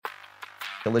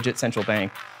a legit central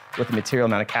bank with a material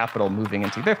amount of capital moving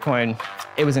into Bitcoin,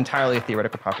 it was entirely a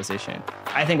theoretical proposition.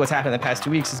 I think what's happened in the past 2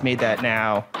 weeks has made that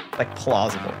now like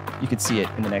plausible. You could see it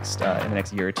in the next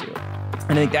year or two.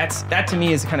 And I think that to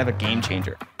me is kind of a game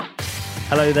changer.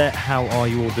 Hello there, how are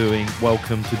you all doing?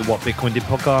 Welcome to the What Bitcoin Did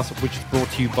podcast, which is brought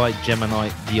to you by Gemini,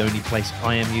 the only place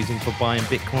I am using for buying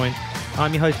Bitcoin.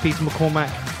 I'm your host, Peter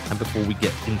McCormack, and before we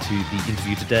get into the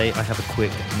interview today, I have a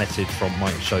quick message from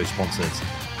my show sponsors.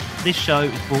 This show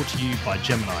is brought to you by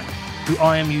Gemini, who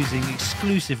I am using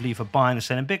exclusively for buying and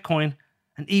selling Bitcoin.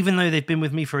 And even though they've been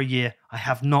with me for a year, I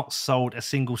have not sold a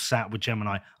single sat with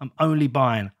Gemini. I'm only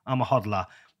buying, I'm a hodler,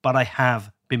 but I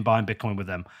have been buying Bitcoin with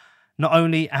them. Not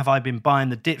only have I been buying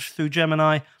the dips through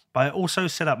Gemini, but I also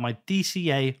set up my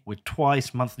DCA with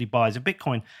twice monthly buys of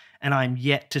Bitcoin, and I'm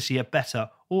yet to see a better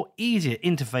or easier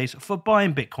interface for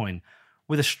buying Bitcoin.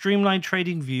 With a streamlined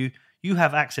trading view, you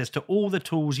have access to all the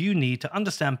tools you need to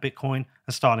understand Bitcoin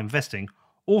and start investing,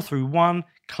 all through one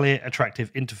clear,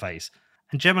 attractive interface.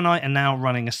 And Gemini are now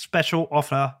running a special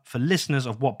offer for listeners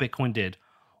of What Bitcoin Did.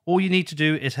 All you need to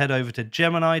do is head over to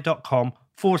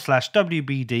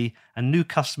gemini.com/WBD, and new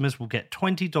customers will get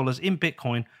 $20 in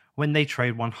Bitcoin when they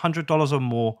trade $100 or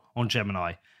more on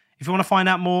Gemini. If you want to find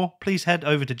out more, please head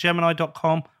over to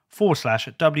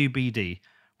gemini.com/WBD,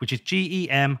 which is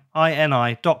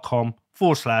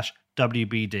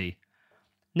GEMINI.com/WBD.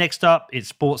 Next up,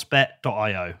 it's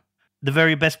sportsbet.io, the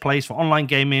very best place for online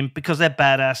gaming because they're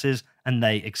badasses and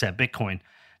they accept Bitcoin.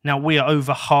 Now, we are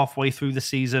over halfway through the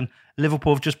season.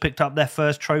 Liverpool have just picked up their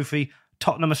first trophy.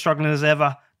 Tottenham are struggling as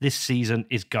ever. This season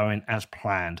is going as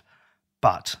planned.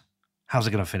 But how's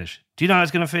it going to finish? Do you know how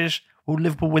it's going to finish? Will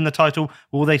Liverpool win the title?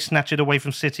 Will they snatch it away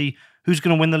from City? Who's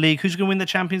going to win the league? Who's going to win the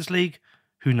Champions League?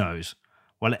 Who knows?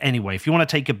 Well, anyway, if you want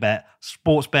to take a bet,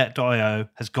 sportsbet.io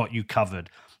has got you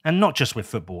covered. And not just with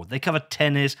football. They cover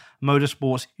tennis,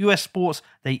 motorsports, US sports.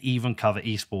 They even cover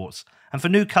esports. And for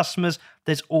new customers,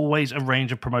 there's always a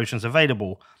range of promotions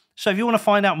available. So if you want to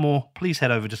find out more, please head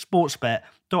over to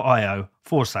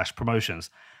sportsbet.io/promotions.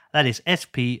 That is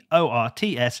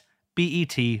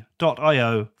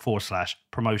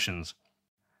sportsbet.io/promotions.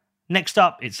 Next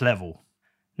up, it's Level.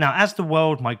 Now, as the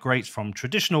world migrates from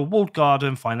traditional walled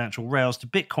garden financial rails to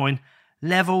Bitcoin,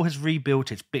 Level has rebuilt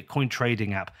its Bitcoin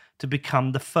trading app to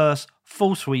become the first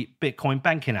full-suite Bitcoin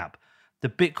banking app. The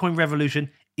Bitcoin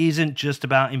revolution isn't just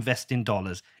about investing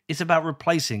dollars, it's about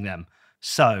replacing them.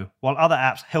 So, while other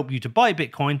apps help you to buy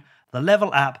Bitcoin, the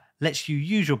Level app lets you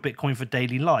use your Bitcoin for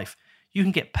daily life. You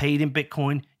can get paid in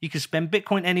Bitcoin, you can spend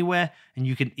Bitcoin anywhere, and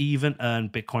you can even earn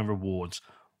Bitcoin rewards.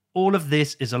 All of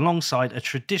this is alongside a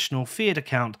traditional fiat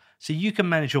account, so you can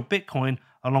manage your Bitcoin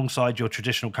alongside your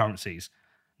traditional currencies.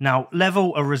 Now,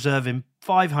 Level are reserving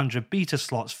 500 beta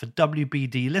slots for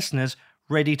WBD listeners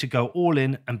ready to go all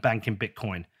in and bank in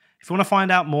Bitcoin. If you want to find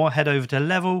out more, head over to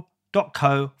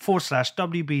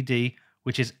level.co/WBD,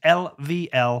 which is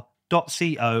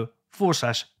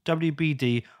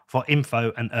lvl.co/WBD for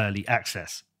info and early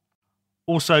access.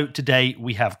 Also, today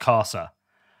we have Casa.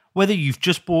 Whether you've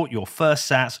just bought your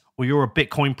first sats or you're a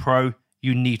Bitcoin pro,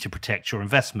 you need to protect your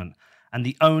investment. And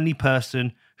the only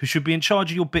person who should be in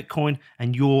charge of your Bitcoin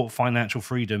and your financial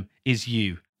freedom is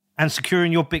you. And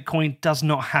securing your Bitcoin does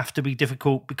not have to be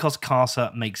difficult because Casa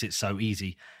makes it so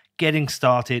easy. Getting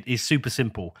started is super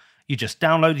simple. You just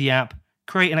download the app,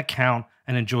 create an account,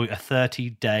 and enjoy a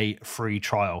 30-day free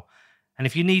trial. And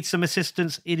if you need some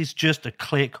assistance, it is just a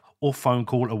click or phone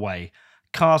call away.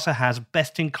 Casa has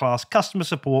best-in-class customer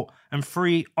support and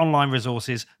free online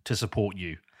resources to support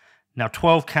you. Now,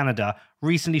 12 Canada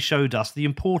recently showed us the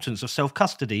importance of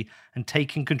self-custody and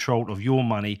taking control of your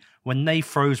money when they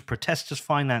froze protesters'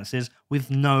 finances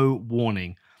with no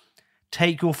warning.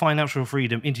 Take your financial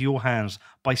freedom into your hands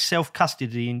by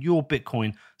self-custodying your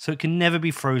Bitcoin so it can never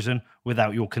be frozen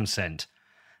without your consent.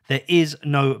 There is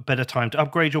no better time to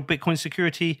upgrade your Bitcoin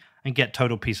security and get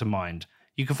total peace of mind.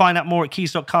 You can find out more at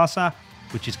keys.casa,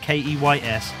 which is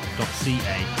keys.casa.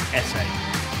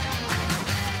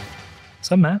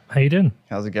 So Matt, how you doing?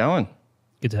 How's it going?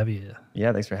 Good to have you here.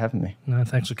 Yeah, thanks for having me. No,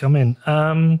 thanks for coming.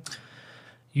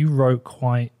 You wrote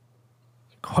quite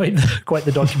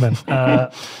the document.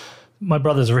 My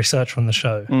brother's a researcher on the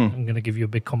show. I'm going to give you a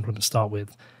big compliment to start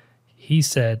with. He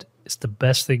said it's the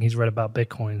best thing he's read about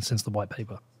Bitcoin since the white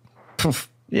paper.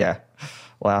 Yeah.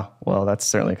 Wow. Well, that's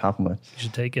certainly a compliment. You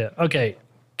should take it. Okay,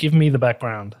 give me the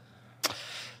background.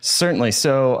 Certainly.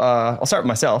 So I'll start with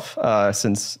myself,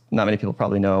 since not many people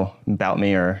probably know about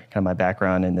me or kind of my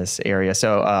background in this area.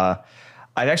 So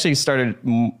I've actually started,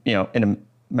 in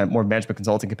a more management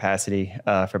consulting capacity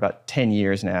for about 10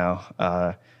 years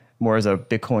now. more as a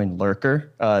Bitcoin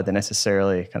lurker than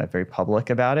necessarily kind of very public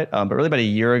about it. But really about a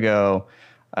year ago,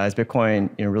 as Bitcoin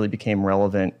really became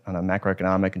relevant on a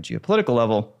macroeconomic and geopolitical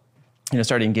level,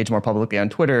 started to engage more publicly on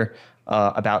Twitter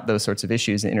about those sorts of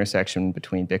issues, the intersection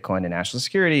between Bitcoin and national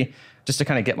security, just to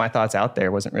kind of get my thoughts out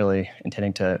there. Wasn't really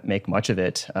intending to make much of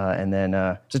it. And then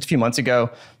just a few months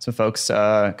ago, some folks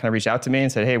kind of reached out to me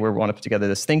and said, hey, we want to put together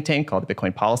this think tank called the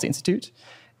Bitcoin Policy Institute.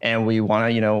 And we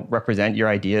want to, represent your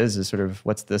ideas as sort of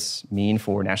what's this mean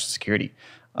for national security.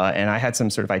 And I had some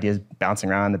sort of ideas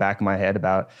bouncing around in the back of my head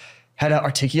about how to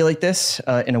articulate this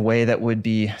in a way that would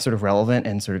be sort of relevant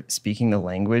and sort of speaking the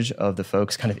language of the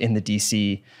folks kind of in the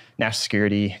DC national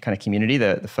security kind of community,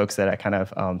 the folks that I kind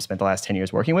of spent the last 10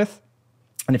 years working with.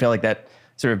 And I felt like that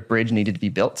sort of bridge needed to be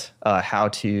built, how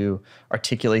to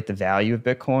articulate the value of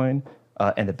Bitcoin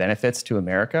and the benefits to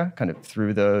America kind of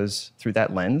through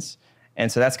that lens.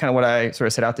 And so that's kind of what I sort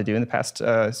of set out to do in the past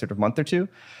sort of month or two,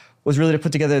 was really to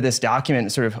put together this document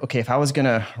and sort of, okay, if I was going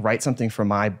to write something for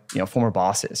my former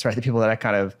bosses, right, the people that I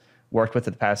kind of worked with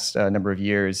the past number of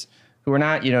years, who are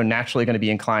not naturally going to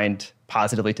be inclined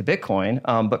positively to Bitcoin,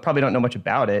 but probably don't know much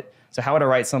about it. So how would I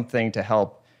write something to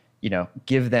help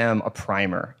give them a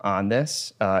primer on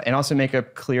this and also make a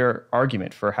clear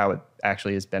argument for how it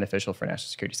actually is beneficial for national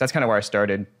security? So that's kind of where I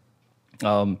started.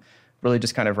 Really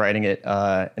just kind of writing it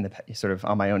in the sort of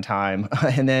on my own time.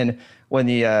 And then when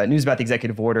the news about the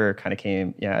executive order kind of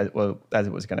came, as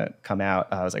it was going to come out,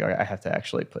 I was like, okay, I have to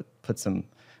actually put some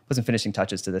finishing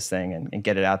touches to this thing and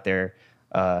get it out there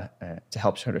to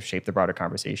help sort of shape the broader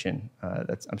conversation.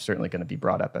 I'm certainly going to be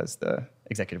brought up as the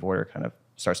executive order kind of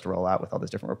starts to roll out with all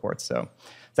those different reports. So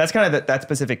that's kind of that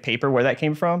specific paper where that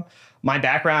came from. My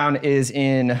background is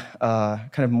in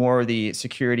kind of more the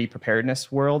security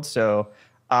preparedness world. So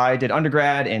I did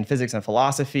undergrad in physics and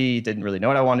philosophy, didn't really know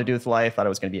what I wanted to do with life, thought I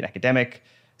was going to be an academic.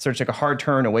 Sort of took a hard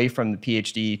turn away from the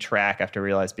PhD track after I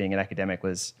realized being an academic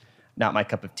was not my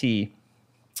cup of tea.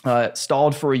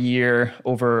 Stalled for a year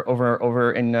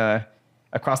over in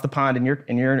across the pond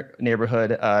in your neighborhood.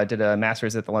 Did a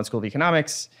master's at the London School of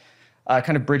Economics,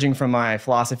 kind of bridging from my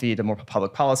philosophy to more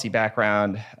public policy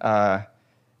background.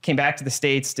 Came back to the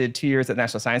States, did 2 years at the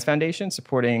National Science Foundation,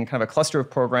 supporting kind of a cluster of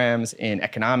programs in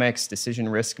economics, decision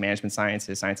risk management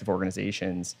sciences, science of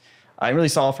organizations. I really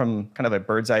saw from kind of a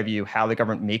bird's eye view how the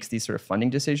government makes these sort of funding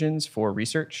decisions for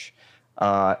research.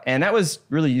 And that was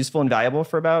really useful and valuable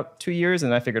for about 2 years.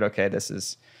 And I figured, okay, this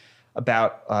is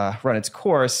about run its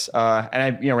course.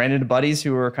 And I ran into buddies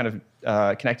who were kind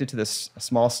of connected to this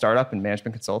small startup in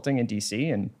management consulting in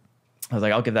DC. And I was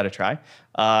like, I'll give that a try.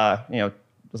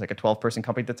 It was like a 12-person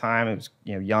company at the time. It was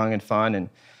young and fun, and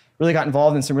really got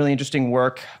involved in some really interesting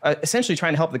work, essentially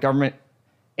trying to help the government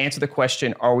answer the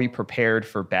question, are we prepared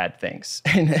for bad things?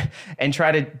 and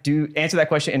try to answer that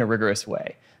question in a rigorous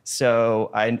way. So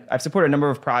I've supported a number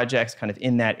of projects kind of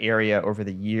in that area over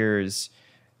the years,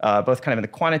 both kind of in the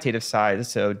quantitative side,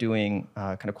 so doing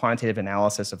kind of quantitative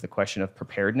analysis of the question of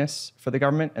preparedness for the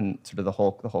government and sort of the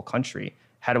whole country.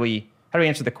 How do we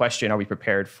answer the question, are we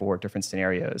prepared for different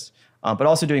scenarios? But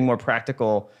also doing more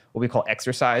practical, what we call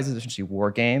exercises, essentially war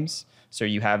games. So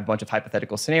you have a bunch of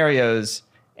hypothetical scenarios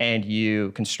and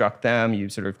you construct them, you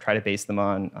sort of try to base them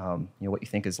on what you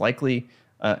think is likely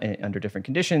under different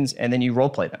conditions, and then you role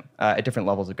play them at different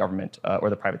levels of government or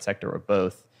the private sector or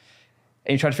both.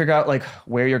 And you try to figure out like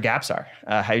where your gaps are,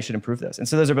 how you should improve those. And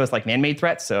so those are both like man-made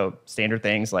threats, so standard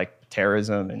things like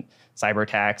terrorism and cyber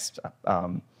attacks,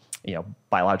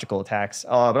 biological attacks,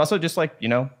 but also just like,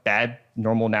 bad,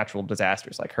 normal natural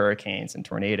disasters like hurricanes and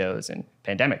tornadoes and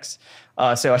pandemics.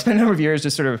 So I spent a number of years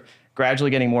just sort of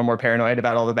gradually getting more and more paranoid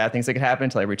about all the bad things that could happen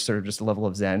until I reached sort of just a level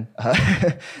of zen.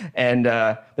 But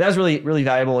that was really, really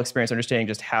valuable experience, understanding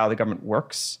just how the government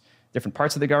works, different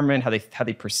parts of the government, how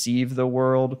they perceive the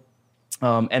world.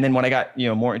 And then when I got,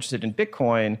 more interested in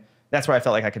Bitcoin, that's where I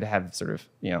felt like I could have sort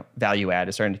of, value add,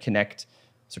 is starting to connect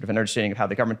sort of an understanding of how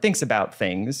the government thinks about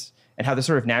things and how they're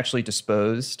sort of naturally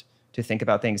disposed to think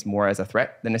about things more as a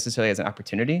threat than necessarily as an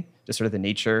opportunity. Just sort of the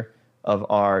nature of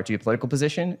our geopolitical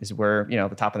position is we're,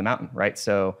 the top of the mountain, right?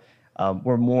 So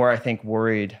we're more, I think,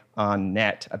 worried on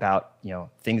net about,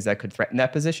 things that could threaten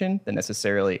that position than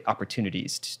necessarily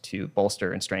opportunities to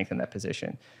bolster and strengthen that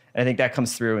position. And I think that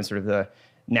comes through in sort of the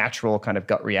natural kind of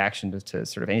gut reaction to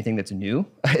sort of anything that's new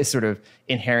is sort of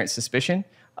inherent suspicion.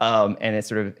 And it's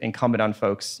sort of incumbent on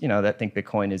folks, that think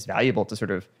Bitcoin is valuable to sort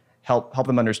of help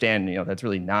them understand, that's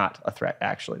really not a threat,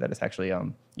 actually, that it's actually,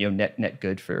 net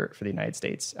good for the United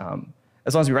States.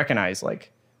 As long as we recognize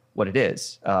like what it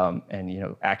is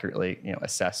and, accurately,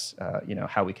 assess,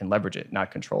 how we can leverage it,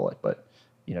 not control it, but,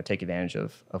 take advantage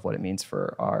of what it means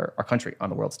for our country on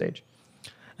the world stage.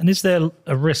 And is there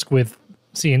a risk with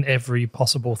seeing every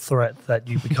possible threat that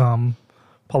you become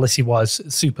policy-wise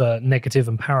super negative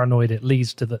and paranoid? It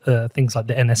leads to the things like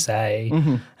the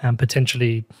NSA and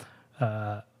potentially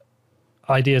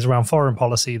ideas around foreign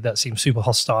policy that seem super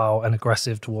hostile and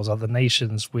aggressive towards other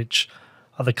nations, which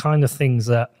are the kind of things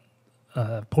that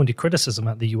pointed criticism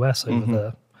at the US over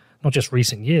the not just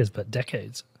recent years, but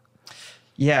decades.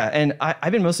 Yeah, and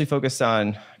I've been mostly focused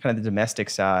on kind of the domestic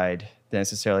side than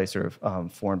necessarily sort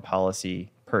of foreign policy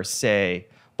per se.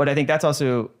 But I think that's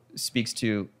also speaks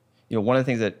to, one of the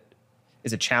things that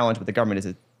is a challenge with the government is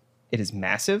it is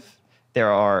massive. There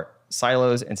are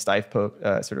silos and sort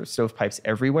of stovepipes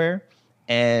everywhere,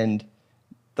 and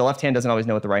the left hand doesn't always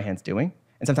know what the right hand's doing.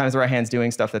 And sometimes the right hand's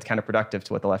doing stuff that's kind of productive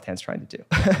to what the left hand's trying to do.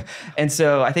 And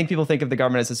so I think people think of the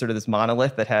government as a sort of this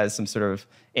monolith that has some sort of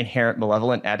inherent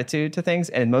malevolent attitude to things.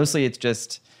 And mostly it's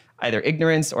just either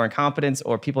ignorance or incompetence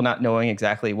or people not knowing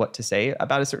exactly what to say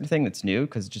about a certain thing that's new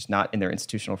because it's just not in their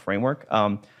institutional framework.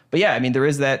 But yeah, I mean, there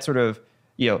is that sort of,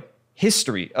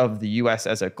 history of the US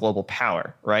as a global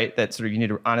power, right? That sort of you need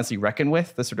to honestly reckon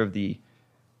with the sort of the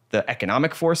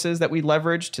economic forces that we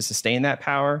leverage to sustain that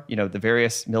power, the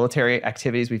various military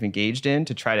activities we've engaged in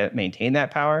to try to maintain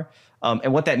that power,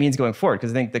 and what that means going forward.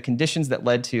 Because I think the conditions that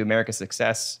led to America's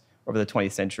success over the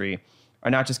 20th century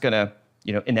are not just going to,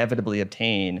 inevitably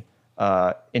obtain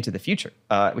into the future.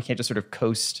 We can't just sort of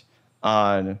coast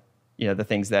on, the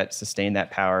things that sustain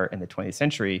that power in the 20th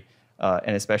century,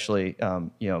 and especially,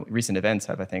 recent events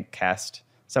have, I think, cast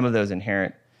some of those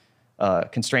inherent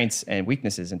constraints and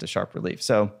weaknesses into sharp relief.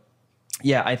 So,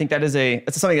 yeah, I think that's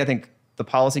something I think the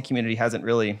policy community hasn't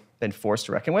really been forced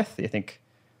to reckon with. I think,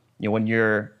 when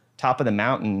you're top of the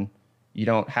mountain, you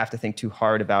don't have to think too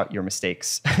hard about your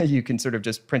mistakes. You can sort of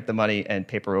just print the money and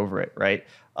paper over it, right?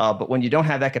 But when you don't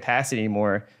have that capacity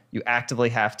anymore, you actively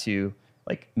have to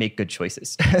make good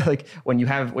choices. Like when you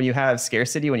have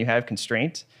scarcity, when you have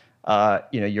constraint,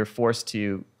 you're forced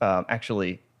to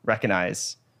actually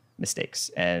recognize mistakes.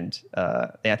 And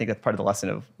I think that's part of the lesson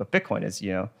of Bitcoin is,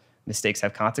 mistakes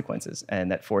have consequences,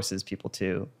 and that forces people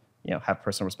to, have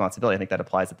personal responsibility. I think that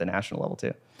applies at the national level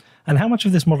too. And how much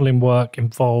of this modeling work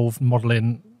involved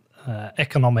modeling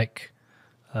economic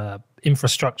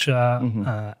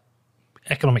infrastructure,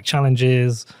 economic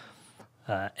challenges,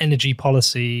 energy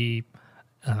policy,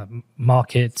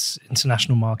 markets,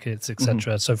 international markets,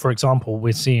 etc.? So, for example,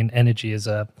 we're seeing energy as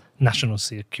a national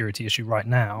security issue right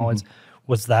now.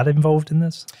 Was that involved in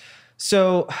this?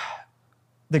 So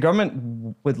the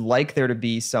government would like there to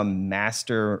be some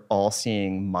master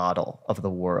all-seeing model of the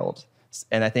world.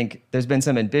 And I think there's been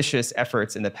some ambitious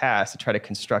efforts in the past to try to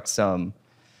construct some,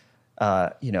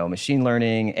 machine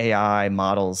learning, AI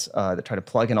models that try to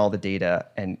plug in all the data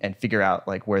and figure out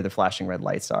where the flashing red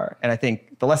lights are. And I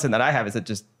think the lesson that I have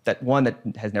is that one that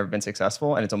has never been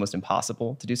successful, and it's almost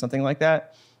impossible to do something like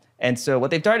that. And so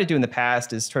what they've tried to do in the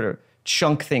past is try to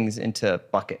chunk things into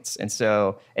buckets.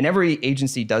 And every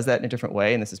agency does that in a different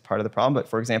way, and this is part of the problem. But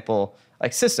for example,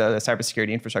 like CISA, the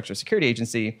Cybersecurity Infrastructure Security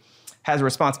Agency, has a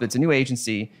responsibility. It's a new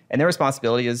agency, and their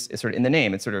responsibility is sort of in the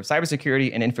name. It's sort of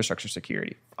cybersecurity and infrastructure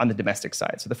security on the domestic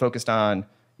side. So they're focused on,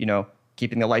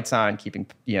 keeping the lights on, keeping,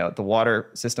 the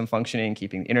water system functioning,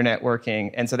 keeping the internet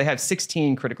working. And so they have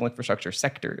 16 critical infrastructure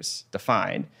sectors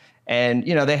defined. And,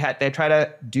 they try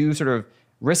to do sort of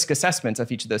risk assessments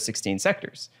of each of those 16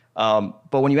 sectors. But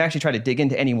when you actually try to dig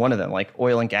into any one of them, like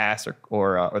oil and gas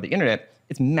or the internet,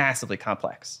 it's massively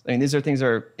complex. I mean, these are things that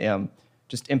are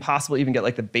just impossible to even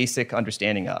get the basic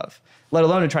understanding of, let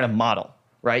alone to try to model,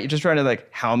 right? You're just trying to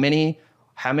how many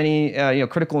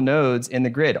critical nodes in the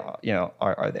grid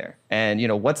are there,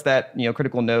 and what's that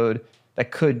critical node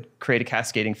that could create a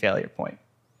cascading failure point,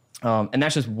 and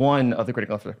that's just one of the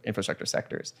critical infrastructure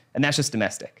sectors, and that's just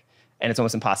domestic. And it's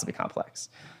almost impossibly complex.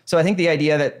 So I think the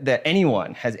idea that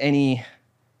anyone has any,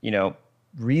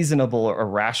 reasonable or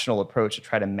rational approach to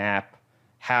try to map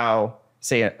how,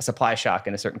 say, a supply shock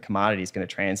in a certain commodity is going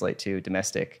to translate to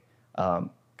domestic kind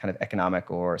of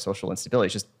economic or social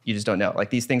instability, you just don't know.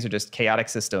 These things are just chaotic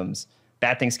systems.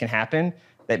 Bad things can happen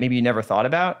that maybe you never thought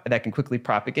about that can quickly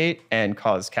propagate and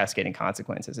cause cascading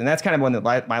consequences. And that's kind of one of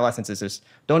my lessons is just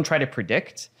don't try to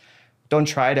predict. Don't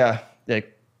try to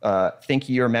think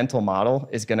your mental model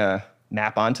is going to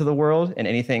map onto the world and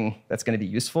anything that's going to be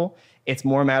useful. It's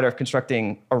more a matter of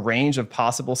constructing a range of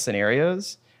possible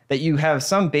scenarios that you have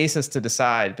some basis to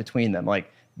decide between them.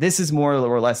 This is more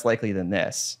or less likely than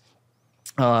this.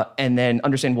 And then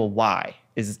understand, well, why?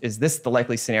 Is this the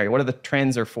likely scenario? What are the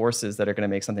trends or forces that are going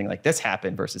to make something like this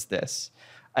happen versus this?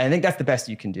 I think that's the best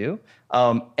you can do.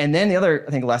 And then the other,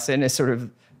 I think, lesson is sort of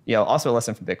also a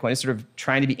lesson from Bitcoin is sort of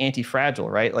trying to be anti-fragile,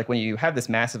 right? Like when you have this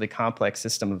massively complex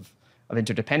system of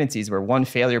interdependencies where one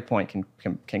failure point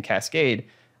can cascade,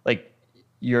 like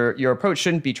your approach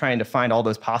shouldn't be trying to find all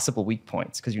those possible weak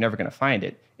points because you're never going to find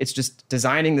it. It's just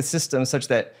designing the system such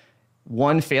that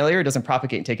one failure doesn't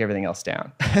propagate and take everything else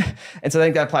down. And so I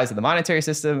think that applies to the monetary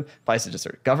system, applies to just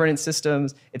sort of governance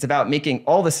systems. It's about making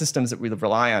all the systems that we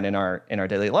rely on in our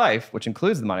daily life, which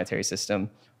includes the monetary system,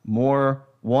 more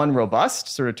robust,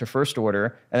 sort of to first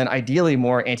order, and then ideally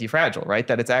more anti-fragile, right?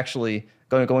 That it's actually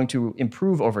going to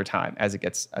improve over time as it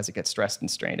gets stressed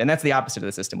and strained. And that's the opposite of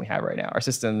the system we have right now. Our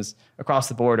systems across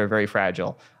the board are very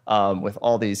fragile, with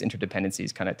all these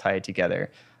interdependencies kind of tied together.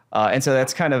 And so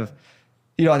that's kind of,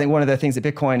 I think one of the things that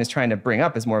Bitcoin is trying to bring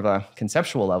up is more of a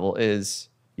conceptual level is,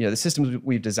 the systems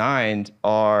we've designed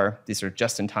are these sort of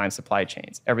just-in-time supply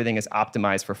chains. Everything is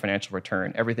optimized for financial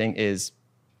return. Everything is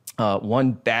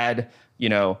one bad,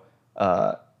 sort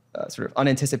of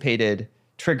unanticipated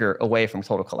trigger away from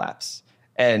total collapse.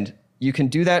 And you can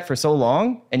do that for so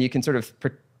long, and you can sort of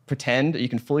pretend, you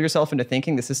can fool yourself into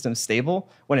thinking the system's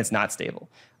stable when it's not stable.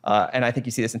 And I think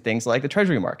you see this in things like the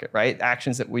treasury market, right?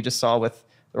 Actions that we just saw with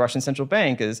the Russian central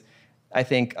bank is, I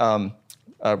think,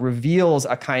 reveals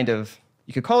a kind of,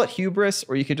 you could call it hubris,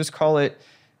 or you could just call it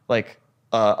like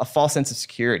a false sense of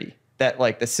security. That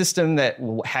like the system that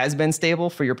has been stable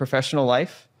for your professional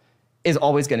life is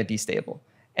always going to be stable.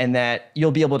 And that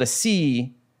you'll be able to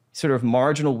see sort of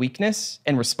marginal weakness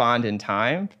and respond in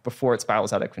time before it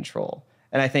spirals out of control.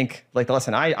 And I think like the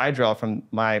lesson I draw from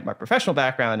my professional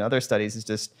background and other studies is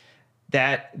just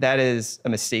that is a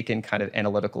mistaken kind of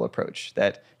analytical approach,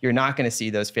 that you're not going to see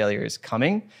those failures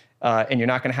coming, and you're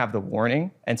not going to have the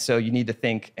warning. And so you need to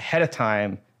think ahead of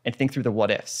time and think through the what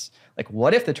ifs. Like,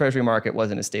 what if the treasury market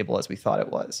wasn't as stable as we thought it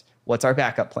was? What's our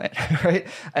backup plan, right?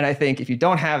 And I think if you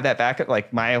don't have that backup,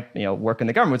 like my work in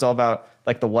the government was all about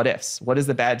like the what ifs. What is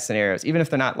the bad scenarios? Even if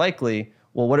they're not likely,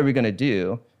 well, what are we going to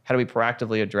do? How do we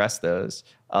proactively address those?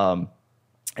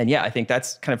 And yeah, I think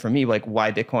that's kind of for me like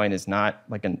why Bitcoin is not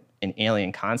like an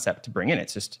alien concept to bring in.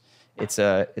 It's just it's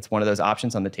one of those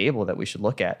options on the table that we should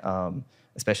look at,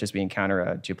 especially as we encounter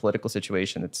a geopolitical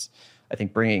situation that's, I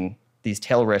think, bringing these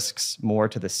tail risks more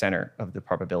to the center of the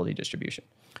probability distribution.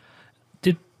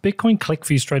 Did Bitcoin click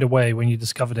for you straight away when you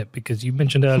discovered it? Because you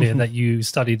mentioned earlier that you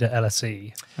studied at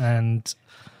LSE, and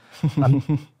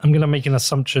I'm going to make an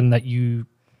assumption that you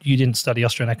didn't study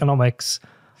Austrian economics.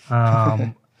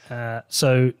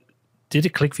 So did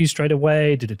it click for you straight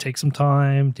away? Did it take some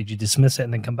time? Did you dismiss it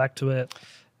and then come back to it?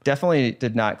 Definitely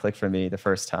did not click for me the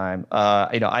first time.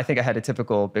 I think I had a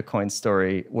typical Bitcoin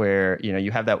story where, you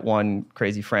have that one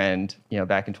crazy friend,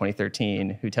 back in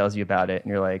 2013 who tells you about it and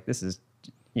you're like, this is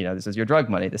your drug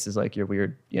money. This is like your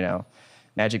weird,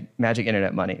 magic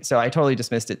internet money. So I totally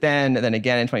dismissed it then. And then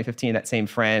again in 2015, that same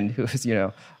friend who was,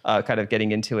 kind of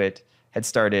getting into it had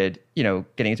started,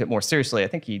 getting into it more seriously. I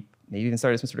think he maybe even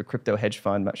started some sort of crypto hedge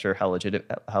fund. I'm not sure how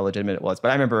legitimate it was,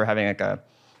 but I remember having like a,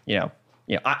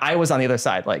 I was on the other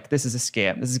side, like, this is a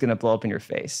scam. This is going to blow up in your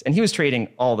face. And he was trading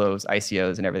all those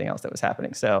ICOs and everything else that was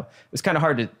happening. So it was kind of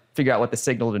hard to figure out what the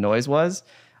signal to noise was.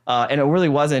 And it really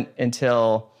wasn't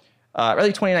until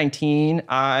early 2019,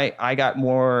 I got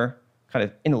more kind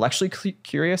of intellectually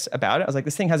curious about it. I was like,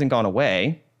 this thing hasn't gone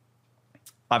away.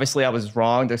 Obviously, I was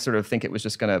wrong to sort of think it was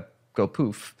just going to go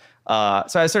poof.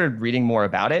 So I started reading more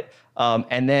about it.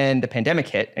 And then the pandemic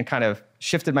hit and kind of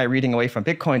shifted my reading away from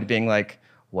Bitcoin to being like,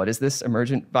 what is this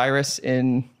emergent virus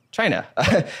in China?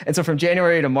 And so from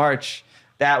January to March,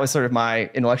 that was sort of my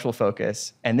intellectual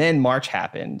focus. And then March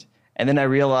happened. And then I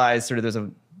realized sort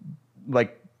of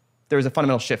there was a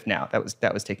fundamental shift now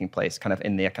that was taking place kind of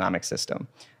in the economic system.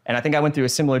 And I think I went through a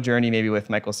similar journey maybe with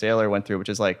Michael Saylor went through, which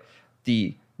is like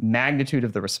the magnitude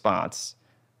of the response,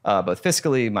 both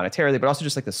fiscally, monetarily, but also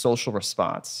just like the social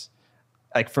response.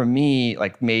 Like for me,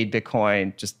 like made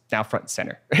Bitcoin just now front and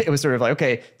center. It was sort of like,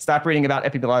 okay, stop reading about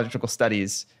epidemiological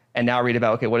studies and now read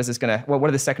about, okay, what are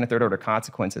the second and third order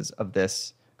consequences of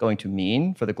this going to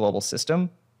mean for the global system?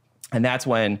 And that's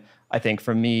when I think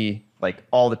for me, like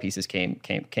all the pieces came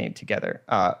together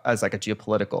as like a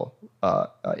geopolitical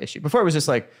issue. Before it was just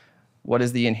like, what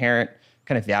is the inherent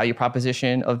kind of value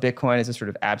proposition of Bitcoin as a sort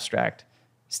of abstract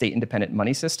state-independent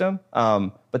money system.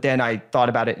 But then I thought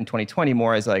about it in 2020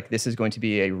 more as like, this is going to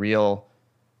be a real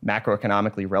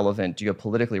macroeconomically relevant,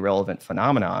 geopolitically relevant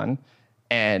phenomenon.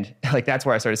 And like, that's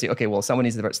where I started to see, okay, well, someone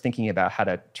needs to start thinking about how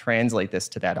to translate this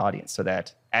to that audience so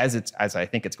that as I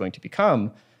think it's going to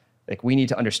become, like we need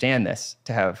to understand this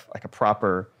to have like a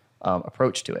proper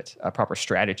approach to it, a proper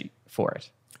strategy for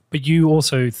it. But you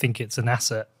also think it's an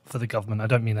asset for the government. I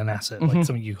don't mean an asset, like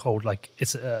something you hold. Like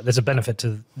it's there's a benefit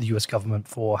to the U.S. government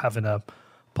for having a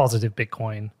positive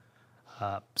Bitcoin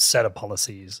set of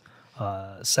policies,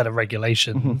 set of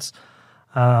regulations.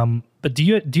 But do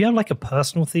you have like a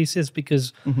personal thesis?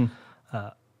 Because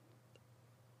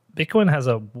Bitcoin has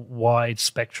a wide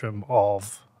spectrum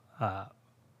of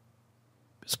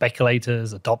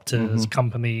speculators, adopters,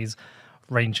 companies,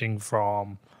 ranging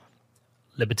from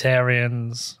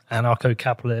libertarians,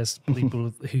 anarcho-capitalists,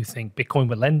 people who think Bitcoin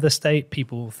will lend the state,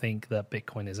 people who think that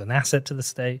Bitcoin is an asset to the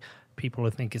state, people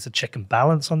who think it's a check and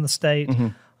balance on the state.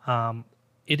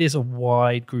 It is a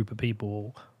wide group of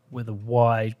people with a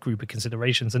wide group of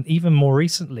considerations. And even more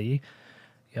recently,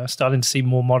 starting to see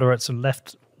more moderates and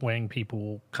left-wing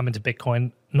people come into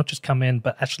Bitcoin, not just come in,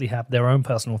 but actually have their own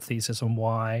personal thesis on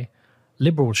why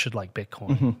liberals should like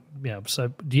Bitcoin.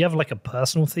 So do you have like a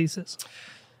personal thesis?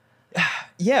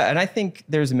 Yeah, and I think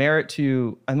there's merit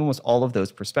to almost all of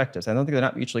those perspectives. I don't think they're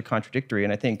not mutually contradictory.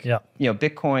 And I think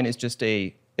Bitcoin is just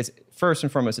it's first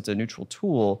and foremost, it's a neutral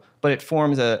tool, but it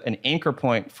forms an anchor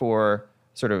point for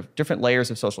sort of different layers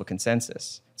of social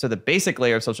consensus. So the basic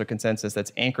layer of social consensus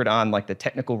that's anchored on like the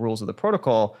technical rules of the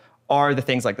protocol are the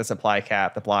things like the supply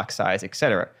cap, the block size, et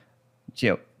cetera.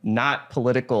 Not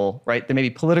political, right? There may be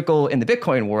political in the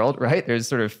Bitcoin world, right?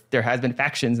 There has been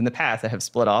factions in the past that have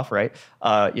split off, right?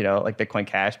 Like Bitcoin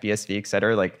Cash, BSV, et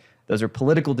cetera. Like those are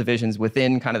political divisions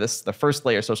within kind of the first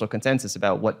layer of social consensus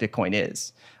about what Bitcoin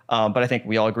is. But I think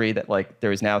we all agree that like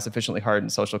there is now sufficiently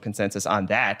hardened social consensus on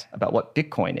that about what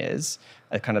Bitcoin is.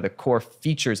 Kind of the core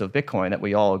features of Bitcoin that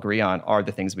we all agree on are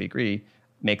the things we agree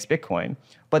makes Bitcoin.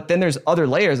 But then there's other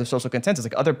layers of social consensus,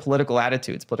 like other political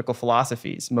attitudes, political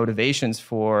philosophies, motivations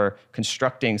for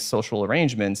constructing social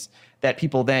arrangements that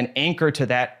people then anchor to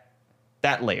that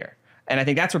layer. And I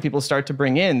think that's where people start to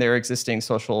bring in their existing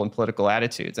social and political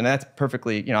attitudes. And that's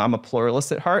perfectly, I'm a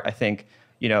pluralist at heart. I think,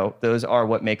 those are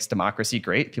what makes democracy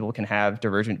great. People can have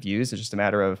divergent views. It's just a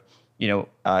matter of,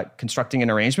 constructing an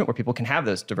arrangement where people can have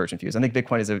those divergent views. I think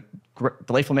Bitcoin is a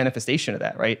delightful manifestation of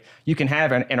that, right? You can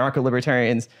have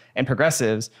anarcho-libertarians and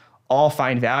progressives all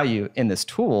find value in this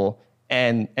tool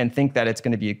and think that it's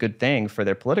going to be a good thing for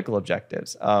their political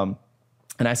objectives. And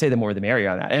I say the more the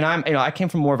merrier on that. And I came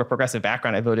from more of a progressive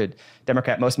background. I voted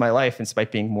Democrat most of my life, in spite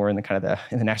of being more in the kind of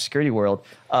in the national security world.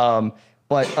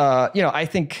 I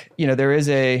think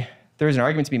there's an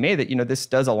argument to be made that this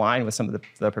does align with some of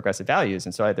the progressive values,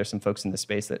 and so there's some folks in the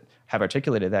space that have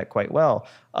articulated that quite well.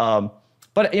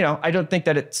 But I don't think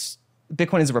that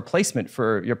Bitcoin is a replacement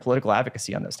for your political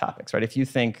advocacy on those topics, right? If you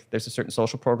think there's a certain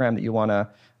social program that you want to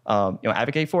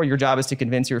advocate for, your job is to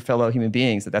convince your fellow human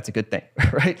beings that that's a good thing,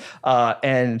 right?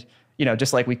 And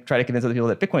just like we try to convince other people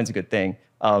that Bitcoin's a good thing,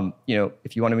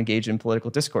 if you want to engage in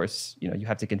political discourse, you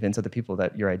have to convince other people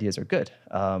that your ideas are good.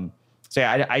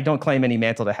 I don't claim any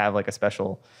mantle to have like a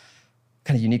special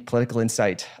kind of unique political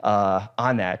insight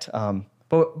on that.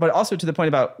 But also to the point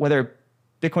about whether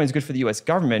Bitcoin is good for the U.S.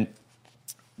 government,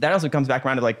 that also comes back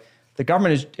around to like the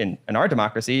government is in our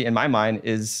democracy, in my mind,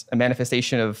 is a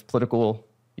manifestation of political,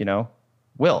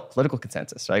 political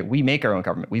consensus, right? We make our own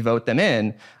government. We vote them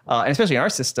in. And especially in our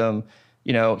system,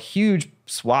 huge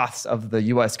swaths of the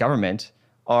U.S. government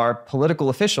are political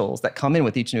officials that come in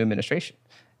with each new administration.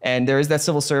 And there is that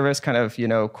civil service kind of,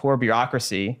 core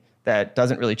bureaucracy that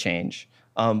doesn't really change.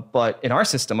 But in our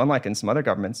system, unlike in some other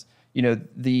governments,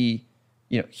 the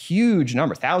huge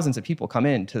number, thousands of people come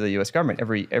into the U.S. government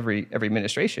every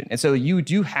administration. And so you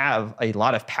do have a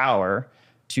lot of power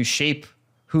to shape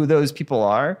who those people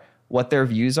are, what their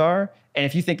views are. And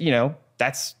if you think,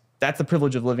 that's the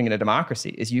privilege of living in a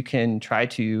democracy, is you can try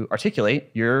to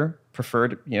articulate your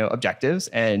preferred, objectives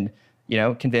and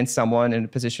convince someone in a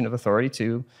position of authority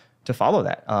to follow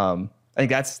that. I think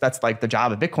that's like the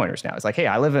job of Bitcoiners now. It's like, hey,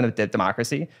 I live in a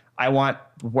democracy. I want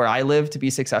where I live to be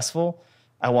successful.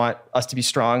 I want us to be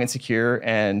strong and secure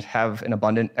and have an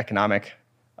abundant economic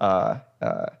kind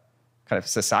of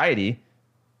society.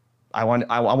 I want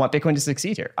Bitcoin to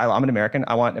succeed here. I'm an American.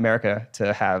 I want America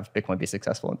to have Bitcoin be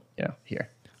successful, here.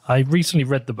 I recently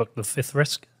read the book, The Fifth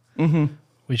Risk,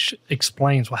 which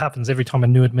explains what happens every time a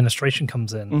new administration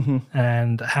comes in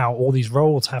and how all these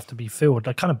roles have to be filled.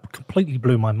 That kind of completely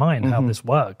blew my mind how this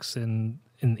works in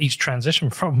each transition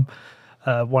from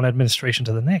one administration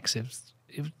to the next.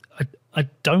 I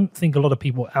don't think a lot of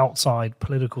people outside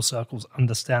political circles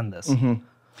understand this.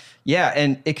 Yeah,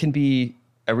 and it can be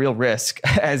a real risk,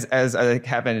 as I think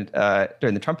happened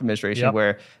during the Trump administration,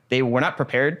 where they were not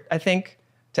prepared, I think,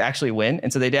 to actually win.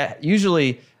 And so they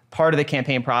usually part of the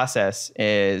campaign process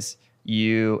is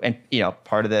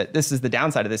Part of this is the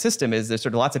downside of the system is there's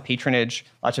sort of lots of patronage,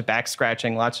 lots of back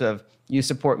scratching, lots of you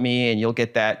support me and you'll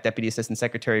get that deputy assistant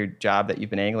secretary job that you've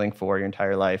been angling for your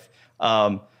entire life.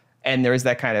 And there is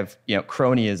that kind of,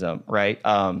 cronyism, right?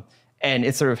 And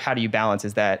it's sort of, how do you balance?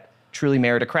 Is that truly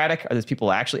meritocratic? Are those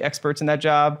people actually experts in that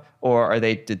job? Or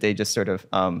did they just sort of,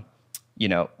 kind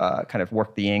of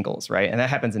work the angles, right? And that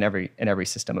happens in every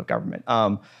system of government.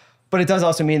 But it does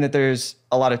also mean that there's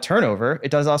a lot of turnover.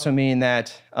 It does also mean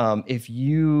that if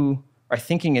you are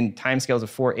thinking in timescales of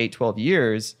 4, 8, 12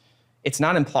 years, it's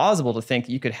not implausible to think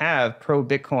that you could have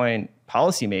pro-Bitcoin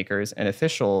policymakers and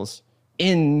officials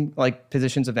in like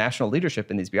positions of national leadership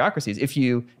in these bureaucracies if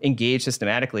you engage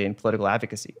systematically in political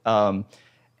advocacy. And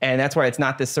that's why it's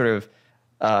not this sort of,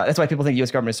 that's why people think the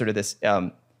U.S. government is sort of this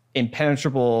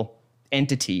impenetrable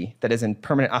entity that is in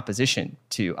permanent opposition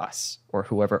to us or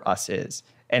whoever us is.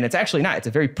 And it's actually not. It's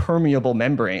a very permeable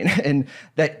membrane. And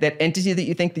that entity that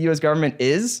you think the U.S. government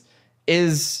is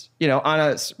on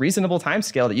a reasonable time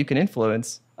scale that you can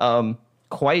influence,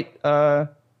 quite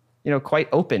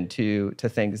open to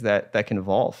things that can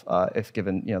evolve if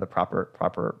given the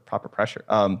proper pressure.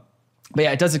 But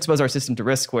yeah, it does expose our system to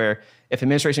risk where if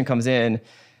administration comes in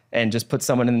and just puts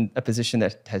someone in a position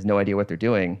that has no idea what they're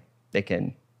doing, they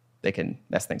can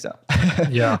mess things up.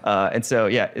 Yeah. And so,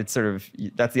 yeah, it's sort of,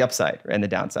 that's the upside and the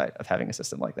downside of having a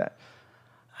system like that.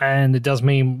 And it does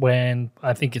mean when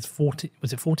I think it's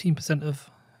 14% of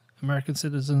American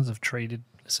citizens have traded,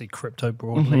 let's say, crypto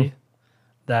broadly,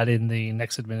 that in the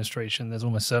next administration, there's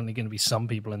almost certainly going to be some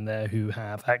people in there who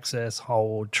have access,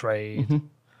 hold, trade,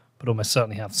 but almost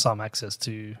certainly have some access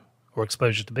to or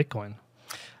exposure to Bitcoin.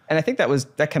 And I think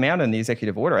that came out in the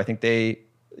executive order. I think they,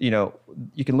 you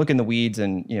can look in the weeds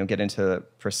and, get into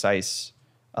precise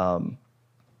kind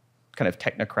of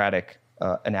technocratic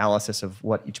analysis of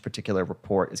what each particular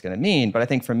report is going to mean. But I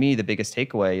think for me, the biggest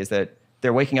takeaway is that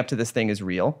they're waking up to this thing is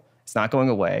real. It's not going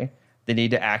away. They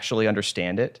need to actually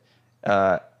understand it.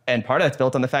 And part of that's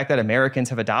built on the fact that Americans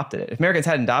have adopted it. If Americans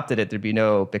hadn't adopted it, there'd be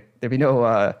no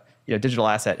digital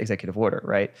asset executive order,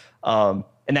 right?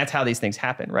 And that's how these things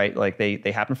happen, right? Like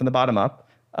they happen from the bottom up.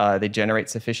 They generate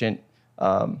sufficient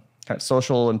kind of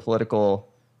social and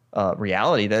political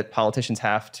reality that politicians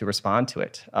have to respond to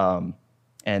it.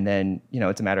 And then,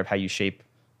 it's a matter of how you shape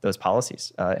those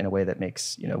policies in a way that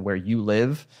makes, where you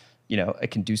live, a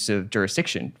conducive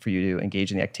jurisdiction for you to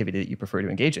engage in the activity that you prefer to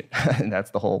engage in. And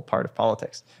that's the whole part of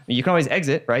politics. I mean, you can always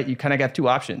exit, right? You kind of have two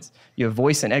options. You have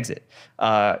voice and exit.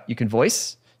 You can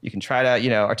voice. You can try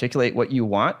to, articulate what you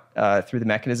want through the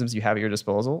mechanisms you have at your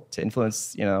disposal to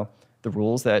influence, the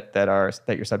rules that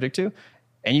you're subject to.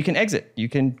 And you can exit. You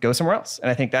can go somewhere else.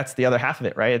 And I think that's the other half of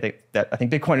it, right? I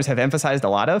think Bitcoiners have emphasized a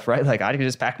lot of, right? Like I can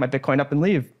just pack my Bitcoin up and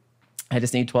leave. I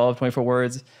just need 12, 24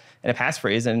 words and a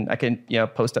passphrase, and I can,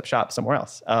 post up shop somewhere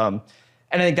else. And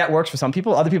I think that works for some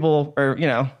people. Other people are,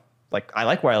 like I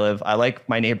like where I live. I like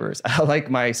my neighbors. I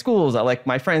like my schools. I like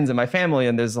my friends and my family.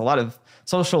 And there's a lot of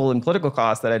social and political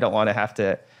costs that I don't want to have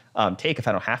to take if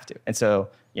I don't have to. And so,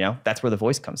 that's where the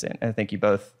voice comes in. And I think you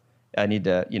both need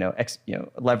to,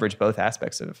 leverage both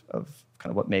aspects of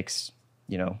kind of what makes,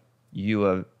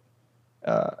 you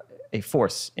a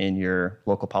force in your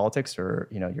local politics or,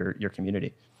 your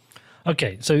community.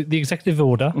 Okay, so the executive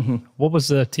order, what was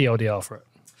the TLDR for it?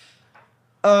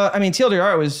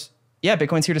 TLDR was,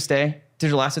 Bitcoin's here to stay.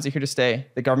 Digital assets are here to stay.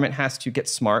 The government has to get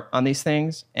smart on these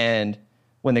things. And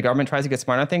when the government tries to get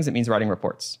smart on things, it means writing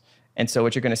reports. And so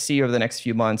what you're going to see over the next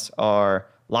few months are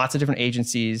lots of different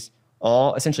agencies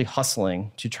all essentially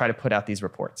hustling to try to put out these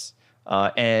reports.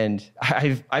 And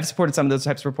I've supported some of those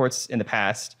types of reports in the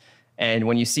past. And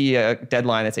when you see a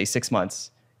deadline that's 6 months,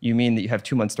 you mean that you have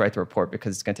 2 months to write the report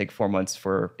because it's going to take 4 months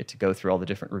for it to go through all the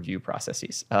different review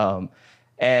processes. And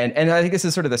I think this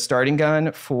is sort of the starting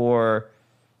gun for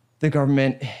the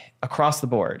government across the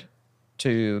board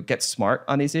to get smart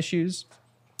on these issues.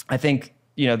 I think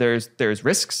there's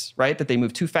risks, right? That they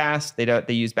move too fast. They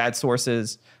use bad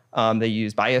sources. They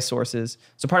use biased sources.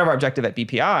 So part of our objective at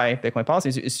BPI, Bitcoin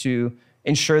Policies, is to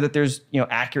ensure that there's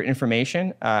accurate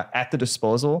information at the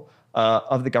disposal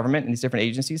of the government and these different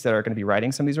agencies that are going to be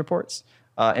writing some of these reports,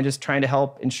 and just trying to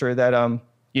help ensure that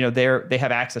they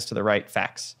have access to the right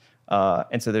facts.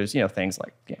 And so there's things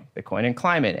like Bitcoin and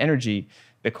climate, energy,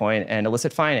 Bitcoin and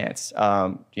illicit finance,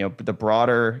 the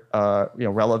broader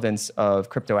relevance of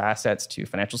crypto assets to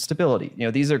financial stability.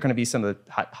 These are going to be some of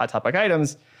the hot topic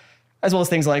items, as well as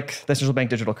things like the central bank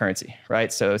digital currency,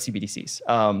 right? So CBDCs.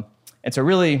 And so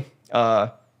really,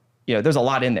 there's a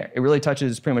lot in there. It really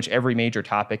touches pretty much every major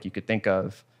topic you could think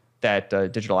of that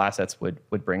digital assets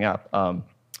would bring up.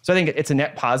 So I think it's a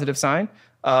net positive sign.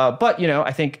 But,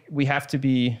 I think we have to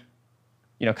be,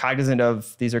 cognizant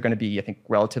of these are going to be, I think,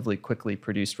 relatively quickly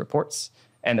produced reports.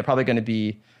 And they're probably going to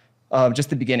be just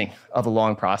the beginning of a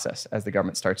long process as the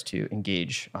government starts to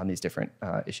engage on these different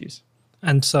issues.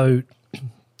 And so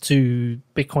to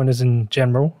Bitcoiners in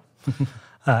general,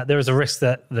 there is a risk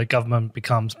that the government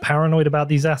becomes paranoid about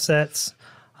these assets,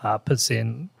 puts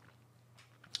in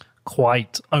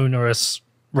quite onerous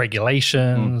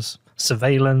regulations,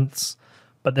 surveillance.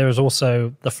 But there is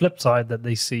also the flip side that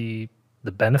they see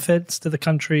the benefits to the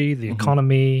country, the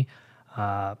economy,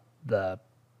 the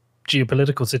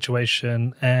geopolitical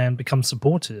situation, and become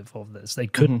supportive of this. They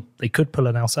could pull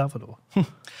an El Salvador.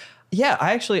 Yeah,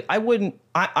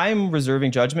 I'm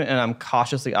reserving judgment, and I'm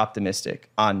cautiously optimistic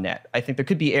on net. I think there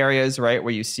could be areas, right,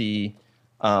 where you see,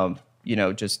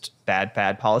 just bad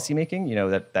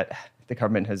policymaking, that the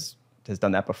government has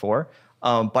done that before.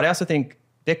 But I also think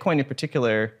Bitcoin in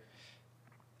particular,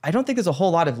 I don't think there's a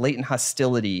whole lot of latent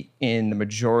hostility in the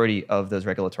majority of those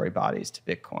regulatory bodies to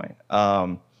Bitcoin.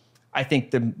 I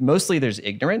think mostly there's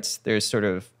ignorance. There's sort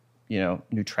of,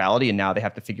 neutrality, and now they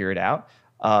have to figure it out.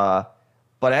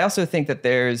 But I also think that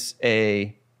there's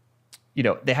they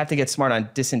have to get smart on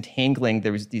disentangling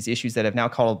these issues that have now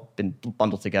been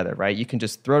bundled together, right? You can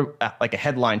just throw like a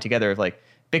headline together of like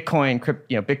Bitcoin,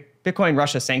 Bitcoin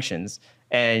Russia sanctions,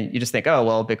 and you just think, oh,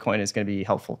 well, Bitcoin is going to be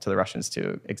helpful to the Russians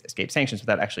to escape sanctions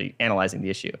without actually analyzing the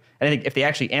issue. And I think if they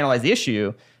actually analyze the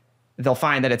issue, they'll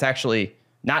find that it's actually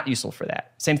not useful for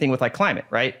that. Same thing with like climate,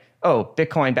 right? Oh,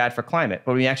 Bitcoin bad for climate.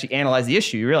 But when you actually analyze the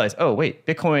issue, you realize, oh, wait,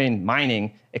 Bitcoin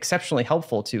mining exceptionally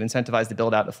helpful to incentivize the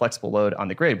build out of flexible load on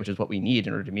the grid, which is what we need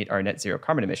in order to meet our net zero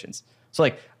carbon emissions. So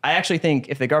like, I actually think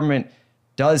if the government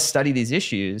does study these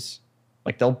issues,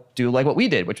 like they'll do like what we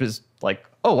did, which was like,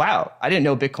 oh, wow, I didn't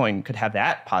know Bitcoin could have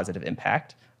that positive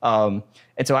impact. And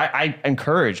so I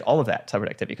encourage all of that type of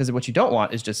activity, because what you don't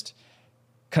want is just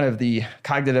kind of the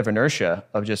cognitive inertia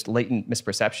of just latent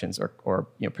misperceptions or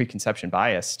preconception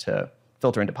bias to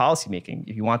filter into policymaking.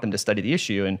 If you want them to study the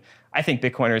issue, and I think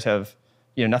Bitcoiners have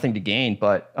nothing to gain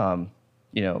but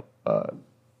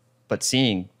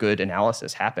seeing good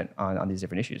analysis happen on these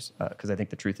different issues, because I think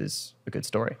the truth is a good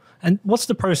story. And what's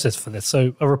the process for this?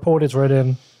 So a report is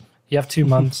written, you have 2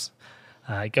 months,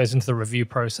 it goes into the review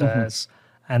process,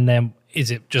 and then is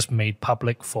it just made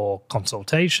public for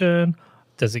consultation?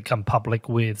 Does it come public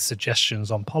with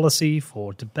suggestions on policy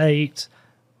for debate?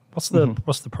 What's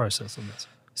the process on this?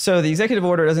 So the executive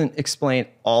order doesn't explain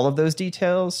all of those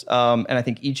details, and I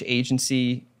think each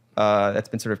agency that's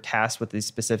been sort of tasked with these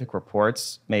specific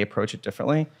reports may approach it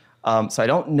differently. So I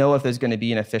don't know if there's going to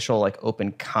be an official like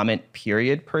open comment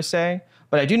period per se,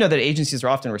 but I do know that agencies are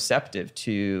often receptive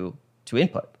to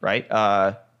input, right?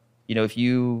 If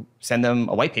you send them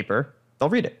a white paper, they'll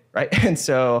read it, right? And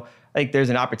so I think there's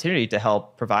an opportunity to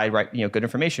help provide good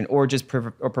information, or just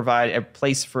provide a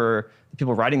place for the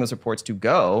people writing those reports to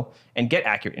go and get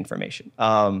accurate information.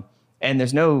 And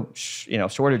there's no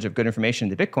shortage of good information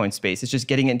in the Bitcoin space. It's just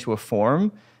getting into a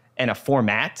form and a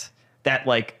format that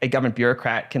like a government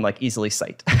bureaucrat can like easily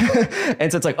cite.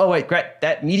 And so it's like, oh wait,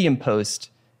 that Medium post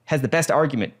has the best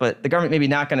argument, but the government maybe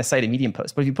not going to cite a Medium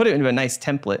post. But if you put it into a nice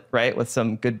template, right, with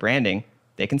some good branding,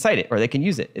 they can cite it or they can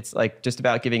use it. It's like just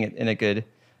about giving it in a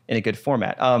good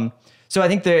format. So I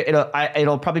think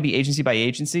it'll probably be agency by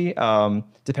agency,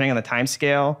 depending on the time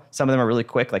scale. Some of them are really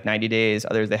quick, like 90 days.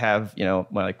 Others they have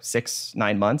like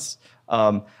 6-9 months.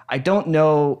 I don't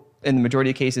know in the majority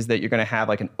of cases that you're going to have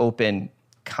like an open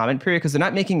comment period, because they're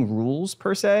not making rules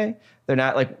per se. They're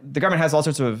not like, the government has all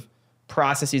sorts of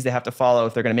processes they have to follow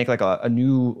if they're going to make like a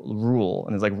new rule,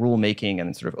 and there's like rule making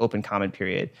and sort of open comment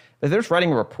period. But if they're just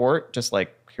writing a report, just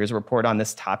like, here's a report on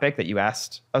this topic that you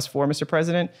asked us for, Mr.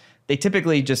 President, they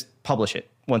typically just publish it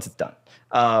once it's done.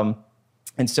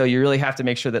 And so you really have to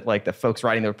make sure that like the folks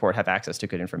writing the report have access to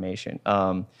good information.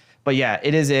 But yeah,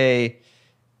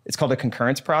 it's called a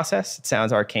concurrence process. It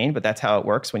sounds arcane, but that's how it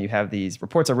works when you have these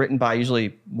reports are written by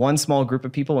usually one small group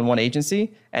of people in one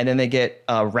agency, and then they get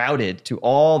routed to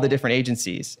all the different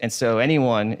agencies. And so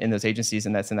anyone in those agencies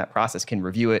and that's in that process can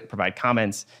review it, provide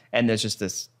comments, and there's just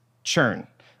this churn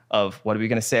of what are we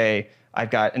going to say? I've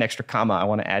got an extra comma I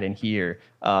want to add in here.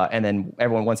 And then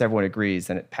once everyone agrees,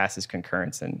 then it passes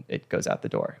concurrence and it goes out the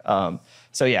door.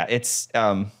 So yeah,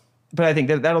 but I think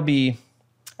that'll be,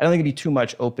 I don't think it'll be too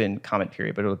much open comment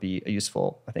period, but it'll be a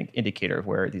useful, I think, indicator of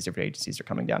where these different agencies are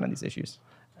coming down on these issues.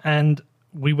 And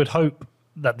we would hope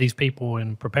that these people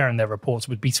in preparing their reports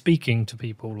would be speaking to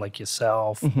people like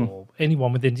yourself or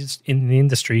anyone within in the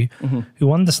industry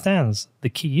who understands the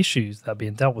key issues that are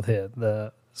being dealt with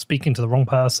here. Speaking to the wrong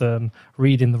person,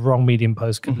 reading the wrong Medium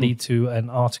post could lead to an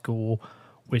article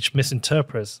which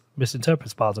misinterprets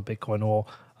parts of Bitcoin or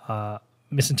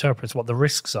misinterprets what the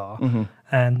risks are,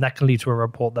 and that can lead to a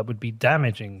report that would be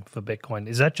damaging for Bitcoin.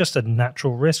 Is that just a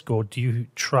natural risk, or do you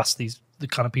trust the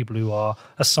kind of people who are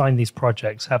assigned these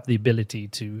projects have the ability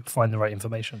to find the right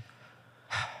information?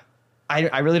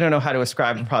 I really don't know how to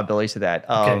ascribe the probability to that,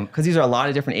 because these are a lot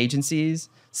of different agencies.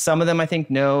 Some of them, I think,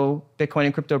 know Bitcoin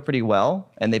and crypto pretty well,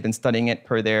 and they've been studying it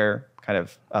per their kind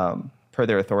of per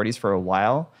their authorities for a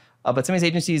while. But some of these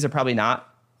agencies have probably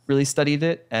not really studied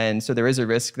it, and so there is a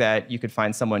risk that you could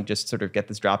find someone just sort of get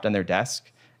this dropped on their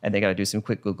desk, and they got to do some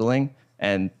quick Googling,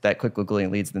 and that quick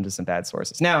Googling leads them to some bad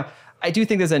sources. Now, I do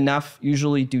think there's enough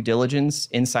usually due diligence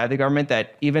inside the government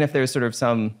that even if there's sort of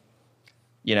some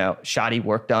shoddy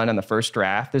work done on the first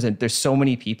draft, there's so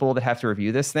many people that have to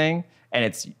review this thing,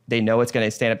 and they know it's going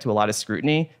to stand up to a lot of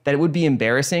scrutiny, that it would be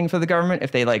embarrassing for the government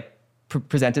if they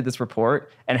presented this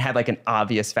report and had an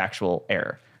obvious factual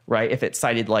error, right? If it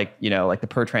cited the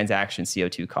per transaction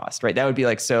CO2 cost, right? That would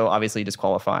be so obviously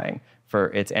disqualifying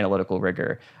for its analytical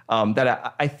rigor,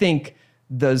 that I think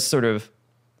those sort of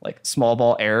small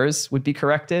ball errors would be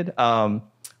corrected. But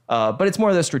it's more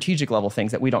of the strategic level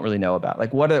things that we don't really know about.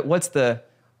 What's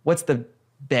the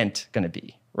bent going to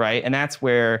be, right? And that's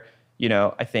where,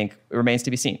 I think it remains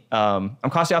to be seen. I'm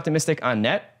cautiously optimistic on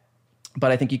net, but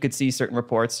I think you could see certain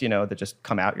reports, that just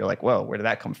come out. You're like, whoa, where did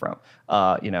that come from?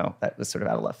 That was sort of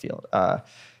out of left field. And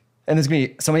there's going to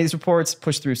be so many of these reports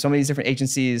pushed through so many of these different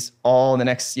agencies all in the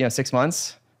next, 6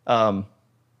 months. The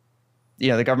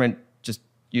government just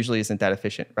usually isn't that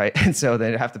efficient, right? And so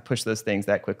they have to push those things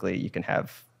that quickly. You can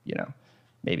have,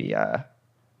 maybe,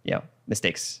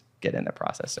 mistakes get in the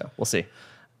process. So we'll see.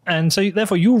 And so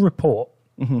therefore your report,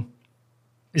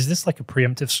 is this like a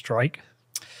preemptive strike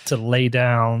to lay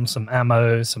down some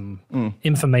ammo, some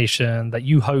information that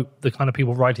you hope the kind of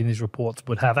people writing these reports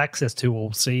would have access to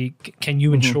or see? Can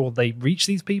you ensure they reach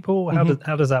these people?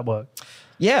 How does that work?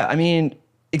 Yeah, I mean,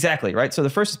 exactly, right? So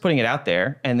the first is putting it out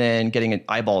there and then getting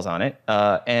eyeballs on it,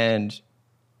 and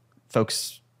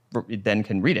folks then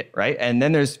can read it, right? And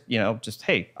then there's, just,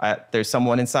 hey, there's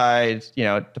someone inside,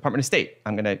 Department of State.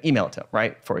 I'm going to email it to them,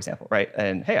 right? For example, right?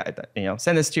 And hey,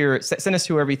 send this to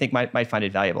whoever you think might find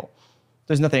it valuable.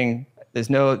 There's no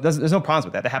problems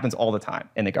with that. That happens all the time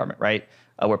in the government, right?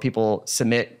 Where people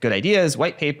submit good ideas,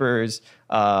 white papers,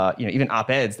 even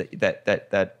op-eds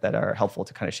that are helpful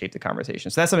to kind of shape the conversation.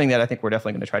 So that's something that I think we're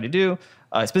definitely going to try to do.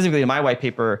 Specifically in my white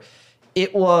paper,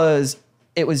 it was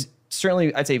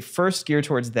certainly, I'd say, first geared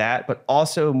towards that, but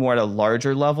also more at a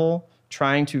larger level,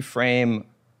 trying to frame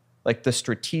the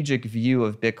strategic view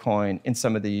of Bitcoin in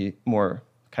some of the more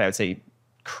kind of, I'd say,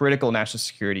 critical national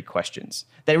security questions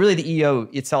that really the EO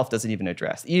itself doesn't even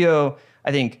address. The EO,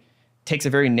 I think, takes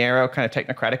a very narrow kind of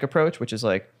technocratic approach, which is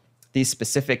these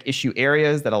specific issue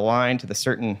areas that align to the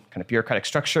certain kind of bureaucratic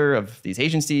structure of these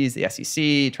agencies, the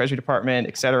SEC, Treasury Department,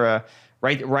 et cetera,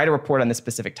 write a report on this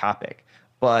specific topic.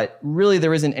 But really,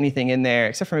 there isn't anything in there,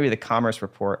 except for maybe the Commerce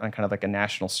Report on kind of a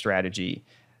national strategy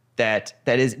that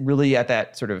is really at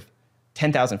that sort of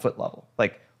 10,000-foot level.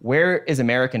 Where is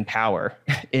American power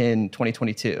in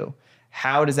 2022?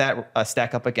 How does that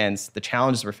stack up against the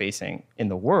challenges we're facing in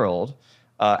the world?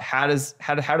 How do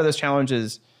those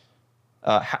challenges,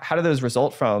 how do those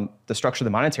result from the structure of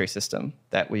the monetary system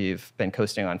that we've been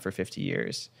coasting on for 50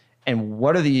 years? And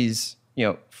what are these,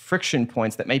 friction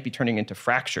points that might be turning into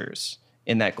fractures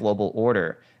in that global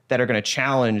order that are going to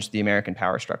challenge the American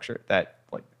power structure that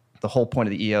the whole point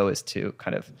of the EO is to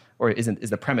kind of, or is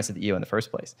the premise of the EO in the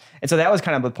first place. And so that was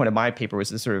kind of the point of my paper, was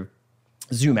to sort of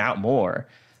zoom out more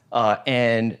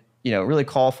and really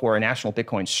call for a national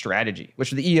Bitcoin strategy,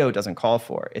 which the EO doesn't call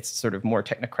for. It's sort of more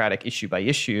technocratic issue by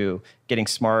issue, getting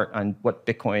smart on what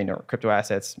Bitcoin or crypto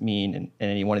assets mean in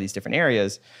any one of these different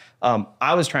areas.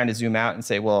 I was trying to zoom out and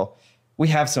say, well, we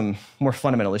have some more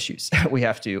fundamental issues we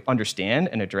have to understand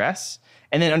and address,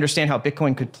 and then understand how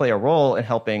Bitcoin could play a role in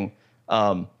helping,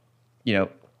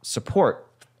 support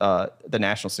the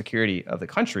national security of the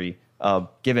country,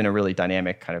 given a really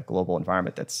dynamic kind of global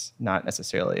environment that's not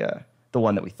necessarily the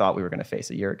one that we thought we were going to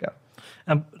face a year ago.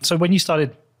 So when you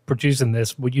started producing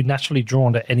this, were you naturally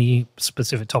drawn to any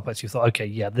specific topics? You thought, okay,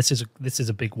 yeah, this is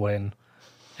a big win,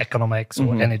 economics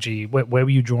or energy. Where were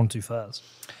you drawn to first?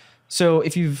 So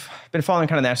if you've been following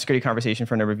kind of the national security conversation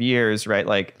for a number of years,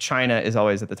 right, China is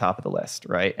always at the top of the list,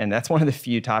 right? And that's one of the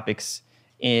few topics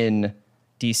in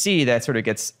DC that sort of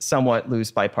gets somewhat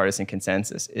loose bipartisan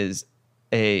consensus, is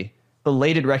a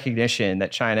belated recognition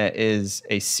that China is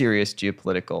a serious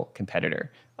geopolitical competitor.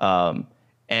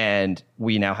 And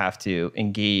we now have to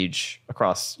engage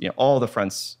across all the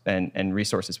fronts and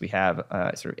resources we have,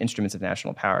 sort of instruments of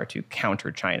national power to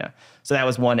counter China. So that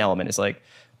was one element, is like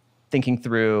thinking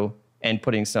through and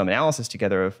putting some analysis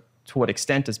together of to what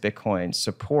extent does Bitcoin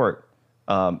support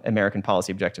American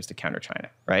policy objectives to counter China,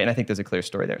 right? And I think there's a clear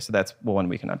story there. So that's one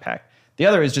we can unpack. The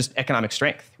other is just economic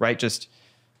strength, right? Just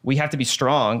we have to be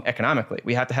strong economically.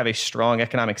 We have to have a strong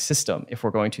economic system if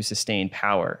we're going to sustain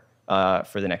power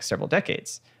for the next several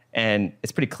decades. And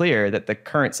it's pretty clear that the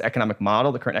current economic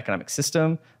model, the current economic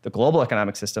system, the global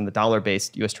economic system, the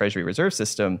dollar-based U.S. Treasury reserve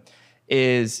system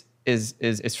is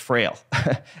frail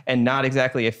and not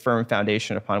exactly a firm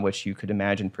foundation upon which you could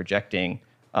imagine projecting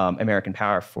American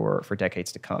power for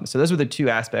decades to come. So those were the two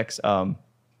aspects of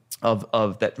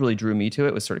that really drew me to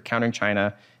it, was sort of countering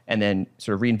China and then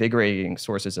sort of reinvigorating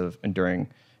sources of enduring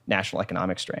national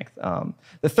economic strength.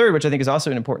 The third, which I think is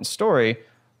also an important story,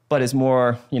 but is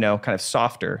more, kind of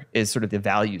softer, is sort of the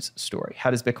values story.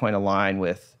 How does Bitcoin align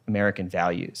with American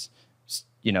values?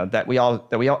 That we all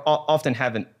often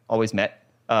haven't always met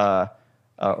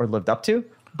or lived up to,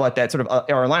 but that sort of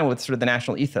are aligned with sort of the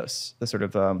national ethos, the sort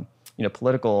of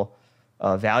political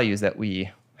values that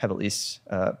we have at least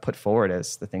put forward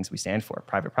as the things we stand for: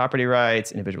 private property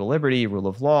rights, individual liberty, rule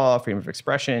of law, freedom of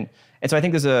expression. And so I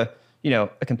think there's a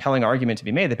compelling argument to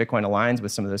be made that Bitcoin aligns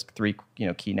with some of those three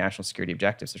key national security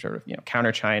objectives to sort of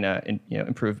counter China and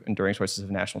improve enduring sources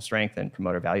of national strength and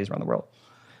promote our values around the world.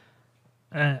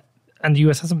 And the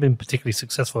US hasn't been particularly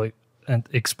successful at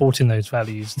exporting those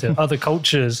values to other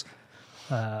cultures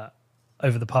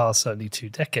over the past certainly 2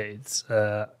 decades.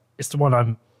 It's the one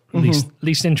I'm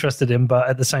least interested in, but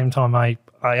at the same time, I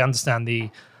understand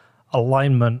the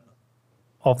alignment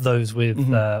of those with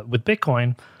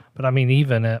Bitcoin. But I mean,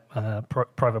 even at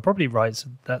private property rights,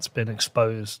 that's been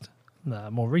exposed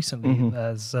more recently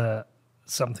as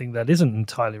something that isn't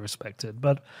entirely respected.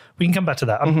 But we can come back to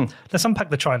that. Let's unpack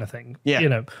the China thing.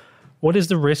 Yeah. What is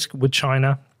the risk with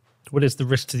China? What is the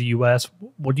risk to the US?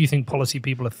 What do you think policy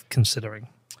people are considering?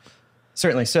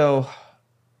 Certainly. So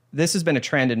this has been a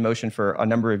trend in motion for a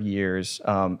number of years,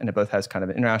 and it both has kind of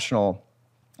an international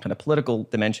kind of political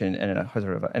dimension and a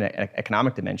sort of an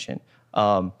economic dimension.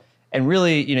 And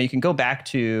really, you can go back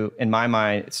to, in my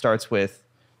mind, it starts with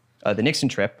the Nixon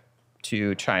trip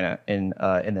to China in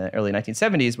the early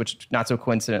 1970s, which not so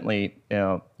coincidentally,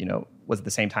 was at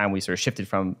the same time we sort of shifted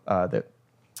from the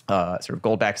sort of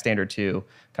gold-backed standard to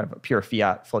kind of a pure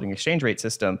fiat floating exchange rate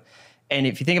system. And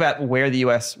if you think about where the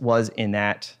U.S. was in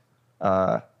that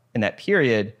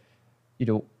period,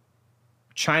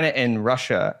 China and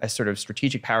Russia as sort of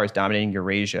strategic powers dominating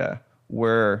Eurasia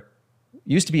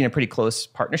used to be in a pretty close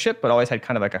partnership, but always had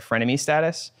kind of like a frenemy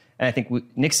status. And I think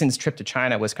Nixon's trip to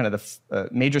China was kind of the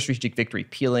major strategic victory,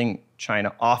 peeling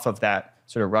China off of that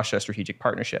sort of Russia strategic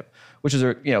partnership, which is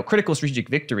a critical strategic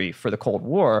victory for the Cold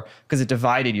War because it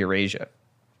divided Eurasia.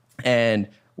 And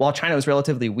while China was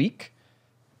relatively weak,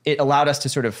 it allowed us to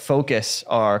sort of focus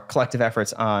our collective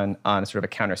efforts on sort of a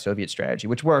counter-Soviet strategy,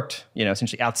 which worked,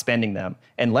 essentially outspending them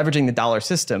and leveraging the dollar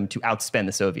system to outspend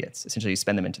the Soviets, essentially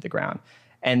spend them into the ground.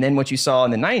 And then what you saw in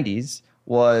the 90s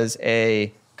was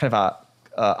a kind of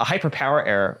a hyperpower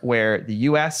era where the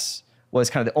US was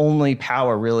kind of the only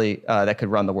power really that could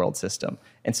run the world system.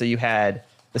 And so you had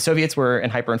the Soviets were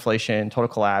in hyperinflation, total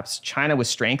collapse. China was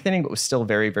strengthening, but was still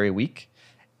very, very weak.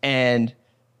 And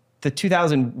the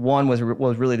 2001 was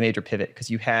really the major pivot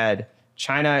because you had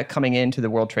China coming into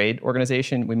the World Trade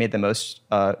Organization. We gave them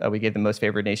most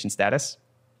favored nation status.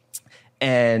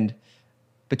 And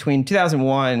between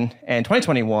 2001 and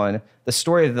 2021, the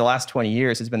story of the last 20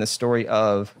 years has been the story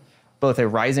of both a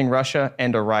rising Russia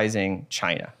and a rising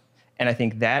China. And I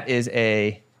think that is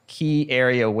a key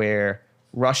area where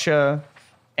Russia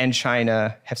and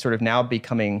China have sort of now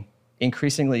becoming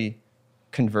increasingly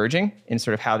converging in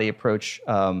sort of how they approach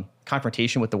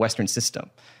confrontation with the Western system.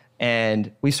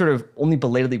 And we've sort of only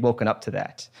belatedly woken up to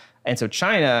that. And so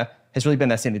China has really been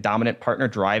the dominant partner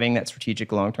driving that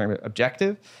strategic long-term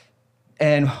objective.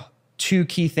 And two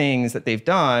key things that they've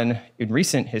done in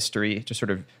recent history to sort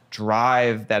of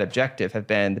drive that objective have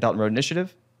been the Belt and Road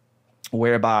Initiative,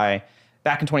 whereby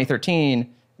back in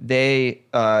 2013, they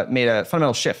made a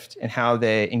fundamental shift in how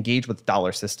they engage with the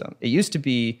dollar system. It used to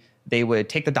be they would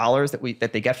take the dollars that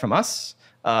they get from us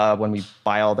when we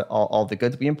buy all the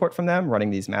goods we import from them,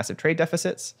 running these massive trade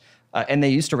deficits, and they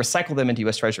used to recycle them into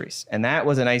U.S. Treasuries. And that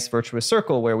was a nice virtuous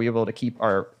circle where we were able to keep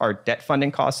our debt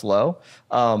funding costs low,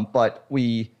 but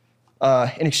we,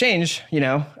 in exchange,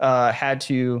 had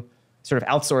to sort of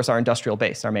outsource our industrial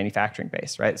base, our manufacturing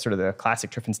base, right? Sort of the classic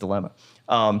Triffin's dilemma.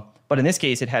 But in this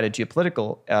case, it had a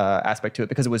geopolitical aspect to it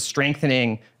because it was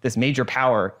strengthening this major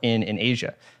power in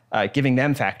Asia, giving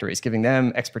them factories, giving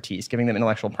them expertise, giving them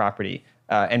intellectual property,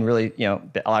 and really,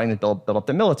 allowing them to build up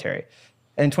the military.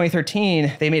 And in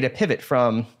 2013, they made a pivot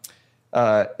from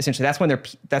essentially that's when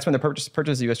the purchase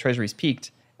of U.S. Treasuries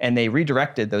peaked, and they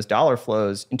redirected those dollar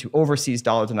flows into overseas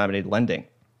dollar-denominated lending.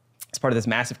 As part of this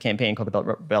massive campaign called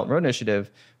the Belt and Road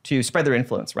Initiative to spread their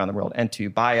influence around the world and to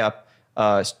buy up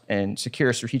and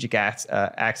secure strategic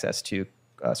access to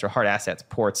sort of hard assets,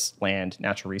 ports, land,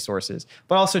 natural resources,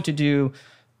 but also to do,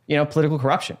 political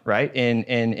corruption, right?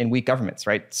 In weak governments,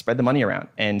 right? Spread the money around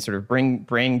and sort of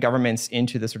bring governments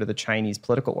into the sort of the Chinese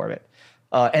political orbit.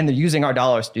 And they're using our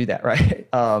dollars to do that, right?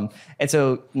 And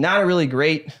so not a really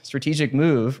great strategic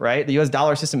move, right? The US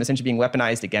dollar system essentially being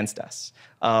weaponized against us.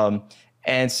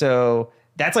 And so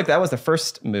that was the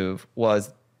first move,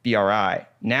 was BRI.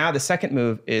 Now the second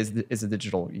move is the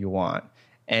digital yuan.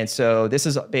 And so this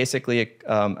is basically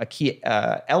a key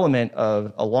element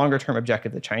of a longer term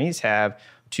objective the Chinese have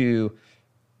to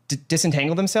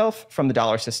disentangle themselves from the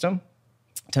dollar system,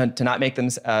 to not make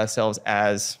themselves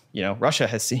as, Russia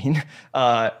has seen,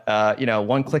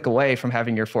 one click away from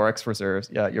having your Forex reserves,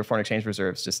 your foreign exchange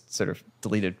reserves just sort of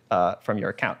deleted from your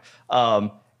account.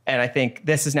 And I think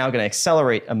this is now going to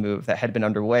accelerate a move that had been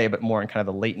underway, but more in kind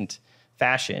of a latent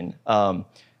fashion.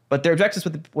 But their objectives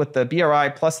with the BRI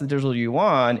plus the digital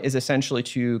yuan is essentially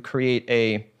to create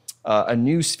a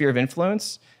new sphere of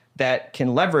influence that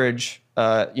can leverage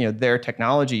their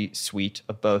technology suite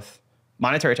of both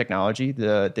monetary technology,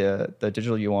 the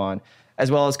digital yuan,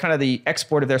 as well as kind of the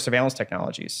export of their surveillance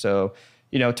technologies. So,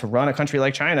 to run a country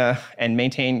like China and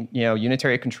maintain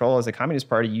unitary control as a communist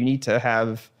party, you need to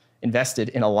have invested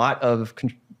in a lot of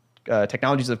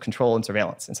technologies of control and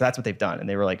surveillance. And so that's what they've done. And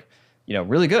they were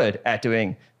really good at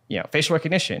doing, facial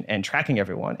recognition and tracking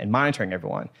everyone and monitoring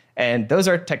everyone. And those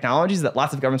are technologies that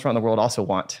lots of governments around the world also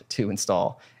want to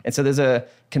install. And so there's a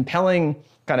compelling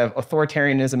kind of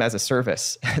authoritarianism as a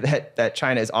service that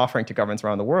China is offering to governments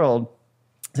around the world.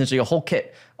 Essentially a whole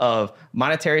kit of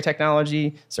monetary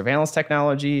technology, surveillance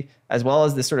technology, as well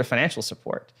as this sort of financial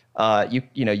support.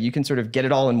 You can sort of get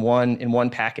it all in one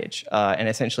package, and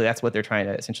essentially that's what they're trying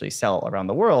to essentially sell around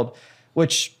the world.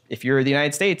 Which, if you're the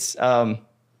United States,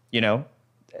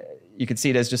 you could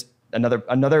see it as just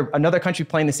another country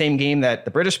playing the same game that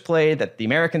the British played, that the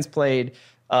Americans played,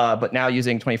 but now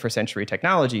using 21st century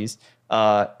technologies,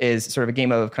 is sort of a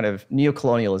game of kind of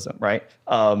neocolonialism, right?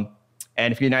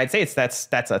 And if you're the United States,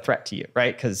 that's a threat to you,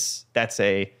 right? Because that's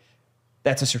a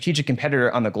strategic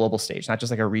competitor on the global stage, not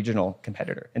just like a regional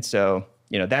competitor. And so,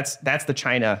 that's the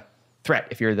China threat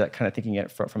if you're kind of thinking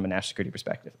it from a national security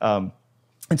perspective.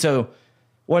 And so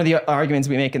one of the arguments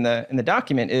we make in the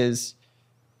document is,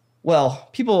 well,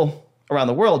 people around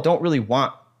the world don't really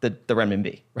want the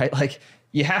renminbi, right? Like,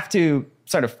 you have to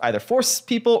sort of either force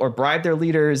people or bribe their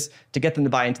leaders to get them to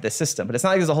buy into the system. But it's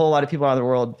not like there's a whole lot of people around the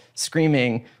world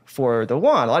screaming for the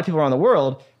yuan. A lot of people around the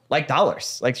world like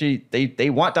dollars. Like, they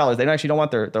want dollars. They don't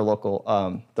want their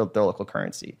local their local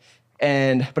currency.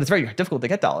 But it's very difficult to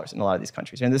get dollars in a lot of these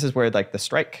countries. And this is where like the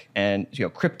strike and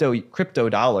crypto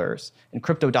dollars and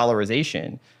crypto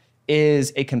dollarization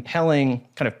is a compelling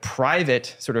kind of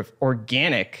private sort of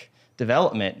organic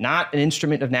development, not an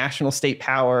instrument of national state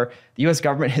power. The U.S.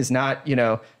 government has not,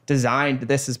 designed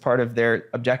this as part of their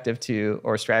objective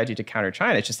or strategy to counter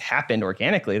China. It just happened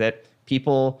organically that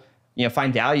people,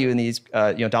 find value in these,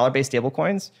 dollar-based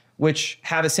stablecoins, which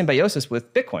have a symbiosis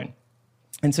with Bitcoin.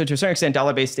 And so to a certain extent,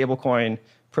 dollar-based stablecoin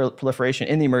proliferation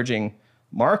in the emerging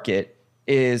market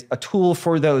is a tool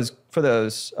for those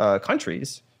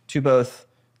countries to both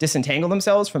disentangle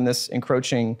themselves from this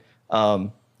encroaching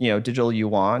digital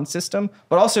yuan system,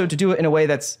 but also to do it in a way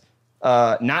that's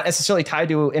not necessarily tied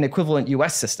to an equivalent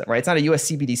US system, right? It's not a US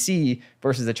CBDC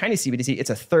versus a Chinese CBDC. It's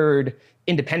a third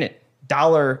independent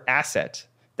dollar asset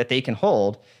that they can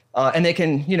hold. And they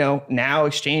can, now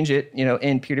exchange it,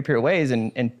 in peer-to-peer ways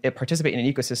and participate in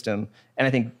an ecosystem. And I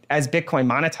think as Bitcoin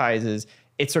monetizes,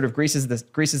 it sort of greases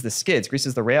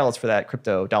the rails for that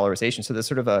crypto dollarization. So there's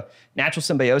sort of a natural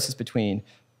symbiosis between,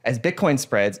 as Bitcoin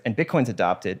spreads and Bitcoin's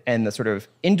adopted, and the sort of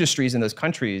industries in those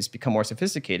countries become more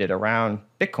sophisticated around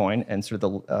Bitcoin and sort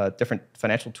of the different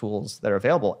financial tools that are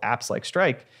available, apps like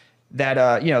Strike, that,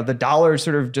 the dollar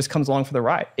sort of just comes along for the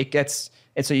ride.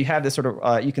 And so you have this sort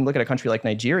of, you can look at a country like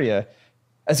Nigeria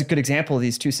as a good example of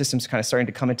these two systems kind of starting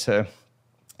to come into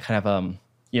kind of,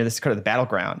 this is kind of the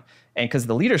battleground. And because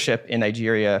the leadership in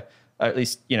Nigeria, at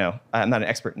least, I'm not an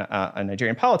expert on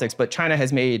Nigerian politics, but China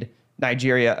has made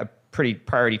Nigeria a pretty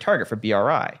priority target for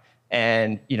BRI.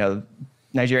 And,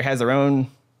 Nigeria has their own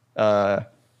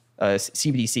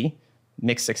CBDC,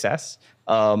 mixed success.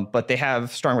 But they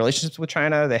have strong relationships with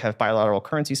China. They have bilateral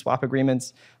currency swap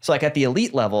agreements. So like at the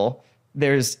elite level,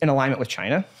 there's an alignment with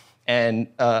China. And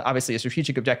obviously a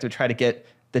strategic objective to try to get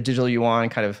the digital yuan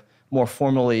kind of more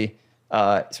formally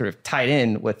sort of tied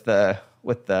in with the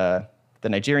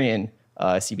Nigerian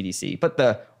CBDC. But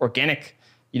the organic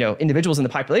individuals in the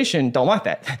population don't want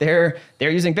that. They're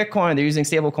using Bitcoin, they're using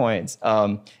stable coins.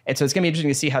 And so it's gonna be interesting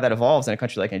to see how that evolves in a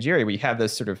country like Nigeria, where you have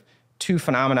those sort of two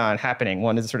phenomenon happening.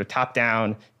 One is sort of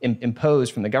top-down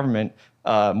imposed from the government,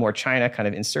 more China kind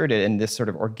of inserted in this sort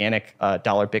of organic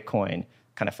dollar Bitcoin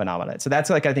kind of phenomenon. So that's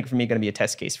I think for me, gonna be a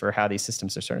test case for how these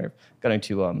systems are sort of going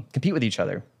to compete with each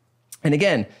other. And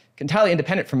again, entirely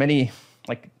independent from any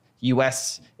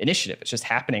US initiative. It's just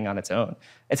happening on its own.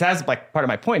 It's as part of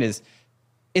my point is,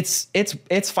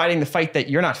 it's fighting the fight that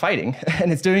you're not fighting,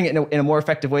 and it's doing it in a more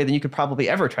effective way than you could probably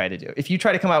ever try to do. If you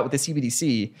try to come out with a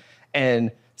CBDC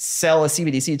and sell a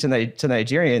CBDC to the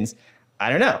Nigerians, I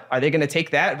don't know. Are they going to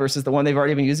take that versus the one they've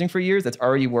already been using for years that's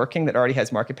already working, that already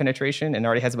has market penetration and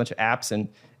already has a bunch of apps and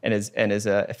is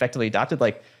effectively adopted?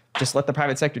 Just let the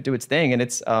private sector do its thing, and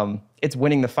it's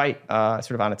winning the fight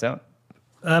sort of on its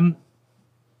own.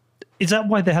 Is that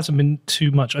why there hasn't been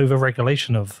too much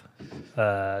over-regulation of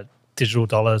digital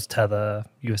dollars, Tether,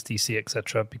 USDC,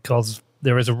 etc., because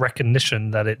there is a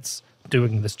recognition that it's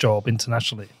doing this job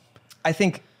internationally? I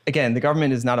think, again, the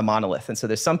government is not a monolith. And so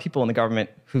there's some people in the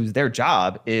government whose their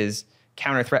job is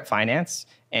counter-threat finance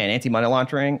and anti-money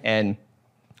laundering. And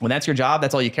when that's your job,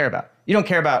 that's all you care about. You don't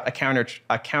care about a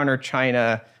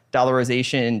counter-China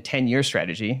dollarization 10-year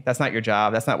strategy. That's not your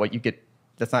job. That's not what you get.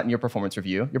 That's not in your performance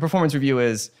review. Your performance review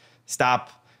is stop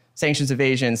sanctions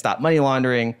evasion, stop money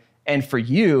laundering. And for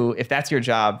you, if that's your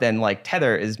job, then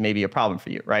Tether is maybe a problem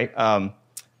for you, right?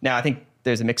 Now, I think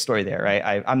there's a mixed story there,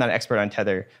 right? I'm not an expert on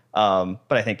Tether, but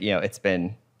I think it's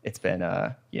been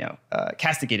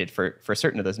castigated for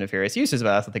certain of those nefarious uses. But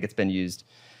I also think it's been used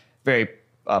very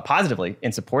positively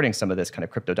in supporting some of this kind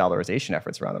of crypto dollarization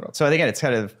efforts around the world. So again, it's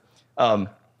kind of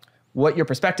what your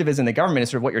perspective is in the government is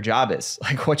sort of what your job is,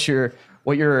 what you're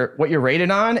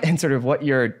rated on, and sort of what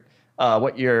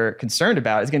you're concerned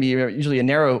about is going to be usually a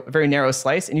very narrow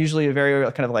slice, and usually a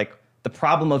very kind of the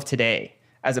problem of today,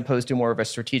 as opposed to more of a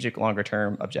strategic, longer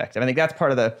term objective. I think that's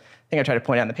part of the thing I try to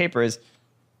point out in the paper is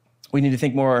we need to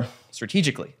think more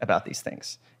strategically about these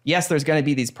things. Yes, there's going to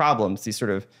be these problems, these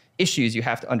sort of issues you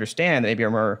have to understand that maybe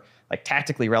are more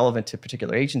tactically relevant to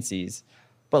particular agencies,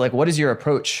 but what is your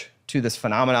approach to this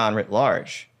phenomenon writ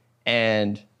large?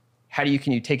 And how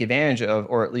can you take advantage of,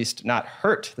 or at least not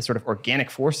hurt, the sort of organic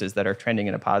forces that are trending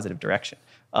in a positive direction?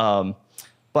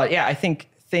 But yeah, I think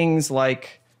things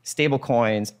like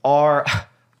stablecoins are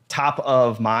top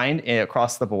of mind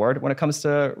across the board when it comes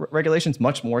to regulations,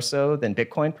 much more so than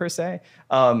Bitcoin per se,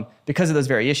 because of those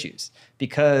very issues.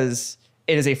 Because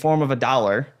it is a form of a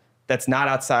dollar that's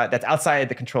outside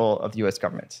the control of the U.S.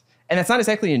 government, and that's not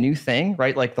exactly a new thing,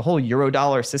 right? The whole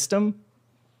Eurodollar system,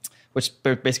 which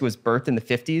basically was birthed in the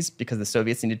 50s because the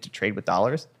Soviets needed to trade with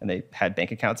dollars, and they had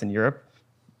bank accounts in Europe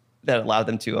that allowed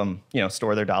them to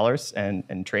store their dollars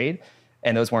and trade,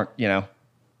 and those weren't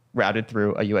routed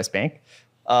through a U.S. bank.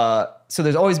 So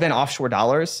there's always been offshore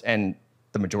dollars, and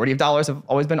the majority of dollars have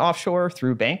always been offshore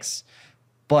through banks.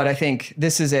 But I think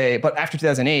but after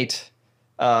 2008,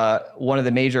 one of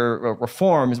the major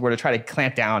reforms were to try to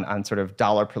clamp down on sort of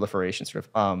dollar proliferation, sort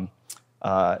of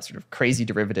crazy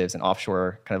derivatives and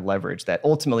offshore kind of leverage that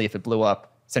ultimately, if it blew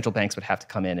up, central banks would have to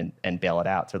come in and bail it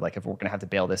out. So if we're going to have to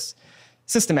bail this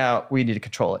system out, we need to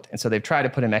control it. And so they've tried to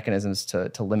put in mechanisms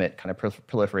to limit kind of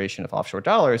proliferation of offshore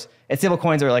dollars. And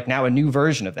stablecoins are now a new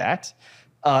version of that.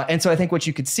 And so I think what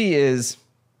you could see is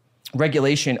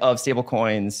regulation of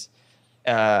stablecoins,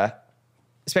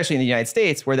 especially in the United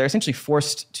States, where they're essentially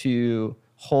forced to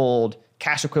hold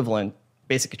cash equivalent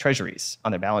basic treasuries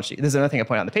on their balance sheet. This is another thing I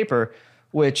point out in the paper,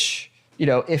 which,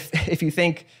 if you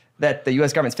think that the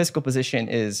U.S. government's fiscal position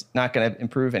is not going to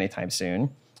improve anytime soon,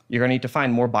 you're going to need to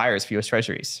find more buyers for U.S.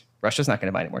 treasuries. Russia's not going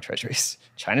to buy any more treasuries.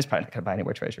 China's probably not going to buy any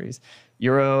more treasuries.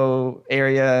 Euro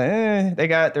area, they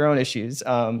got their own issues.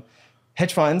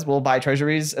 Hedge funds will buy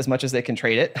treasuries as much as they can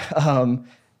trade it.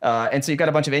 And so you've got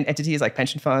a bunch of entities like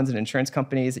pension funds and insurance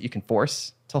companies that you can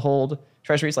force to hold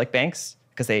treasuries like banks,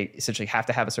 because they essentially have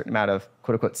to have a certain amount of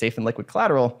quote unquote safe and liquid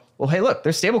collateral. Well, hey, look,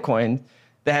 there's stablecoin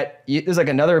that there's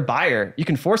another buyer, you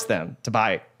can force them to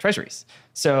buy treasuries.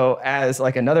 So as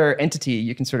another entity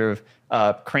you can sort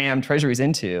of cram treasuries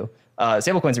into,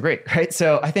 stablecoins are great, right?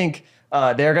 So I think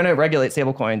they're going to regulate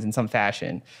stablecoins in some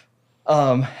fashion.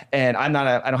 And I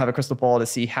don't have a crystal ball to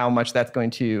see how much that's going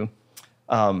to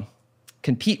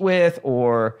compete with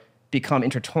or become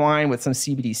intertwined with some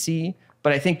CBDC.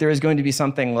 But I think there is going to be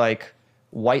something like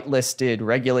whitelisted,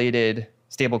 regulated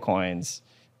stablecoins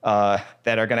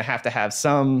that are going to have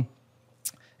some,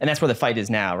 and that's where the fight is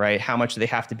now, right? How much do they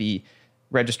have to be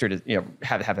registered,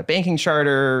 have a banking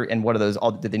charter, and what are those?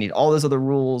 Do they need all those other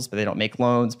rules? But they don't make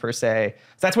loans per se.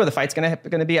 So that's where the fight's going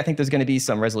to be. I think there's going to be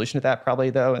some resolution to that probably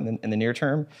though in the near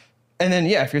term. And then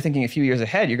if you're thinking a few years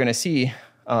ahead, you're going to see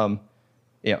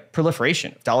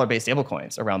proliferation of dollar-based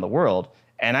stablecoins around the world.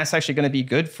 And that's actually going to be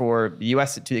good for the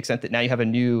US to the extent that now you have a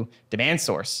new demand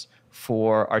source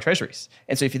for our treasuries.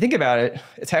 And so if you think about it,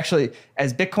 it's actually,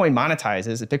 as Bitcoin monetizes,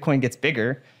 as Bitcoin gets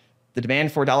bigger, the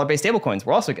demand for dollar-based stablecoins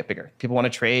will also get bigger. People want to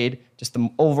trade. Just the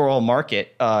overall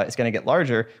market is going to get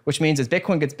larger, which means as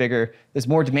Bitcoin gets bigger, there's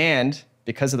more demand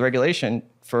because of the regulation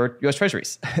for US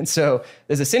treasuries. And so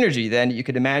there's a synergy then you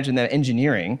could imagine them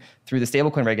engineering through the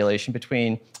stablecoin regulation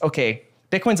between, okay,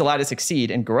 Bitcoin's allowed to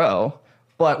succeed and grow,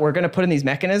 but we're going to put in these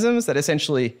mechanisms that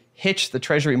essentially hitch the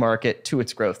treasury market to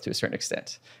its growth to a certain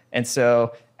extent. And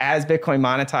so as Bitcoin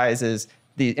monetizes,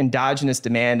 the endogenous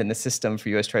demand in the system for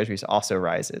US treasuries also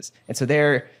rises. And so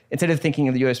there, instead of thinking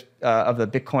of the of the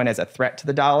Bitcoin as a threat to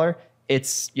the dollar,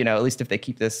 it's, at least if they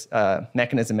keep this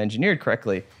mechanism engineered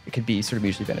correctly, it could be sort of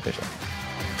mutually beneficial.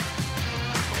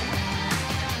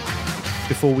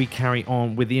 Before we carry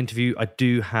on with the interview, I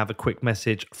do have a quick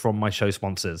message from my show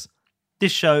sponsors.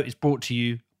 This show is brought to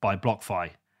you by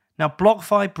BlockFi. Now,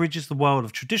 BlockFi bridges the world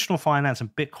of traditional finance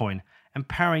and Bitcoin,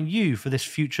 empowering you for this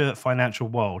future financial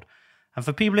world. And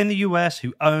for people in the US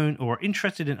who own or are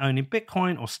interested in owning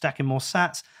Bitcoin or stacking more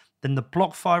sats, then the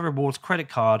BlockFi Rewards credit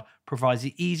card provides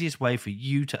the easiest way for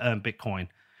you to earn Bitcoin.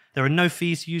 There are no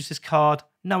fees to use this card,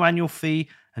 no annual fee,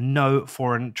 and no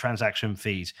foreign transaction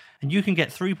fees. And you can get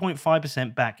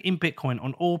 3.5% back in Bitcoin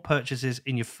on all purchases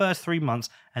in your first 3 months,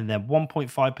 and then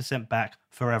 1.5% back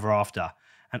forever after.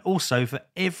 And also, for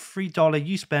every dollar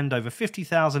you spend over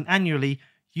 $50,000 annually,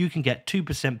 you can get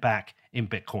 2% back in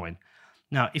Bitcoin.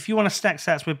 Now, if you want to stack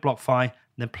sats with BlockFi,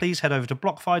 then please head over to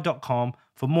blockfi.com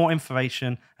for more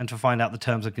information and to find out the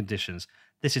terms and conditions.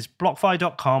 This is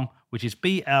blockfi.com, which is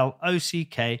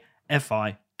BLOCKFI.com.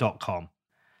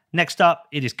 Next up,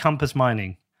 it is Compass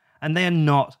Mining. And they are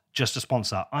not just a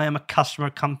sponsor. I am a customer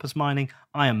of Compass Mining.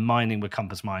 I am mining with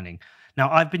Compass Mining.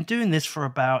 Now, I've been doing this for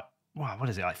about,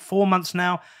 4 months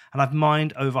now, and I've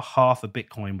mined over half a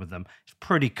Bitcoin with them. It's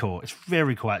pretty cool. It's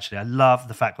very cool, actually. I love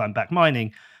the fact that I'm back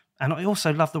mining. And I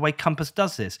also love the way Compass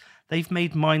does this. They've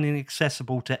made mining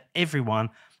accessible to everyone.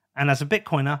 And as a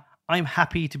Bitcoiner, I'm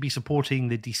happy to be supporting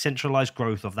the decentralized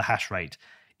growth of the hash rate.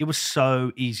 It was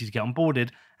so easy to get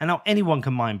onboarded, and now anyone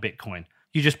can mine Bitcoin.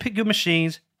 You just pick your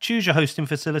machines, choose your hosting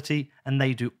facility, and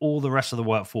they do all the rest of the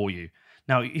work for you.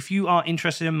 Now, if you are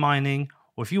interested in mining,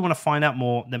 or if you want to find out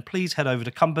more, then please head over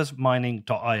to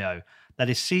compassmining.io. That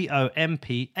is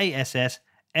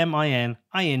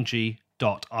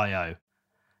COMPASSMINING.io.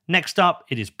 Next up,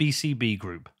 it is BCB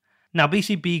Group. Now,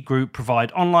 BCB Group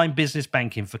provide online business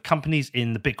banking for companies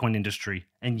in the Bitcoin industry.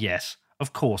 And yes,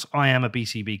 of course, I am a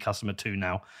BCB customer too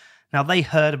now. Now, they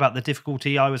heard about the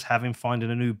difficulty I was having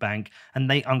finding a new bank, and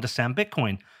they understand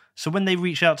Bitcoin. So when they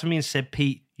reached out to me and said,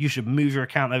 Pete, you should move your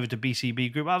account over to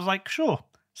BCB Group, I was like, sure,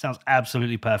 sounds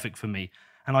absolutely perfect for me.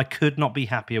 And I could not be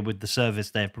happier with the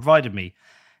service they have provided me.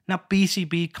 Now,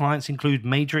 BCB clients include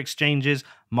major exchanges,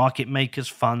 market makers,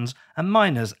 funds, and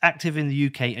miners active in the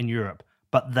UK and Europe,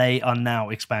 but they are now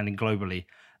expanding globally.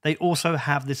 They also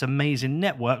have this amazing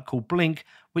network called Blink,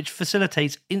 which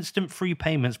facilitates instant free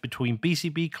payments between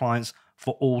BCB clients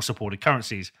for all supported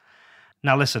currencies.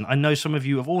 Now listen, I know some of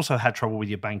you have also had trouble with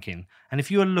your banking, and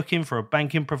if you are looking for a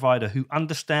banking provider who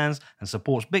understands and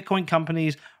supports Bitcoin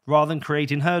companies rather than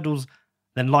creating hurdles,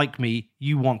 then like me,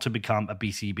 you want to become a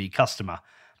BCB customer.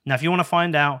 Now, if you want to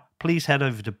find out, please head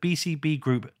over to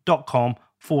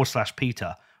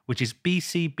bcbgroup.com/Peter, which is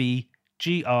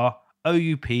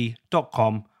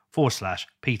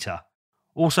bcbgroup.com/Peter.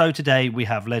 Also today, we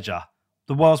have Ledger,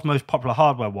 the world's most popular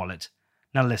hardware wallet.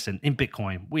 Now listen, in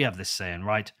Bitcoin, we have this saying,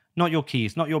 right? Not your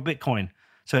keys, not your Bitcoin.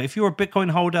 So if you're a Bitcoin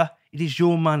holder, it is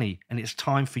your money and it's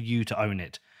time for you to own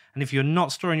it. And if you're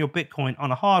not storing your Bitcoin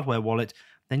on a hardware wallet,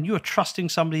 then you are trusting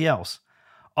somebody else.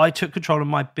 I took control of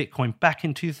my Bitcoin back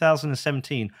in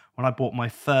 2017 when I bought my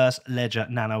first Ledger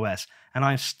Nano S, and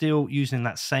I'm still using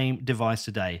that same device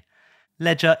today.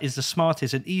 Ledger is the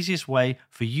smartest and easiest way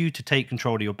for you to take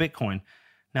control of your Bitcoin.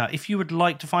 Now, if you would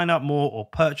like to find out more or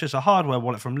purchase a hardware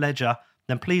wallet from Ledger,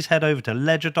 then please head over to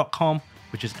ledger.com,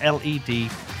 which is LEDGER.com.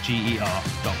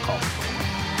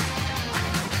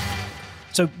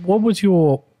 So what was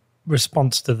your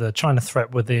response to the China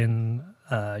threat within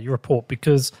your report,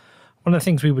 because one of the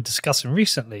things we were discussing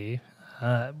recently,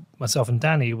 myself and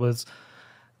Danny, was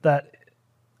that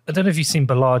I don't know if you've seen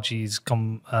Balaji's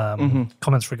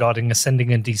comments regarding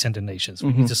ascending and descending nations.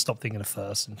 We need to stop thinking of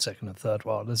first and second and third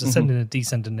world. There's ascending and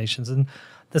descending nations, and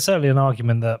there's certainly an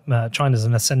argument that China's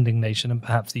an ascending nation and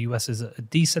perhaps the US is a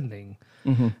descending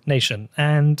nation.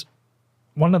 And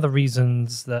one of the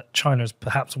reasons that China is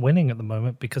perhaps winning at the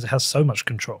moment because it has so much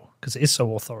control, because it is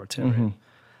so authoritarian.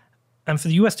 And for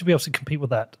the US to be able to compete with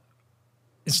that,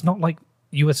 it's not like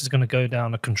the US is going to go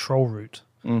down a control route.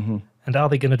 And are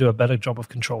they going to do a better job of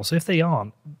control? So if they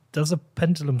aren't, does a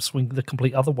pendulum swing the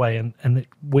complete other way and it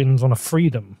wins on a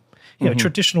freedom? You know,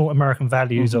 traditional American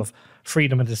values of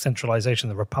freedom and decentralization.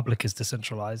 The republic is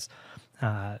decentralized.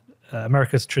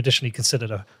 America is traditionally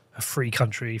considered a free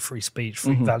country, free speech,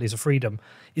 free values of freedom.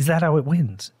 Is that how it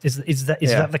wins? Is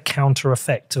that the counter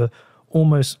effect to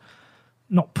almost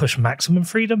not push maximum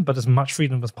freedom, but as much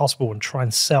freedom as possible and try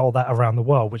and sell that around the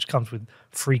world, which comes with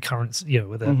free currency, you know,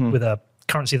 with a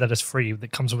currency that is free,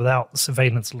 that comes without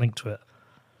surveillance linked to it?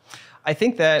 I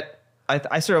think that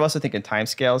I sort of also think in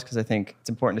timescales, because I think it's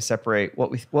important to separate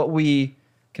what we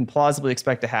can plausibly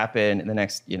expect to happen in the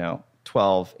next,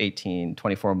 12, 18,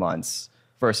 24 months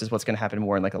versus what's going to happen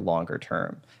more in like a longer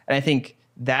term. And I think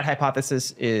that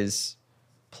hypothesis is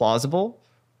plausible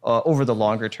over the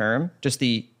longer term. Just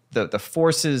the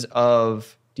forces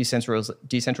of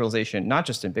decentralization, not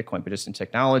just in Bitcoin, but just in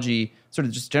technology, sort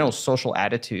of just general social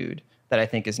attitude that I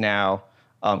think is now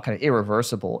kind of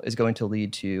irreversible, is going to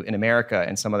lead to, in America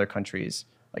and some other countries,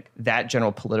 like that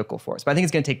general political force. But I think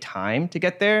it's going to take time to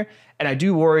get there. And I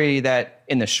do worry that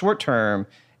in the short term,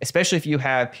 especially if you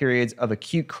have periods of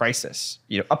acute crisis,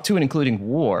 up to and including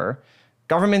war,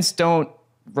 governments don't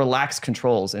relax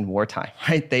controls in wartime,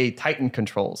 right? They tighten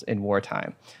controls in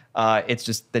wartime. It's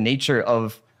just the nature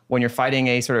of when you're fighting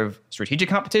a sort of strategic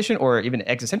competition or even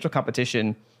existential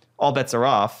competition, all bets are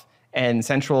off. And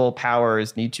central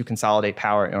powers need to consolidate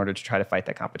power in order to try to fight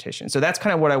that competition. So that's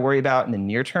kind of what I worry about in the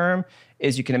near term,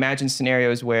 is you can imagine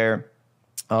scenarios where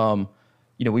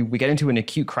we get into an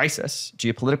acute crisis,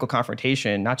 geopolitical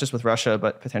confrontation, not just with Russia,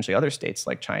 but potentially other states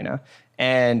like China.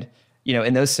 And,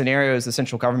 in those scenarios, the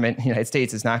central government in the United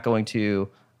States is not going to,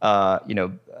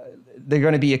 they're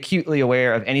going to be acutely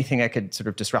aware of anything that could sort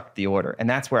of disrupt the order. And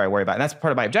that's where I worry about. And that's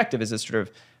part of my objective, is to sort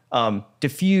of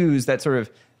diffuse that sort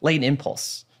of latent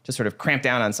impulse to sort of cramp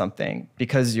down on something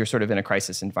because you're sort of in a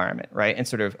crisis environment, right? And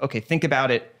sort of, okay, think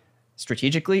about it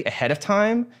strategically ahead of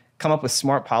time, come up with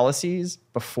smart policies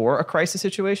before a crisis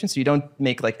situation, so you don't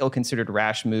make like ill-considered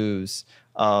rash moves,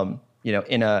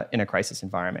 in a crisis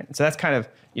environment. And so that's kind of,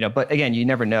 but again, you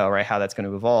never know, right, how that's going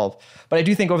to evolve. But I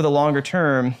do think over the longer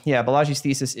term, Balaji's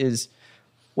thesis is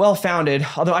well-founded,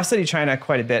 although I've studied China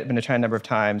quite a bit, been to China a number of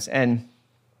times. And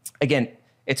again,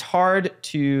 it's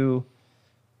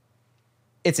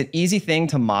an easy thing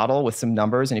to model with some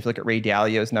numbers. And if you look at Ray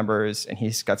Dalio's numbers, and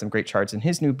he's got some great charts in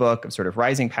his new book of sort of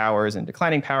rising powers and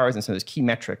declining powers and some of those key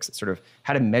metrics that sort of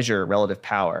how to measure relative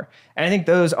power. And I think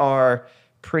those are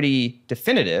pretty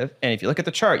definitive. And if you look at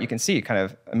the chart, you can see kind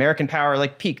of American power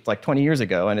like peaked like 20 years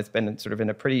ago, and it's been sort of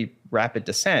in a pretty rapid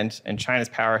descent, and China's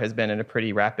power has been in a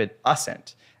pretty rapid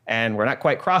ascent. And we're not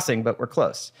quite crossing, but we're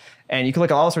close. And you can look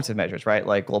at all sorts of measures, right?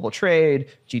 Like global trade,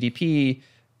 GDP.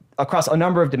 Across a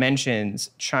number of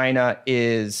dimensions, China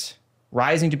is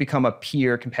rising to become a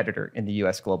peer competitor in the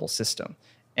US global system.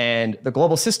 And the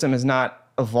global system has not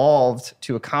evolved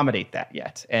to accommodate that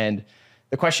yet. And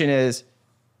the question is,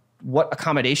 what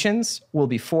accommodations will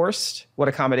be forced? What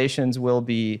accommodations will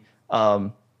be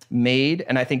made?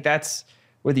 And I think that's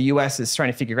where the US is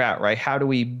trying to figure out, right? How do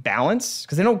we balance?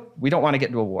 Because we don't want to get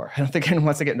into a war. I don't think anyone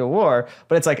wants to get into a war.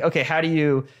 But it's like, okay, how do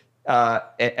you...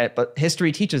 but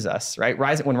history teaches us, right?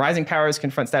 When rising powers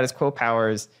confront status quo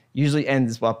powers, usually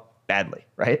ends badly,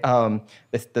 right?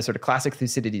 The sort of classic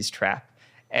Thucydides trap.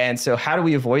 And so, how do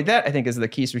we avoid that? I think is the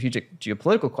key strategic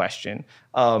geopolitical question.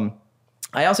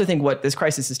 I also think what this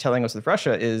crisis is telling us with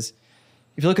Russia is,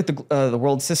 if you look at the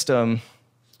world system,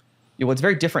 what's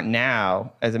very different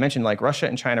now, as I mentioned, like Russia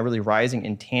and China really rising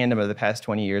in tandem over the past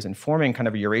 20 years and forming kind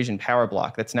of a Eurasian power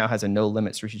bloc that's now has a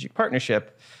no-limit strategic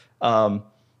partnership.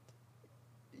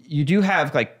 You do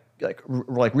have like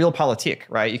realpolitik,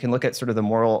 right? You can look at sort of the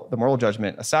moral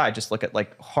judgment aside, just look at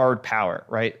like hard power,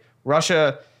 right?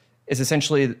 Russia is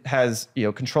essentially has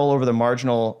control over the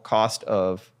marginal cost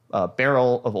of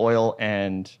barrel of oil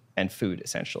and food,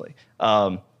 essentially.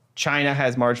 China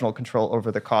has marginal control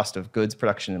over the cost of goods,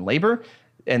 production, and labor,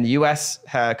 and the U.S.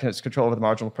 has control over the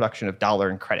marginal production of dollar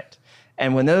and credit.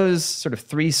 And when those sort of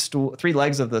three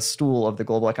legs of the stool of the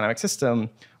global economic system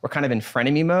were kind of in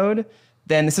frenemy mode,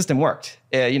 then the system worked.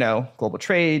 Global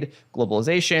trade,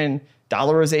 globalization,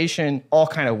 dollarization, all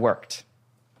kind of worked.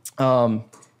 And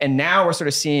now we're sort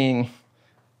of seeing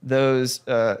those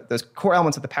core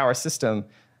elements of the power system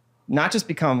not just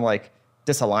become like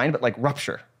disaligned, but like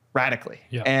rupture radically.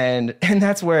 Yeah. And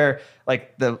that's where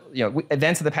like the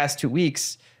events of the past 2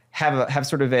 weeks have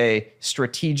sort of a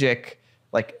strategic,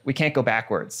 like we can't go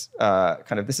backwards.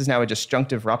 Kind of this is now a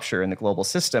disjunctive rupture in the global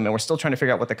system, and we're still trying to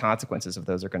figure out what the consequences of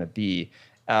those are going to be.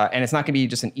 And it's not going to be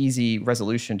just an easy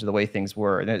resolution to the way things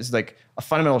were. And it's like a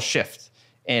fundamental shift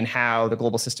in how the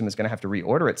global system is going to have to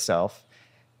reorder itself.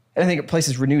 And I think it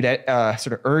places renewed sort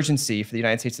of urgency for the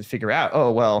United States to figure out,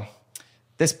 oh, well,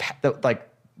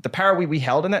 the power we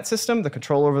held in that system, the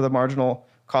control over the marginal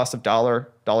cost of dollar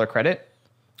credit,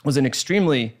 was an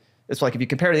extremely, it's like if you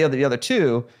compare to the other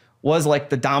two, was like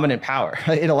the dominant power.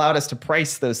 It allowed us to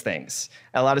price those things.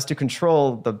 It allowed us to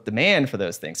control the demand for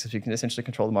those things, so you can essentially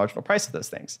control the marginal price of those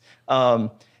things.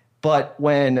 But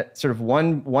when sort of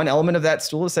one element of that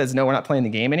stool says, no, we're not playing the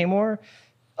game anymore,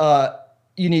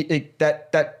 you need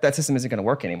that system isn't going to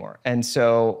work anymore. And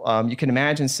so you can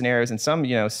imagine scenarios, and some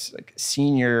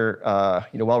senior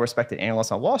well-respected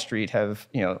analysts on Wall Street have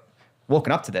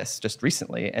woken up to this just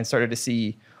recently and started to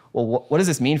see, well, what does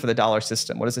this mean for the dollar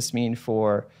system? What does this mean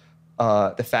for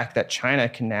the fact that China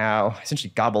can now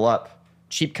essentially gobble up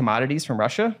cheap commodities from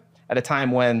Russia at a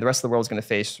time when the rest of the world is going to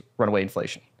face runaway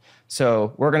inflation?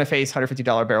 So we're going to face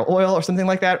 $150 barrel oil or something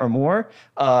like that or more,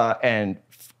 and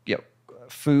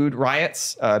food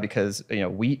riots because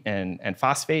wheat and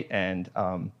phosphate and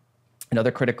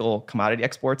other critical commodity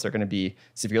exports are going to be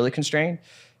severely constrained.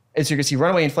 And so you're going to see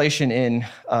runaway inflation in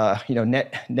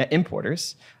net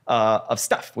importers of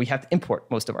stuff. We have to import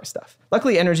most of our stuff.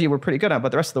 Luckily, energy we're pretty good on,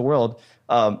 but the rest of the world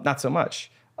not so much.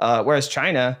 Whereas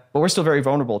China, but we're still very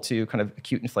vulnerable to kind of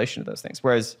acute inflation of those things.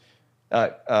 Whereas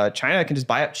China can just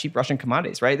buy up cheap Russian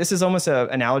commodities, right? This is almost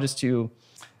analogous to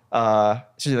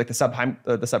like the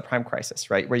subprime crisis,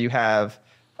 right? Where you have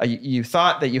you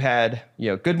thought that you had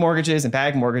good mortgages and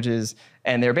bad mortgages,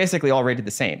 and they're basically all rated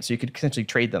the same, so you could essentially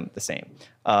trade them the same.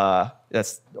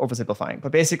 That's oversimplifying,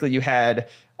 but basically you had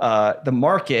the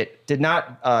market did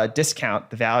not discount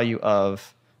the value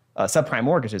of subprime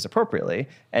mortgages appropriately,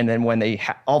 and then when they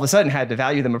all of a sudden had to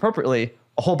value them appropriately,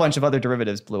 a whole bunch of other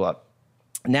derivatives blew up.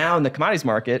 Now in the commodities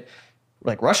market,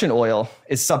 like Russian oil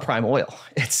is subprime oil.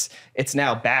 It's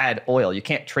now bad oil. You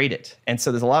can't trade it. And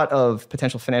so there's a lot of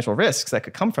potential financial risks that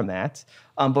could come from that.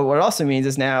 But what it also means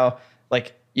is now,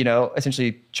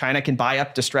 essentially China can buy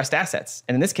up distressed assets.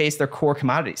 And in this case, they're core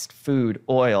commodities, food,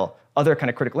 oil, other kind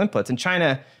of critical inputs. And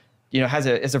China, has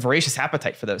a voracious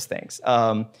appetite for those things.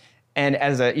 And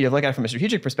as look at it from a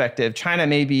strategic perspective, Russia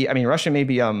may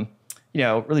be,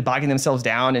 really bogging themselves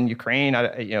down in Ukraine.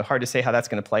 Hard to say how that's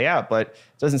going to play out, but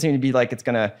it doesn't seem to be like it's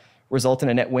going to result in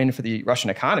a net win for the Russian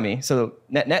economy. So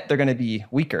net, they're going to be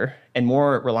weaker and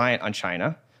more reliant on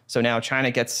China. So now China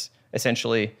gets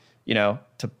essentially,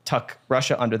 to tuck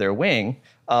Russia under their wing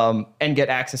and get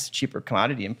access to cheaper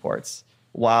commodity imports,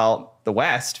 while the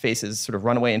West faces sort of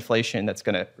runaway inflation that's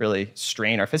going to really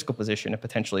strain our fiscal position and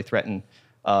potentially threaten,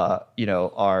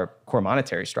 our core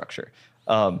monetary structure.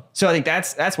 So I think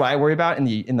that's what I worry about in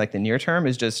the near term,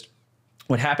 is just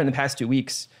what happened in the past 2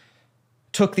 weeks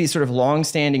took these sort of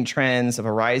long-standing trends of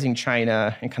a rising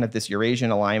China and kind of this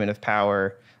Eurasian alignment of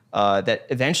power that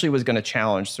eventually was going to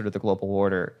challenge sort of the global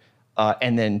order,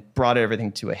 and then brought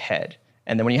everything to a head.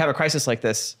 And then when you have a crisis like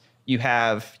this, you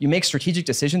make strategic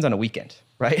decisions on a weekend,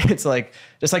 right? It's like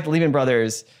just like the Lehman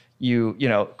Brothers,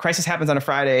 crisis happens on a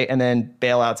Friday and then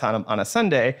bailouts on a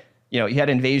Sunday. You had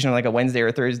an invasion on like a Wednesday or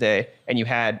a Thursday, and you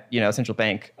had, Central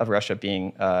Bank of Russia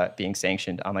being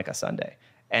sanctioned on like a Sunday.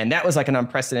 And that was like an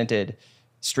unprecedented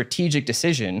strategic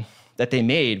decision that they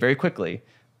made very quickly,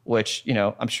 which,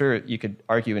 I'm sure you could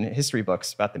argue in history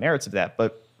books about the merits of that,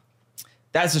 but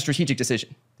that's a strategic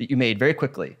decision that you made very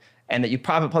quickly, and that you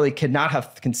probably could not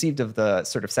have conceived of the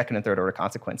sort of second and third order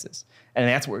consequences. And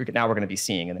that's what we're going to be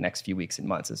seeing in the next few weeks and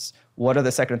months, is what are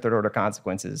the second and third order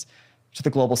consequences to the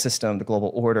global system, the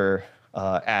global order,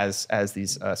 as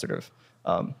these sort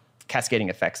of cascading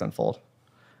effects unfold.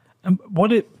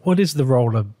 What is the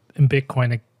role in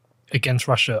Bitcoin against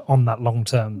Russia on that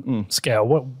long-term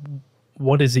scale?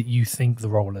 What is it you think the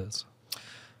role is?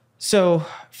 So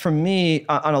for me,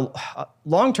 on a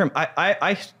long-term,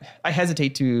 I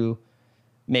hesitate to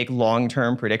make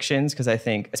long-term predictions, because I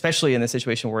think, especially in the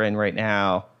situation we're in right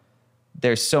now,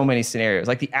 there's so many scenarios.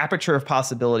 Like the aperture of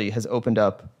possibility has opened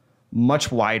up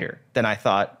much wider than I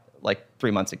thought like 3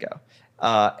 months ago.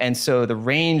 And so the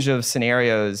range of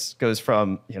scenarios goes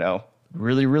from,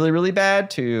 really, really, really bad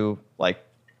to like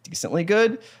decently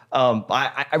good.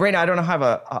 I right now I don't have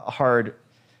a hard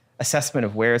assessment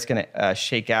of where it's going to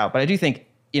shake out, but I do think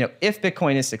if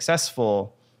Bitcoin is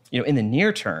successful, in the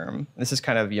near term, this is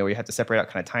kind of we have to separate out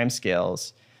kind of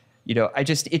timescales. It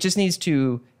just needs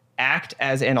to act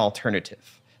as an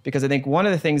alternative, because I think one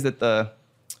of the things that the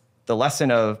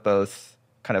lesson of both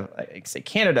kind of say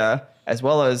Canada as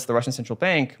well as the Russian central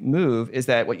bank move is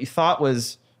that what you thought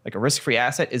was like a risk-free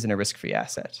asset isn't a risk-free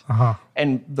asset.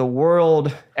 And the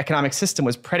world economic system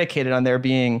was predicated on there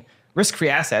being risk-free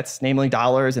assets, namely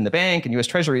dollars in the bank and US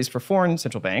treasuries for foreign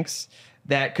central banks,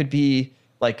 that could be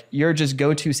like your just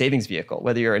go-to savings vehicle,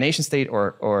 whether you're a nation state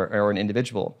or an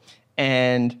individual.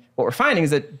 And what we're finding is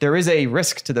that there is a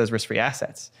risk to those risk-free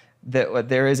assets, that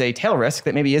there is a tail risk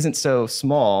that maybe isn't so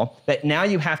small that now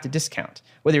you have to discount,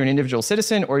 whether you're an individual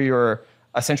citizen or you're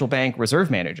a central bank reserve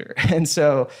manager. And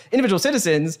so individual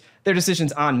citizens, their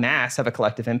decisions en masse have a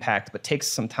collective impact, but takes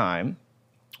some time.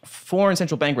 Foreign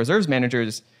central bank reserves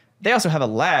managers, they also have a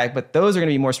lag, but those are going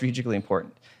to be more strategically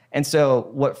important. And so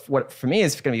what for me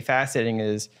is going to be fascinating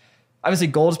is obviously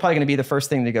gold is probably going to be the first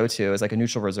thing to go to as like a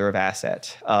neutral reserve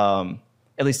asset,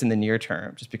 at least in the near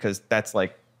term, just because that's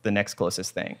like the next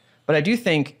closest thing. But I do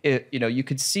think you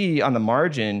could see on the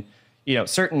margin,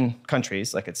 certain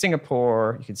countries like at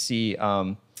Singapore, you could see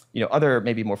other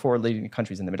maybe more forward-leaning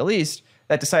countries in the Middle East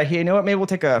that decide, hey, maybe we'll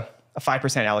take a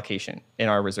 5% allocation in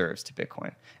our reserves to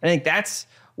Bitcoin. And I think that's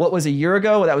what was a year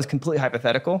ago, that was completely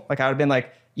hypothetical. Like I would have been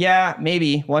like, yeah,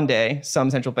 maybe one day some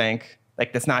central bank,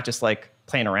 like that's not just like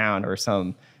playing around or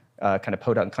some kind of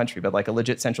podunk country, but like a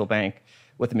legit central bank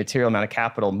with a material amount of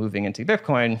capital moving into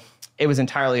Bitcoin, it was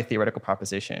entirely a theoretical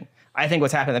proposition. I think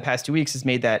what's happened in the past 2 weeks has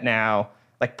made that now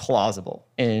like plausible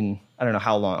in I don't know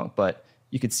how long, but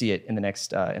you could see it in the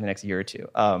next year or two.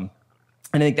 And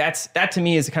I think that to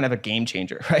me is kind of a game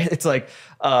changer, right? It's like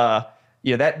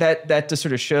that just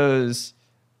sort of shows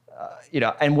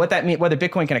and what that means, whether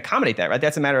Bitcoin can accommodate that, right?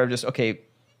 That's a matter of just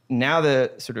now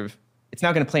it's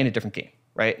now going to play in a different game,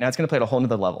 right? Now it's going to play at a whole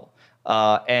nother level,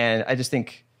 and I just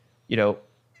think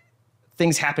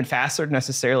things happen faster than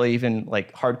necessarily even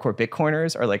like hardcore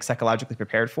Bitcoiners are like psychologically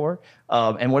prepared for.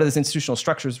 And what are those institutional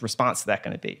structures' response to that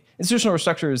going to be? Institutional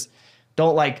structures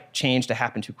don't like change to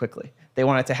happen too quickly. They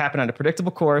want it to happen on a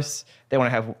predictable course. They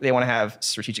want to have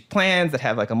strategic plans that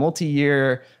have like a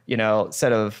multi-year,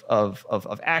 set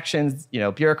of actions.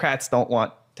 Bureaucrats don't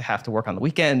want to have to work on the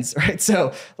weekends, right?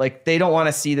 So like they don't want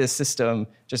to see this system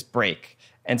just break.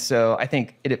 And so I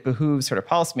think it behooves sort of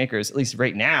policymakers, at least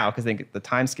right now, because I think the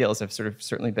timescales have sort of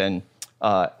certainly been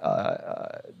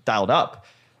dialed up,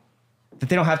 that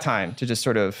they don't have time to just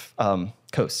sort of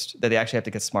coast, that they actually have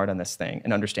to get smart on this thing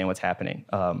and understand what's happening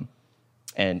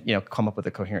and come up with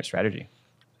a coherent strategy.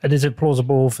 And is it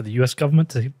plausible for the US government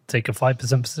to take a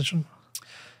 5% position?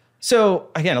 So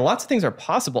again, lots of things are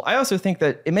possible. I also think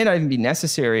that it may not even be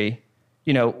necessary.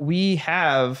 We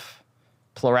have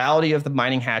plurality of the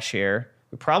mining hash share.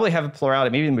 We probably have a plurality,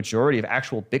 maybe the majority of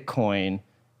actual Bitcoin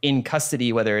in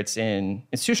custody, whether it's in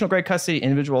institutional grade custody,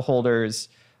 individual holders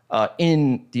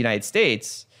in the United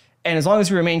States. And as long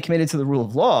as we remain committed to the rule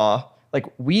of law, like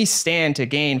we stand to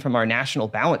gain from our national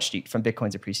balance sheet from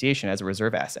Bitcoin's appreciation as a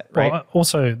reserve asset, right? Well,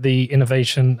 also the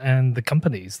innovation and the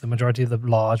companies, the majority of the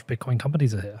large Bitcoin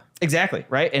companies are here. Exactly,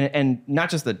 right? And not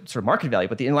just the sort of market value,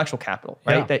 but the intellectual capital,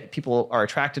 right? Yeah. That people are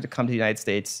attracted to come to the United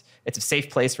States. It's a safe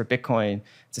place for Bitcoin.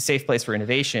 It's a safe place for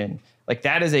innovation. Like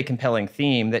that is a compelling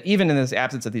theme that even in this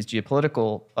absence of these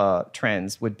geopolitical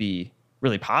trends would be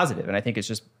really positive. And I think it's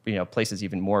just, places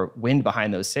even more wind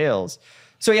behind those sails.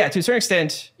 So yeah, to a certain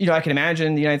extent, I can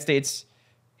imagine the United States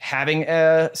having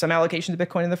some allocation to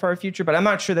Bitcoin in the far future, but I'm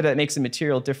not sure that it makes a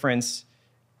material difference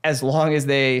as long as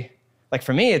they, like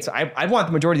for me, I want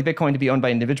the majority of Bitcoin to be owned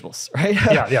by individuals, right?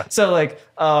 Yeah. So like,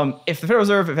 if the Federal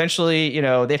Reserve eventually,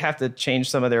 they'd have to change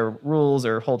some of their rules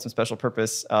or hold some special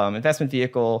purpose investment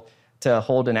vehicle to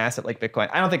hold an asset like Bitcoin,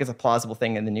 I don't think it's a plausible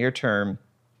thing in the near term,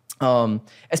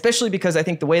 especially because I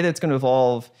think the way that it's going to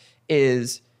evolve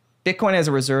is Bitcoin as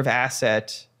a reserve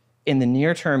asset in the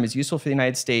near term is useful for the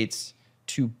United States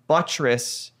to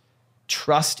buttress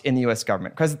trust in the US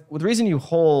government. Because the reason you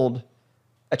hold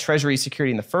a treasury security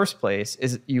in the first place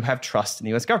is you have trust in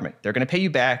the US government. They're going to pay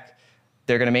you back.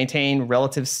 They're going to maintain a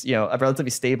relatively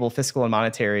stable fiscal and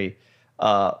monetary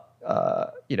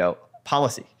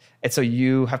policy. And so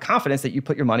you have confidence that you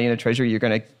put your money in a treasury, you're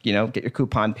going to get your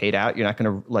coupon paid out. You're not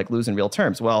going to lose in real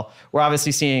terms. Well, we're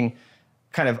obviously seeing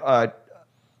kind of a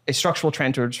structural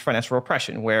trend towards financial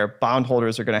repression where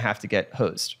bondholders are going to have to get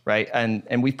hosed, right?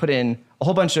 And we put in a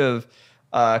whole bunch of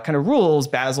kind of rules,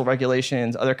 Basel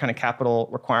regulations, other kind of capital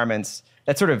requirements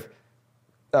that sort of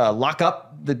lock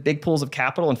up the big pools of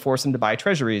capital and force them to buy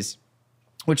treasuries,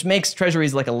 which makes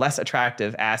treasuries like a less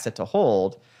attractive asset to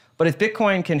hold. But if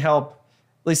Bitcoin can help,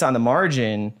 at least on the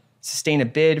margin, sustain a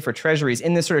bid for treasuries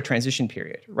in this sort of transition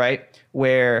period, right?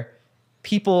 Where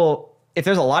people, if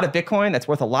there's a lot of Bitcoin that's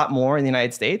worth a lot more in the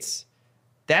United States,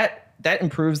 that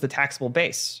improves the taxable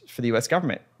base for the U.S.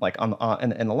 government, like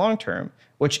in the long term,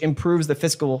 which improves the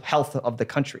fiscal health of the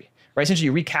country, right? Essentially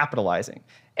recapitalizing.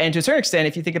 And to a certain extent,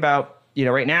 if you think about,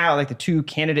 right now, like the two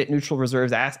candidate neutral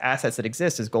reserves assets that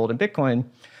exist is gold and Bitcoin.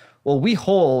 Well, we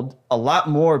hold a lot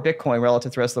more Bitcoin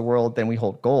relative to the rest of the world than we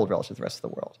hold gold relative to the rest of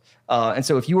the world. And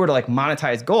so if you were to like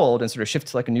monetize gold and sort of shift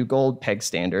to like a new gold peg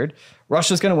standard,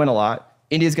 Russia's going to win a lot.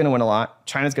 India's going to win a lot.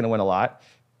 China's going to win a lot.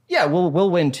 Yeah,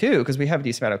 we'll win too because we have a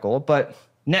decent amount of gold. But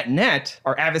net,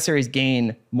 our adversaries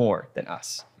gain more than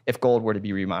us if gold were to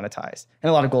be remonetized. And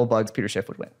a lot of gold bugs, Peter Schiff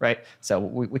would win, right? So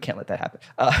we can't let that happen.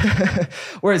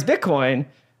 Whereas Bitcoin,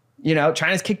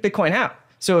 China's kicked Bitcoin out.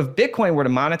 So if Bitcoin were to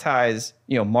monetize,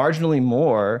 marginally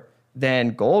more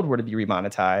than gold were to be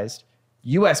remonetized,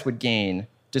 US would gain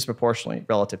disproportionately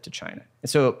relative to China. And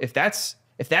so if that's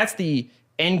the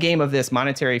end game of this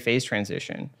monetary phase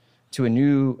transition to a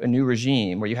new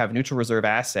regime where you have a neutral reserve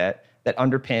asset that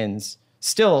underpins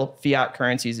still fiat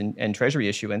currencies and treasury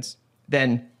issuance,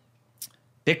 then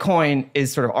Bitcoin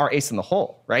is sort of our ace in the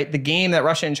hole, right? The game that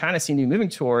Russia and China seem to be moving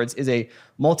towards is a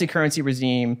multi-currency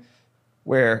regime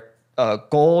where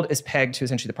gold is pegged to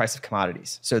essentially the price of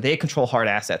commodities. So they control hard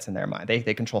assets in their mind.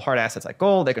 They control hard assets like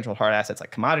gold. They control hard assets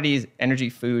like commodities, energy,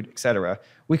 food, et cetera.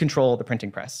 We control the printing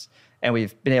press. And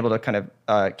we've been able to kind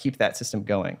of keep that system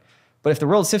going. But if the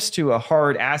world shifts to a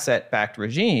hard asset-backed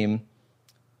regime,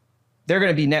 they're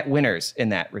going to be net winners in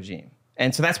that regime.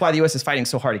 And so that's why the U.S. is fighting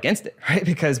so hard against it, right?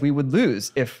 Because we would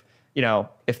lose if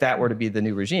that were to be the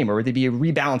new regime, or would there be a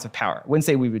rebalance of power? I wouldn't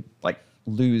say we would like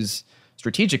lose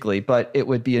strategically, but it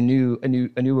would be a new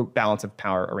balance of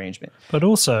power arrangement. But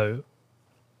also,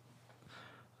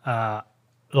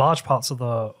 large parts of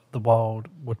the world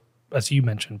would, as you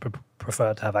mentioned,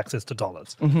 prefer to have access to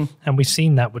dollars. Mm-hmm. And we've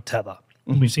seen that with Tether.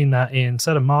 Mm-hmm. We've seen that in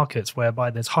certain markets whereby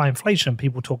there's high inflation.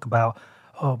 People talk about,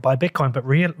 buy Bitcoin, but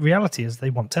reality is they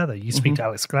want Tether. You speak to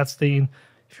Alex Gladstein.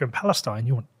 If you're in Palestine,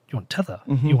 you want Tether.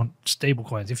 Mm-hmm. You want stable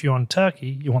coins. If you're in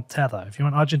Turkey, you want Tether. If you're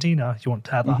in Argentina, you want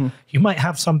Tether. Mm-hmm. You might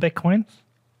have some Bitcoin,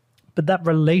 but that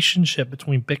relationship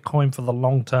between Bitcoin for the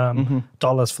long term,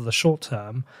 dollars for the short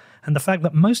term, and the fact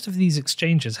that most of these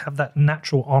exchanges have that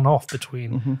natural on-off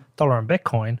between dollar and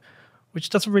Bitcoin, which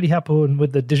doesn't really happen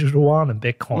with the digital yuan and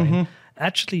Bitcoin,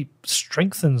 actually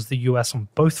strengthens the US on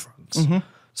both fronts.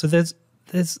 So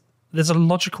there's a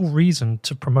logical reason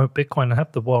to promote Bitcoin and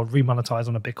have the world remonetize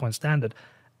on a Bitcoin standard.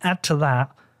 Add to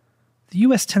that, the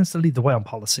US tends to lead the way on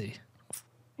policy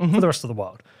for the rest of the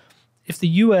world. If the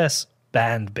US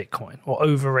banned Bitcoin or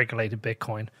over-regulated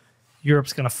Bitcoin,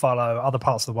 Europe's going to follow, other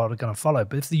parts of the world are going to follow.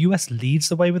 But if the US leads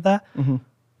the way with that,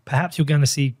 perhaps you're going to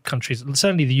see countries,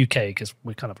 certainly the UK, because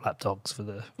we're kind of lapdogs for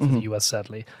the US,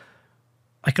 sadly.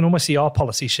 I can almost see our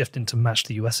policy shifting to match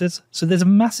the US's. So there's a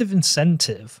massive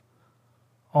incentive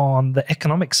on the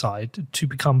economic side to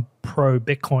become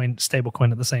pro-Bitcoin,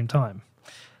 stablecoin at the same time.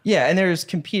 Yeah, and there's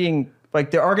competing,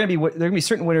 like there are going to be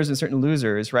certain winners and certain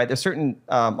losers, right? There's certain,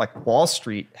 like Wall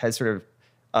Street has sort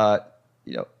of,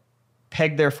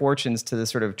 pegged their fortunes to the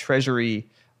sort of treasury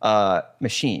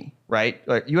machine, right?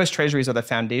 Like U.S. treasuries are the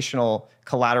foundational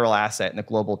collateral asset in the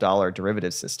global dollar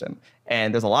derivative system.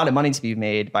 And there's a lot of money to be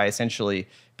made by essentially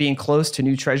being close to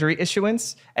new treasury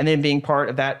issuance and then being part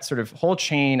of that sort of whole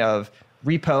chain of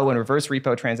repo and reverse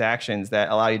repo transactions that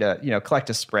allow you to, collect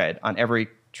a spread on every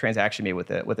transaction made with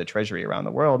a treasury around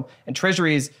the world. And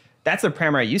treasuries, that's their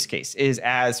primary use case, is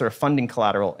as sort of funding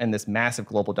collateral in this massive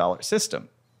global dollar system.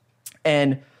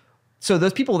 And so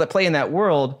those people that play in that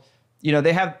world,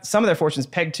 they have some of their fortunes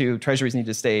pegged to treasuries need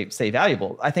to stay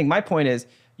valuable. I think my point is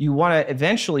you want to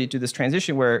eventually do this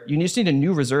transition where you just need a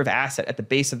new reserve asset at the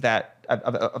base of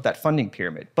that funding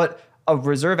pyramid, but a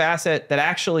reserve asset that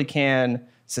actually can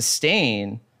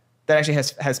sustain, that actually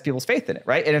has people's faith in it,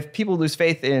 right? And if people lose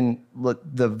faith in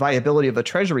the viability of a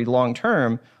treasury long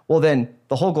term, well, then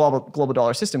the whole global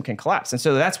dollar system can collapse. And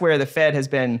so that's where the Fed has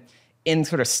been in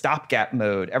sort of stopgap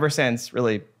mode ever since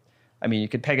really. I mean, you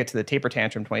could peg it to the taper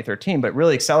tantrum 2013, but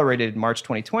really accelerated in March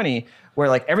 2020, where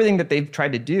like everything that they've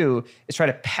tried to do is try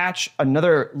to patch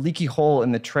another leaky hole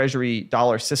in the treasury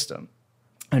dollar system.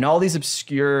 And all these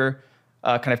obscure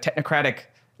kind of technocratic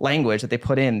language that they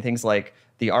put in, things like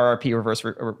the RRP reverse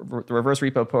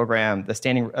repo program, the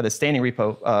standing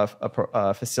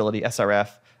repo facility, SRF,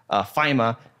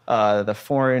 FIMA, the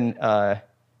foreign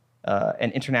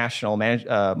an international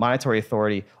monetary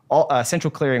authority,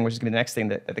 central clearing, which is going to be the next thing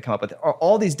that they come up with, are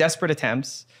all these desperate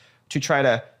attempts to try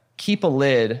to keep a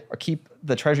lid or keep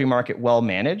the treasury market well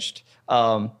managed,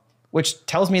 which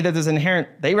tells me that there's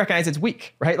they recognize it's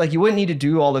weak, right? Like you wouldn't need to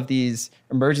do all of these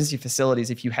emergency facilities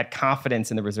if you had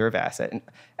confidence in the reserve asset. And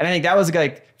I think that was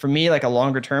like, for me, like a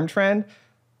longer term trend.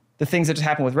 The things that just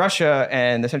happened with Russia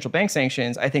and the central bank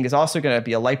sanctions, I think is also going to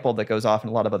be a light bulb that goes off in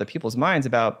a lot of other people's minds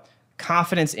about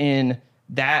confidence in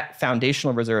that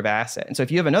foundational reserve asset. And so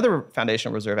if you have another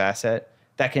foundational reserve asset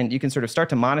that you can sort of start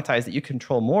to monetize, that you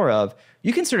control more of,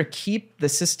 you can sort of keep the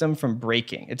system from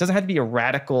breaking. It doesn't have to be a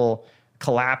radical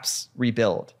collapse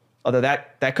rebuild, although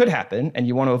that could happen, and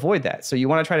you want to avoid that. So you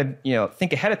want to try to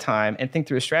think ahead of time and think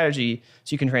through a strategy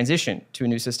so you can transition to a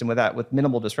new system with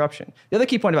minimal disruption. The other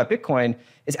key point about Bitcoin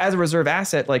is, as a reserve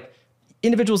asset, like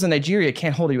individuals in Nigeria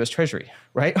can't hold a U.S. Treasury,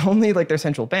 right? Only like their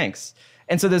central banks.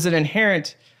 And so there's an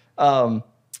inherent power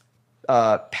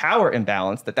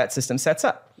imbalance that system sets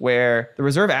up, where the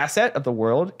reserve asset of the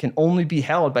world can only be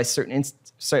held by certain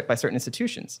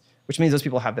institutions, which means those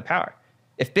people have the power.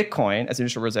 If Bitcoin, as an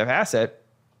initial reserve asset,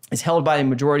 is held by a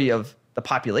majority of the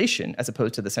population as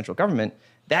opposed to the central government,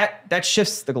 that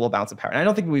shifts the global balance of power. And I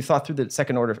don't think we've thought through the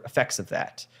second order effects of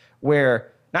that,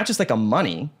 where not just like a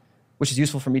money, which is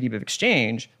useful for medium of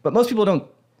exchange, but most people don't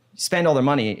spend all their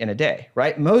money in a day,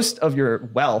 right? Most of your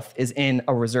wealth is in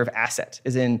a reserve asset,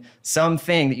 is in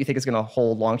something that you think is going to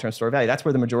hold long-term store value. That's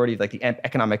where the majority of like the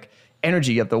economic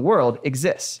energy of the world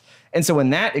exists. And so when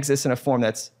that exists in a form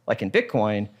that's like in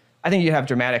Bitcoin, I think you have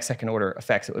dramatic second-order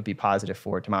effects that would be positive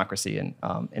for democracy and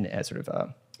sort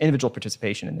of individual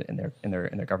participation in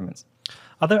their governments.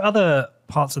 Are there other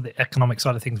parts of the economic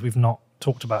side of things we've not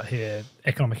talked about here?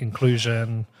 Economic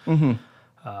inclusion. Mm-hmm.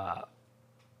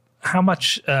 How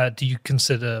much do you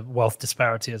consider wealth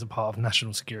disparity as a part of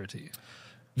national security?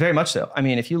 Very much so. I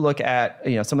mean, if you look at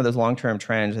some of those long-term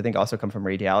trends, I think also come from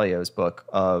Ray Dalio's book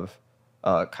of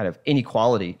kind of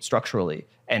inequality structurally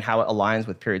and how it aligns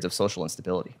with periods of social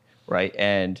instability. Right.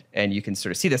 And you can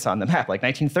sort of see this on the map, like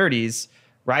 1930s,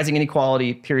 rising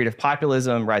inequality, period of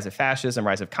populism, rise of fascism,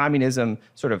 rise of communism,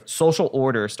 sort of social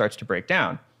order starts to break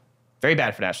down. Very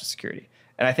bad for national security.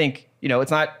 And I think,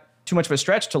 it's not too much of a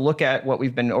stretch to look at what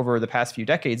we've been over the past few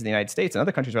decades in the United States and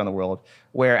other countries around the world,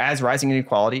 where as rising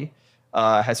inequality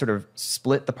has sort of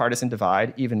split the partisan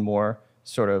divide even more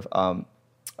sort of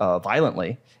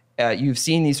violently, you've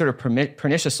seen these sort of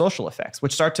pernicious social effects,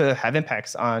 which start to have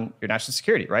impacts on your national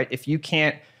security, right? If you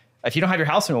don't have your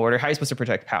house in order, how are you supposed to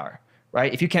protect power,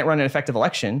 right? If you can't run an effective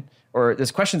election, or there's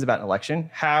questions about an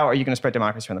election, how are you going to spread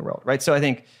democracy around the world, right? So I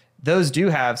think those do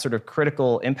have sort of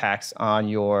critical impacts on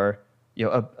your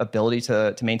ability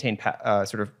to maintain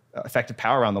sort of effective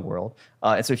power around the world.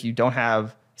 And so if you don't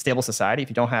have stable society, if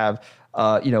you don't have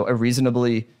a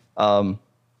reasonably fair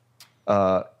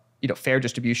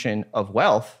distribution of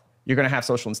wealth, you're going to have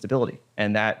social instability,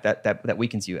 and that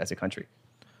weakens you as a country.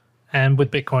 And with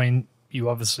Bitcoin, you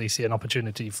obviously see an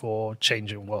opportunity for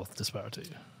changing wealth disparity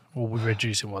or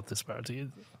reducing wealth disparity.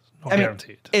 Not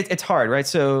guaranteed. It's hard, right?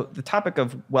 So the topic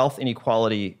of wealth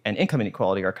inequality and income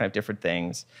inequality are kind of different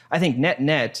things. I think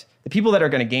net, the people that are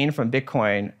going to gain from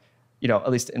Bitcoin, at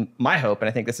least in my hope, and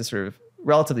I think this is sort of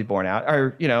relatively borne out,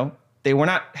 are, they were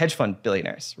not hedge fund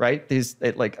billionaires, right?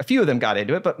 Like a few of them got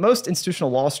into it, but most institutional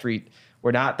Wall Street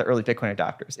were not the early Bitcoin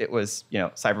adopters. It was,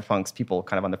 cyberpunks, people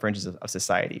kind of on the fringes of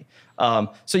society.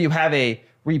 So you have a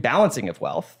rebalancing of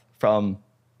wealth from,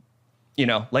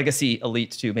 legacy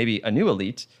elite to maybe a new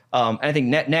elite. And I think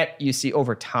net you see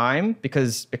over time,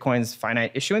 because Bitcoin's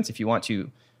finite issuance, if you want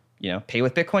to, pay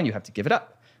with Bitcoin, you have to give it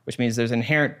up, which means there's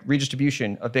inherent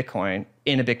redistribution of Bitcoin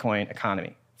in a Bitcoin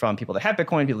economy, from people that have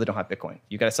Bitcoin, people that don't have Bitcoin.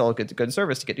 You got to sell a good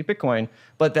service to get new Bitcoin,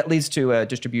 but that leads to a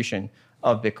distribution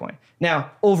of Bitcoin. Now,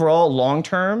 overall, long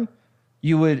term,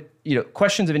 you would,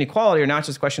 questions of inequality are not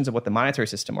just questions of what the monetary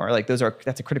system are. Like that's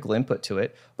a critical input to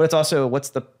it, but it's also what's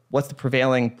the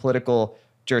prevailing political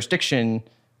jurisdiction.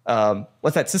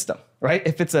 What's that system, right?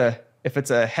 If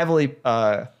it's a heavily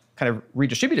kind of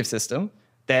redistributive system,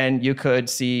 then you could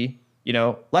see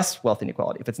less wealth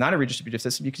inequality. If it's not a redistributive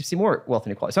system, you can see more wealth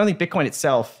inequality. So I don't think Bitcoin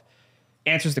itself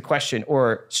answers the question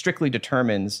or strictly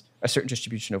determines a certain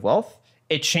distribution of wealth.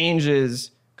 It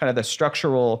changes kind of the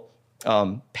structural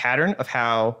pattern of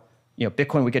how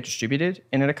Bitcoin would get distributed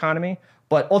in an economy.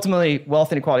 But ultimately,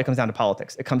 wealth inequality comes down to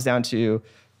politics. It comes down to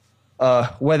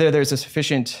whether there's a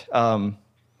sufficient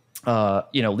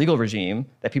legal regime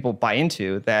that people buy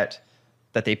into that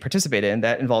they participate in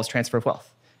that involves transfer of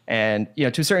wealth. And to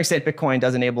a certain extent, Bitcoin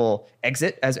does enable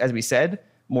exit, as we said,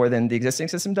 more than the existing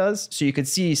system does. So you could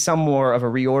see some more of a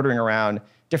reordering around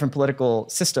different political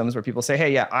systems where people say,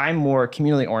 hey, yeah, I'm more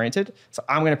communally oriented, so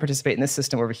I'm going to participate in this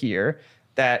system over here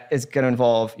that is going to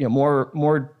involve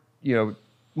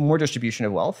more distribution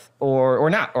of wealth, or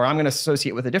not, or I'm going to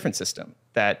associate with a different system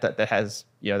that has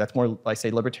that's more, like,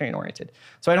 say, libertarian oriented.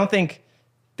 So I don't think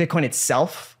Bitcoin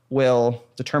itself will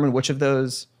determine which of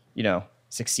those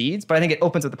succeeds, but I think it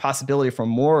opens up the possibility for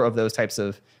more of those types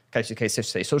of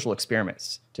say social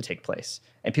experiments to take place,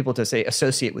 and people to say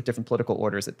associate with different political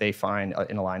orders that they find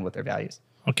in align with their values.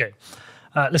 Okay.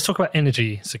 Let's talk about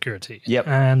energy security Yep.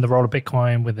 and the role of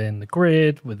Bitcoin within the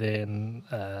grid, within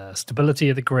stability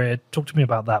of the grid. Talk to me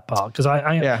about that part, because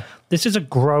this is a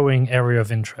growing area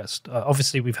of interest.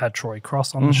 Obviously, we've had Troy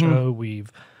Cross on the show. We've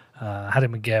had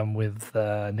him again with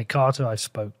Nick Carter. I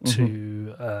spoke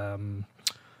to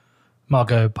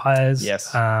Margot Paez.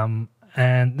 Yes.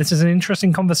 And this is an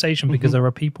interesting conversation because there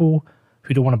are people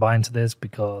who don't want to buy into this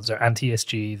because they're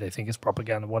anti-ESG, they think it's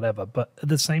propaganda, whatever. But at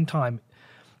the same time,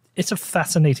 it's a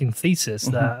fascinating thesis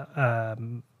that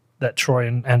Troy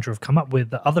and Andrew have come up with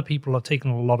that other people are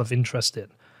taking a lot of interest in.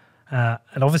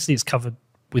 And obviously it's covered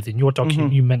within your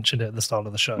document. You mentioned it at the start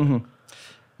of the show.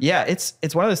 Yeah, it's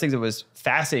one of those things that was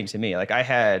fascinating to me. Like, I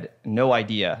had no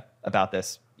idea about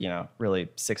this, really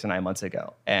 6 or 9 months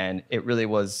ago. And it really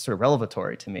was sort of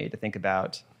revelatory to me to think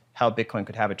about how Bitcoin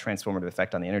could have a transformative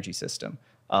effect on the energy system.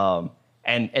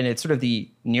 And it's sort of the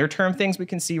near-term things we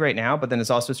can see right now, but then there's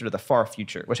also sort of the far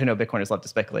future, which I know Bitcoiners love to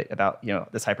speculate about,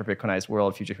 this hyper-Bitcoinized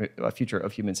world, future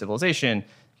of human civilization.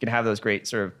 You can have those great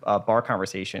sort of bar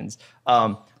conversations.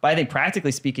 But I think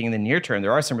practically speaking, in the near term,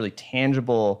 there are some really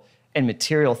tangible and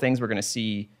material things we're going to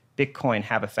see Bitcoin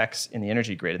have effects in the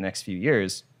energy grid in the next few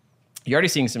years. You're already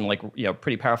seeing some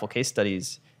pretty powerful case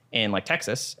studies in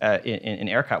Texas, in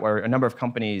ERCOT, where a number of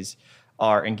companies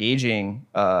are engaging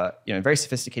in very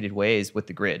sophisticated ways with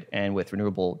the grid and with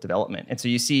renewable development. And so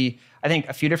you see, I think,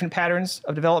 a few different patterns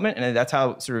of development, and that's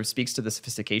how it sort of speaks to the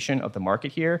sophistication of the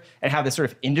market here, and how this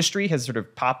sort of industry has sort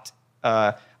of popped,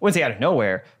 I wouldn't say out of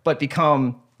nowhere, but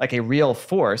become like a real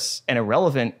force and a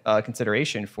relevant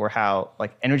consideration for how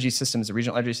energy systems,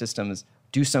 regional energy systems,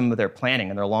 do some of their planning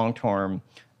and their long-term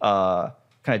kind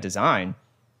of design.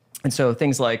 And so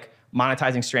things like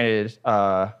monetizing stranded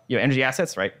energy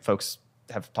assets, right? Folks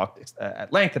have talked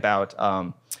at length about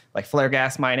flare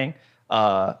gas mining,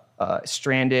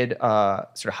 stranded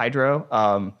sort of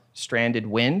hydro, stranded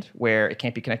wind, where it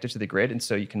can't be connected to the grid. And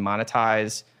so you can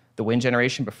monetize the wind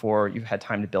generation before you've had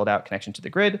time to build out connection to the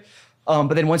grid.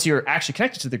 But then once you're actually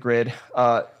connected to the grid,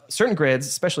 certain grids,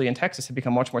 especially in Texas, have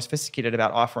become much more sophisticated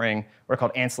about offering what are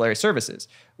called ancillary services,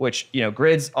 which,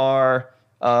 grids are,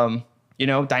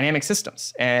 dynamic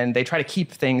systems, and they try to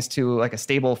keep things to like a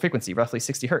stable frequency, roughly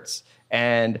 60 hertz.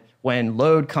 And when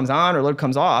load comes on or load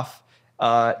comes off,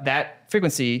 that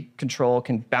frequency control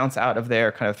can bounce out of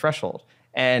their kind of threshold.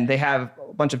 And they have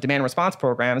a bunch of demand response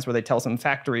programs where they tell some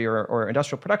factory or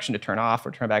industrial production to turn off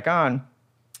or turn back on,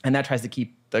 and that tries to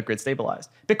keep the grid stabilized.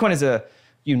 Bitcoin is a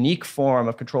unique form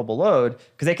of controllable load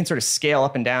because they can sort of scale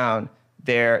up and down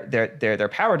their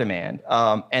power demand,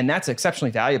 and that's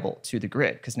exceptionally valuable to the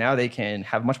grid because now they can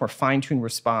have a much more fine-tuned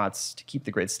response to keep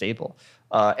the grid stable.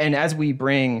 And as we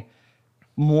bring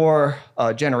more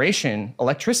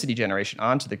electricity generation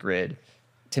onto the grid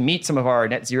to meet some of our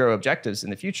net zero objectives in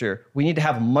the future, we need to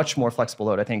have much more flexible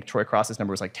load. I think Troy Cross's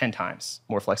number was like 10 times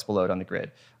more flexible load on the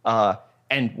grid.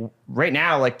 And right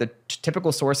now, like the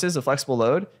typical sources of flexible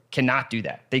load cannot do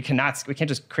that. We can't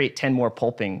just create 10 more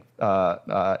pulping, kind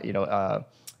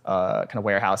of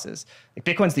warehouses. Like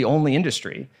Bitcoin's the only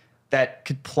industry that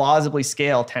could plausibly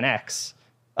scale 10x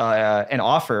and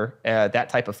offer that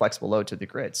type of flexible load to the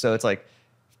grid. So it's like,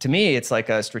 to me, it's like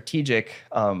a strategic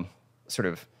sort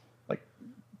of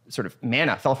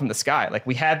manna fell from the sky. Like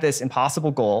we had this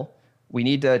impossible goal. We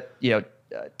need to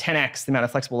 10x the amount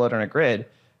of flexible load on a grid.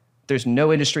 There's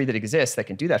no industry that exists that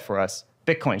can do that for us.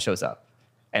 Bitcoin shows up.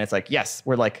 And it's like, yes,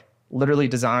 we're like literally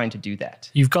designed to do that.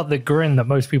 You've got the grin that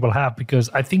most people have because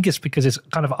it's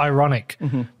kind of ironic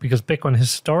because Bitcoin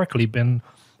has historically been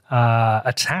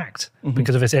attacked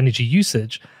because of its energy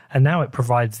usage. And now it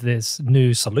provides this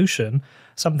new solution,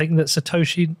 something that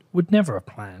Satoshi would never have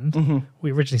planned.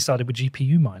 We originally started with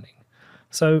GPU mining.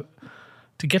 So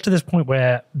to get to this point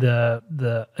where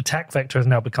the attack vector has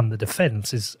now become the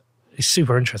defense is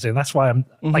super interesting. That's why I'm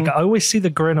like, I always see the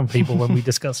grin on people when we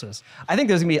discuss this. I think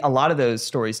there's gonna be a lot of those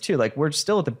stories too. Like we're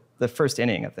still at the first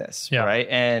inning of this, right?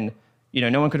 And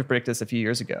no one could have predicted this a few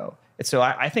years ago. And so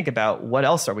I think about what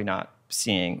else are we not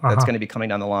seeing that's going to be coming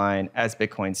down the line as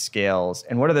Bitcoin scales,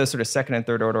 and what are those sort of second and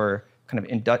third order kind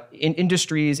of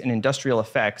industries and industrial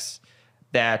effects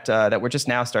that we're just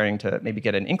now starting to maybe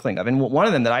get an inkling of. And one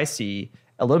of them that I see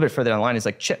a little bit further down the line is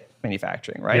like chip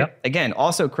manufacturing, right? Yep. Again,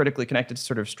 also critically connected to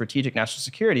sort of strategic national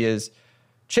security is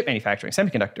chip manufacturing,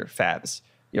 semiconductor fabs.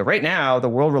 Right now the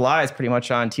world relies pretty much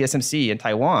on TSMC in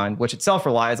Taiwan, which itself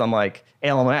relies on like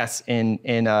ALMS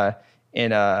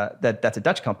that's a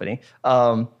Dutch company,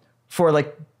 for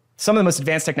like some of the most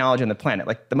advanced technology on the planet.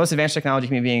 Like the most advanced technology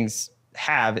human beings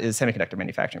have is semiconductor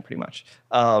manufacturing, pretty much.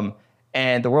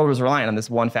 And the world was relying on this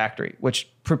one factory, which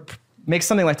makes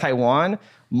something like Taiwan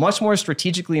much more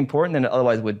strategically important than it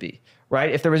otherwise would be,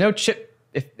 right? If there was no chip,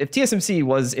 if TSMC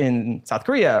was in South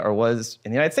Korea or was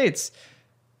in the United States,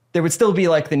 there would still be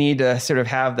like the need to sort of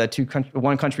have the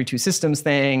one country, two systems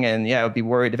thing. And yeah, it would be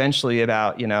worried eventually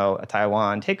about, a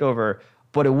Taiwan takeover,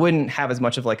 but it wouldn't have as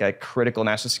much of like a critical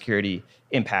national security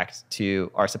impact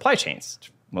to our supply chains.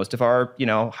 Most of our,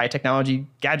 high technology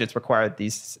gadgets require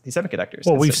these semiconductors.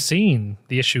 Well, we've seen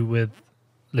the issue with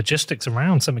logistics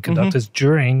around semiconductors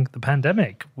during the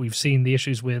pandemic. We've seen the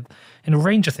issues with, in a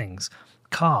range of things,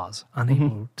 cars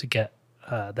unable to get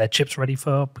their chips ready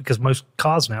because most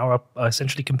cars now are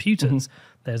essentially computers.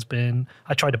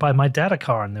 I tried to buy my dad a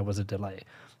car and there was a delay.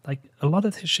 Like a lot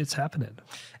of this shit's happening.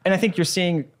 And I think you're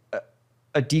seeing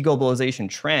a deglobalization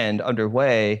trend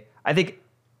underway.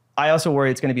 I also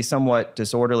worry it's going to be somewhat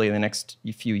disorderly in the next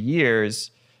few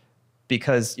years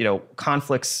because,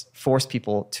 conflicts force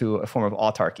people to a form of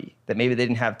autarky that maybe they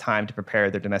didn't have time to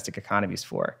prepare their domestic economies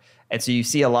for. And so you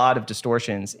see a lot of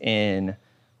distortions in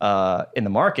the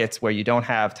markets where you don't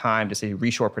have time to say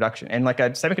reshore production. And like a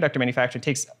semiconductor manufacturing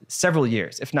takes several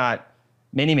years, if not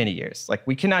many, many years. Like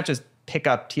we cannot just pick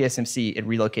up TSMC and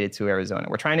relocate it to Arizona.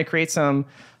 We're trying to create some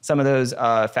of those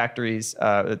factories,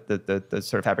 the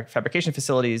sort of fabrication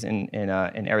facilities in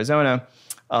Arizona.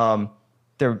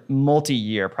 They're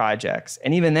multi-year projects,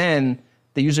 and even then,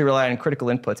 they usually rely on critical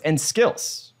inputs and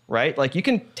skills, right? Like you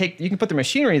can put the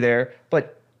machinery there,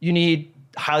 but you need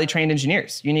highly trained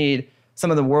engineers. You need some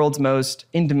of the world's most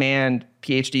in-demand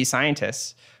PhD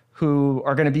scientists who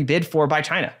are going to be bid for by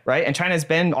China, right? And China's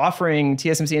been offering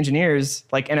TSMC engineers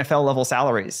like NFL level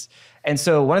salaries. And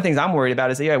so one of the things I'm worried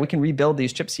about is that, we can rebuild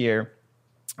these chips here,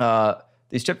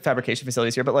 these chip fabrication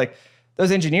facilities here, but like those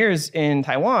engineers in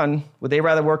Taiwan, would they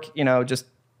rather work, just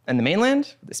in the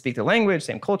mainland? They speak their language,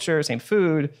 same culture, same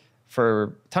food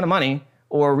for a ton of money,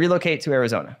 or relocate to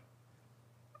Arizona?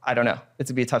 I don't know.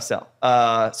 It's going to be a tough sell.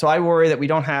 So I worry that we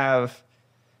don't have,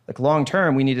 like long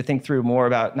term, we need to think through more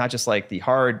about not just like the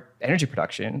hard energy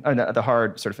production, or the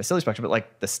hard sort of facilities production, but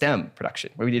like the STEM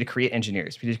production, where we need to create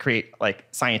engineers. We need to create like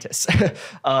scientists.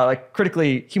 Like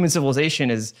critically, human civilization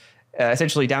is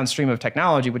essentially downstream of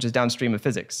technology, which is downstream of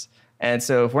physics. And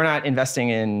so if we're not investing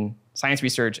in science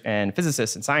research and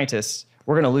physicists and scientists,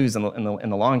 we're going to lose in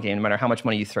the long game, no matter how much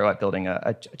money you throw at building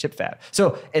a chip fab.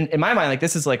 So in my mind, like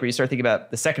this is like where you start thinking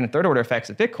about the second and third order effects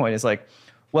of Bitcoin is like,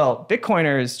 well,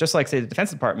 Bitcoiners, just like say the Defense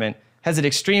Department, has an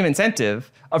extreme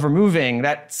incentive of removing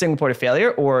that single point of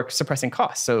failure or suppressing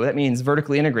costs. So that means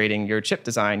vertically integrating your chip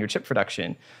design, your chip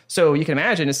production. So you can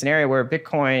imagine a scenario where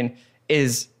Bitcoin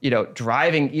is,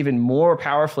 driving even more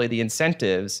powerfully the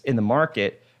incentives in the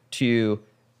market to,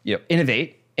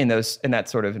 innovate in that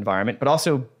sort of environment, but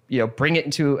also, bring it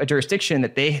into a jurisdiction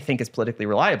that they think is politically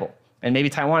reliable. And maybe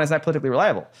Taiwan is not politically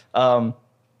reliable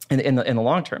in the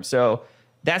long term. So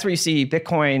that's where you see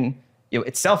Bitcoin,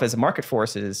 itself as a market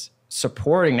force is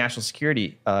supporting national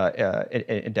security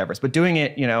endeavors, but doing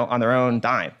it, on their own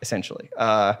dime, essentially.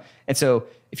 And so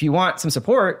if you want some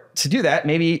support to do that,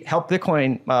 maybe help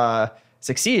Bitcoin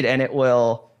succeed, and it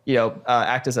will,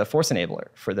 act as a force enabler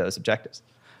for those objectives.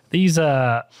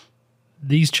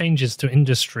 These changes to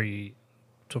industry,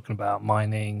 talking about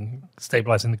mining,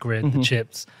 stabilizing the grid, the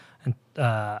chips, and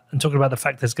talking about the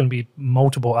fact there's going to be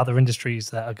multiple other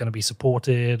industries that are going to be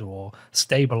supported or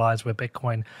stabilized with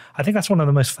Bitcoin. I think that's one of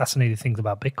the most fascinating things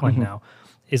about Bitcoin now,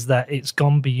 is that it's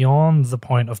gone beyond the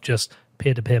point of just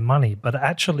peer-to-peer money, but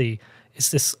actually it's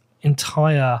this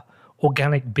entire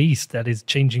organic beast that is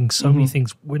changing so many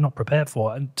things we're not prepared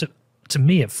for. And to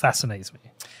me, it fascinates me.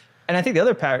 And I think the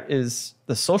other part is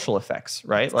the social effects,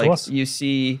 right? Of course. You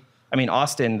see,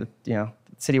 Austin, the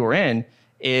city we're in,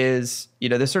 is,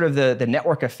 there's sort of the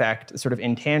network effect, the sort of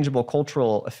intangible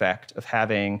cultural effect of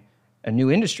having a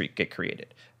new industry get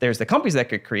created. There's the companies that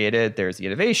get created, there's the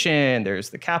innovation, there's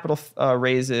the capital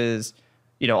raises,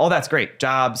 all that's great,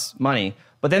 jobs, money.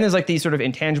 But then there's like these sort of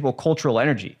intangible cultural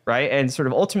energy, right? And sort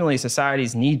of ultimately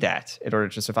societies need that in order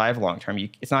to survive long term.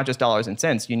 It's not just dollars and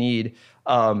cents. You need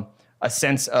a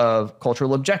sense of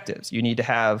cultural objectives. You need to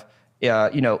have,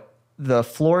 the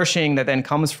flourishing that then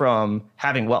comes from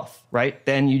having wealth, right?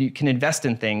 Then you can invest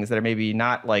in things that are maybe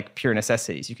not like pure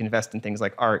necessities. You can invest in things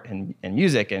like art and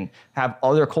music and have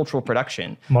other cultural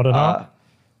production. Modern art?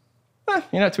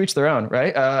 To each their own,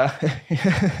 right?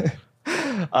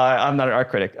 I'm not an art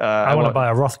critic. I want to buy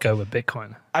a Rothko with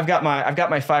Bitcoin. I've got my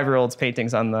 5-year-old's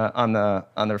paintings on the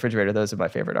refrigerator. Those are my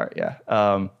favorite art. Yeah.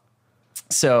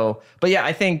 But yeah,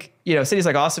 I think, cities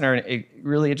like Austin are a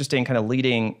really interesting kind of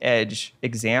leading edge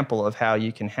example of how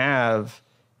you can have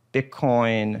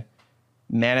Bitcoin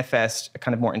manifest a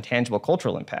kind of more intangible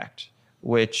cultural impact,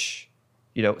 which,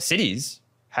 cities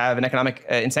have an economic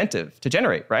incentive to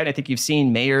generate, right? I think you've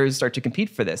seen mayors start to compete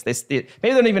for this. Maybe they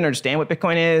don't even understand what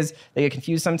Bitcoin is. They get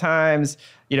confused sometimes,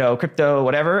 crypto,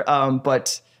 whatever.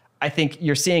 But I think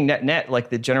you're seeing net like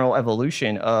the general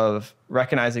evolution of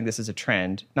recognizing this as a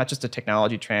trend, not just a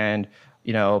technology trend,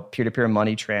 peer-to-peer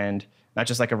money trend, not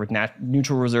just like a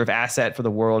neutral reserve asset for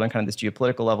the world on kind of this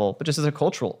geopolitical level, but just as a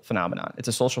cultural phenomenon. It's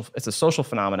a social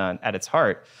phenomenon at its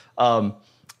heart.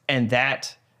 And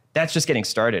that's just getting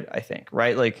started, I think,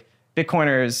 right? Like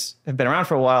Bitcoiners have been around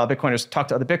for a while. Bitcoiners talk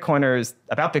to other Bitcoiners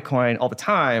about Bitcoin all the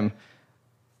time.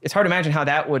 It's hard to imagine how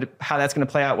that's going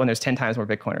to play out when there's 10 times more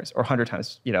Bitcoiners or 100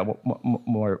 times,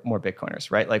 more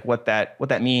Bitcoiners, right? Like what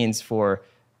that means for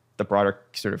the broader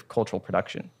sort of cultural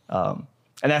production.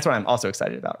 And that's what I'm also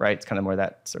excited about, right? It's kind of more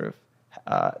that sort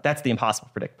of, that's the impossible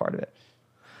to predict part of it.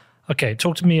 Okay,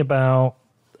 talk to me about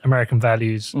American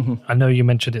values. Mm-hmm. I know you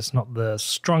mentioned it's not the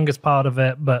strongest part of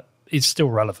it, but it's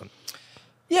still relevant.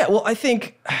 Yeah, well, I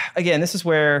think, again, this is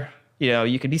where,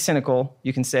 you can be cynical.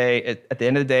 You can say at the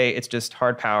end of the day, it's just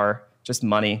hard power, just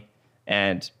money,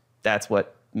 and that's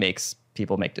what makes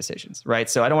people make decisions, right?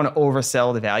 So I don't want to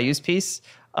oversell the values piece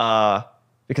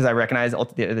because I recognize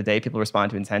at the end of the day, people respond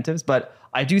to incentives. But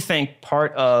I do think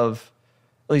part of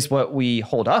at least what we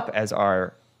hold up as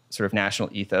our sort of national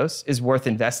ethos is worth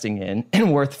investing in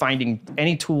and worth finding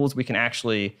any tools we can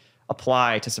actually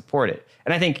apply to support it.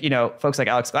 And I think, folks like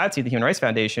Alex Gladstein, the Human Rights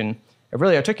Foundation, have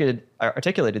really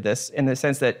articulated this in the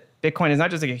sense that Bitcoin is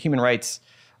not just like a human rights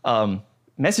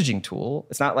messaging tool.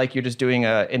 It's not like you're just doing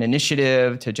an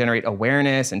initiative to generate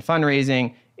awareness and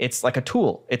fundraising. It's like a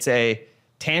tool. It's a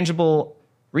tangible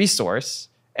resource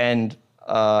and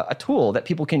a tool that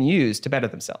people can use to better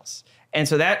themselves. And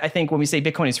so that, I think, when we say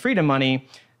Bitcoin is freedom money,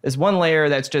 there's one layer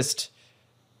that's just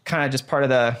kind of just part of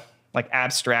the like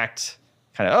abstract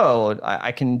kind of,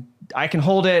 I can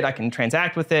hold it, I can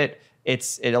transact with it.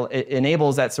 It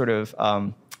enables that sort of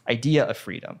idea of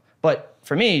freedom. But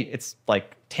for me, it's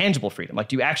like tangible freedom. Like,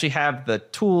 do you actually have the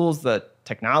tools, the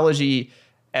technology,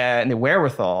 and the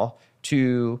wherewithal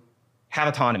to have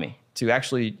autonomy, to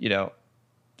actually,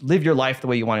 live your life the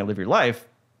way you want to live your life?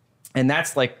 And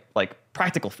that's like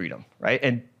practical freedom, right?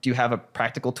 And do you have a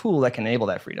practical tool that can enable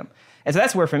that freedom? And so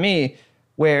that's where, for me,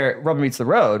 where rubber meets the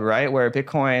road, right? Where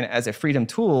Bitcoin as a freedom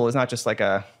tool is not just like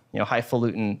a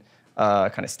highfalutin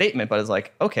kind of statement, but it's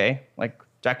like, okay, like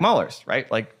Jack Mallers, right?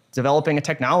 Like developing a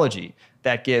technology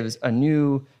that gives a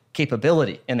new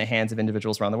capability in the hands of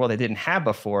individuals around the world they didn't have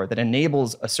before, that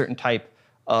enables a certain type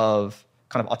of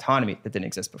kind of autonomy that didn't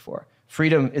exist before.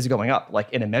 Freedom is going up,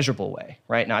 like in a measurable way,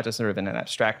 right? Not just sort of in an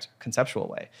abstract, conceptual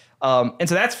way. And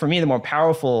so that's, for me, the more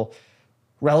powerful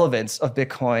relevance of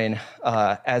Bitcoin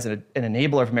as an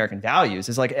enabler of American values,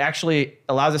 is like it actually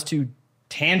allows us to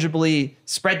tangibly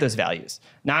spread those values,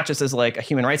 not just as like a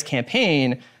human rights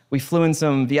campaign. We flew in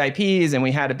some VIPs and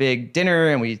we had a big dinner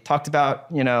and we talked about,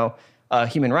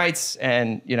 human rights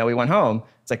and, we went home.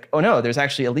 It's like, oh no, there's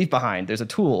actually a leave behind. There's a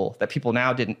tool that people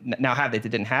now have that they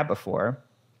didn't have before.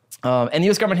 And the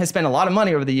US government has spent a lot of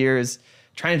money over the years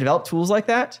trying to develop tools like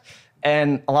that.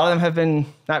 And a lot of them have been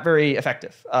not very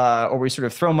effective, or we sort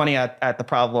of throw money at the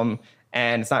problem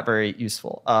and it's not very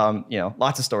useful.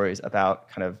 Lots of stories about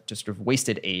kind of just sort of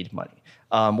wasted aid money.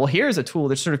 Well, here's a tool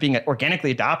that's sort of being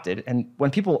organically adopted. And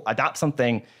when people adopt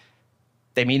something,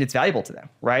 they mean it's valuable to them,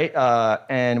 right?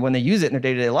 And when they use it in their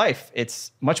day-to-day life,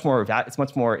 it's much more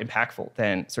impactful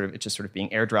than it's just sort of being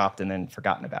airdropped and then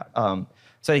forgotten about.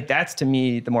 So I think that's, to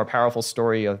me, the more powerful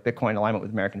story of Bitcoin alignment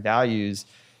with American values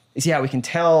is, we can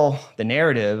tell the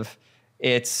narrative.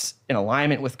 It's in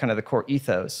alignment with kind of the core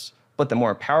ethos, but the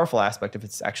more powerful aspect of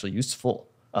it's actually useful.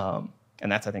 And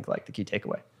that's, I think, like the key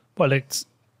takeaway. Well,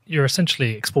 you're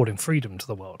essentially exporting freedom to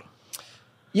the world.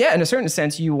 Yeah, in a certain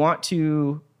sense, you want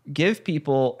to give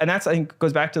people, and that's, I think,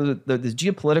 goes back to the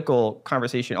geopolitical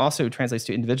conversation, also translates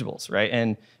to individuals, right?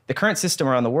 And the current system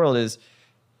around the world is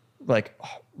like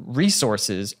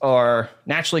resources are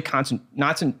naturally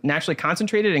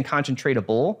concentrated and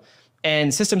concentratable,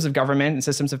 And systems of government and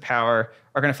systems of power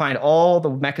are going to find all the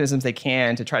mechanisms they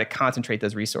can to try to concentrate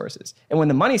those resources. And when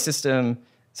the money system,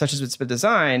 such as it's been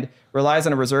designed, relies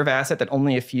on a reserve asset that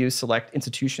only a few select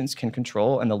institutions can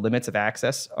control, and the limits of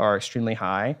access are extremely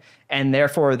high, and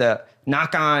therefore the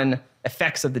knock-on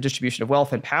effects of the distribution of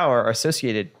wealth and power are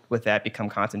associated with that become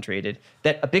concentrated,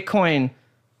 that a Bitcoin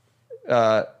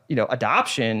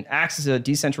adoption acts as a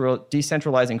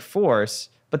decentralizing force,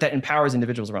 but that empowers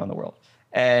individuals around the world.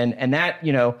 And that,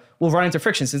 will run into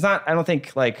frictions. It's not, I don't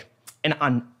think, like,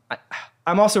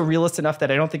 I'm also realist enough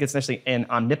that I don't think it's necessarily an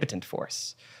omnipotent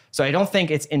force. So I don't think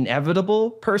it's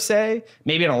inevitable per se,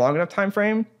 maybe in a long enough time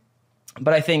frame,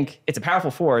 but I think it's a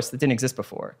powerful force that didn't exist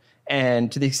before.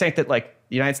 And to the extent that, like,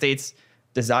 the United States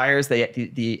desires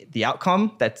the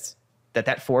outcome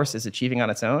that force is achieving on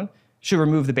its own, should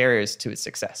remove the barriers to its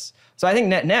success. So I think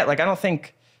net, like, I don't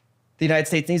think the United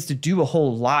States needs to do a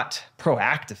whole lot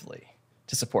proactively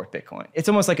to support Bitcoin. It's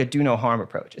almost like a do no harm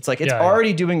approach. It's like it's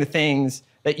already doing the things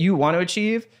that you want to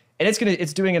achieve, and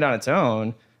it's doing it on its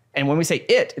own. And when we say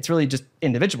it's really just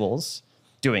individuals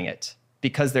doing it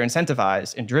because they're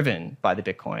incentivized and driven by the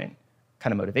Bitcoin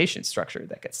kind of motivation structure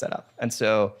that gets set up. And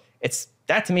so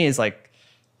that to me is like,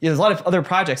 there's a lot of other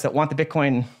projects that want the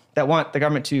Bitcoin, that want the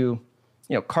government to,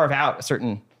 carve out a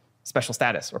certain special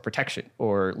status or protection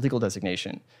or legal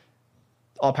designation.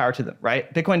 All power to them,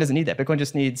 right? Bitcoin doesn't need that. Bitcoin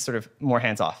just needs sort of more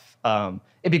hands off.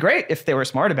 It'd be great if they were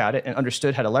smart about it and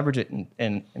understood how to leverage it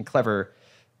in clever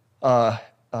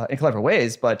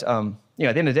ways. But at the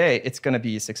end of the day, it's going to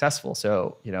be successful.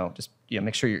 So just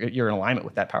make sure you're in alignment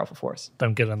with that powerful force.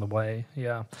 Don't get in the way.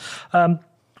 Yeah.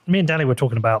 Me and Danny were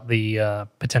talking about the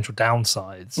potential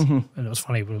downsides, and it was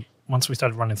funny. Once we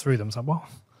started running through them, it's like, well,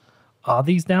 are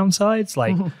these downsides?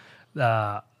 Like,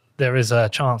 there is a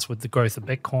chance with the growth of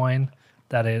Bitcoin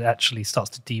that it actually starts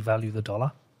to devalue the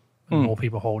dollar. And more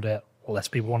people hold it, or less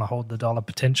people want to hold the dollar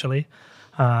potentially.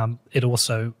 It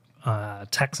also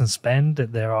tax and spend.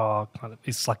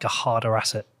 It's like a harder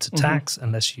asset to tax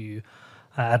unless you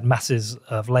add masses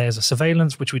of layers of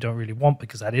surveillance, which we don't really want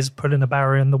because that is putting a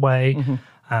barrier in the way.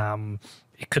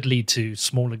 It could lead to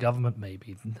smaller government.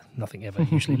 Maybe nothing ever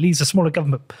usually leads to smaller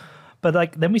government.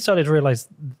 But then we started to realize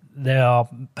there are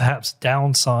perhaps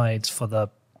downsides for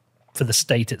the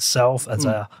state itself as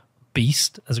a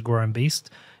beast, as a growing beast.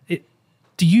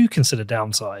 Do you consider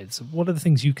downsides? What are the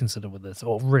things you consider with this,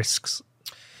 or risks?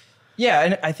 Yeah,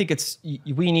 and I think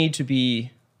we need to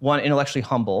be, one, intellectually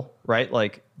humble, right?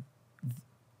 Like,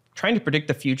 trying to predict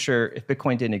the future if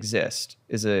Bitcoin didn't exist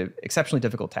is an exceptionally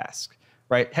difficult task,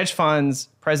 right? Hedge funds,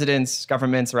 presidents,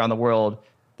 governments around the world,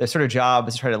 their sort of job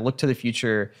is to try to look to the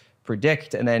future,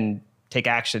 predict, and then take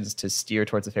actions to steer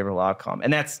towards a favorable outcome.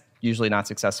 And that's usually not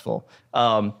successful.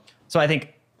 So I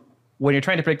think when you're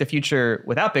trying to predict the future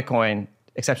without Bitcoin,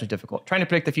 exceptionally difficult. Trying to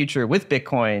predict the future with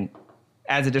Bitcoin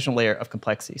adds additional layer of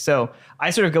complexity. So I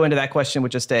sort of go into that question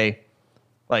with just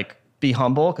be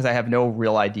humble, because I have no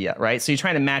real idea, right? So you're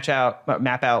trying to map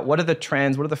out what are the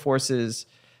trends, what are the forces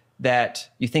that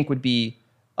you think would be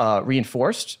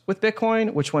reinforced with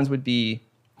Bitcoin, which ones would be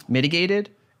mitigated,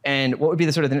 and what would be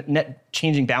the sort of the net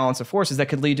changing balance of forces that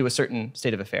could lead to a certain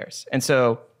state of affairs. And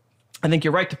so I think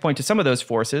you're right to point to some of those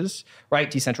forces, right?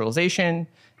 Decentralization,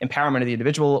 empowerment of the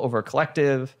individual over a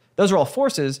collective. Those are all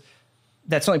forces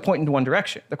that certainly point into one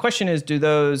direction. The question is,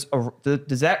 does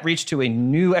that reach to a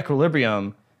new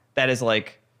equilibrium that is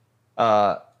like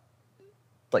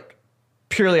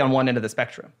purely on one end of the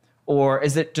spectrum? Or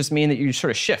is it just mean that you sort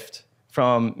of shift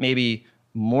from maybe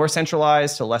more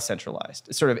centralized to less centralized?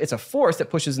 It's a force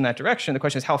that pushes in that direction. The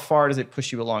question is, how far does it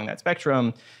push you along that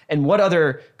spectrum? And what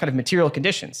other kind of material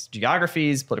conditions,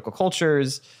 geographies, political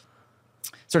cultures,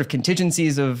 sort of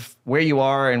contingencies of where you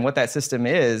are and what that system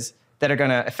is that are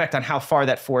going to affect on how far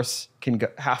that force can go,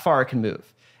 how far it can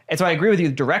move. And so I agree with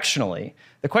you directionally.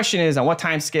 The question is on what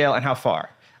time scale and how far,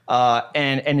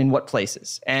 and in what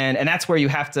places. And that's where you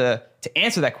have to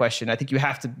answer that question. I think you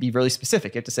have to be really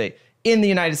specific. You have to say, in the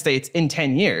United States in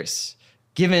 10 years,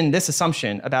 given this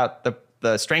assumption about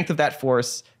the strength of that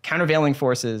force, countervailing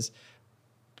forces,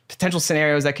 potential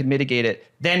scenarios that could mitigate it,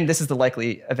 then this is the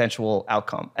likely eventual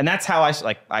outcome. And that's how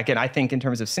I think in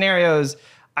terms of scenarios,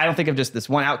 I don't think of just this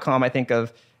one outcome. I think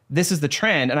of this is the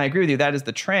trend, and I agree with you, that is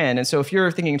the trend. And so if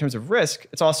you're thinking in terms of risk,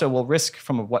 it's also, well, risk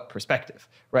from what perspective,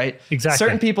 right? Exactly.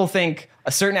 Certain people think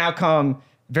a certain outcome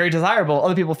very desirable.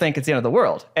 Other people think it's the end of the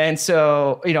world. And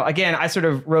so, again, I sort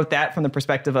of wrote that from the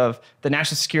perspective of the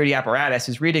national security apparatus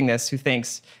who's reading this, who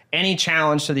thinks any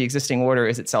challenge to the existing order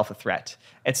is itself a threat.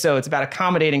 And so it's about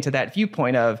accommodating to that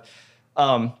viewpoint of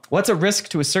what's a risk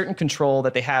to a certain control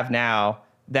that they have now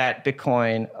that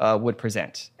Bitcoin would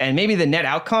present. And maybe the net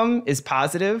outcome is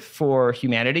positive for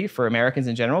humanity, for Americans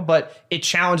in general, but it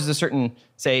challenges a certain,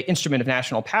 say, instrument of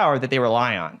national power that they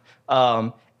rely on.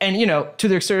 And, to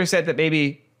the extent that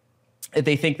maybe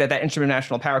they think that that instrument of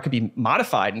national power could be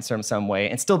modified in some way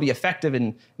and still be effective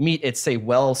and meet its, say,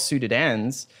 well-suited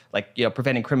ends, like,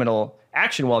 preventing criminal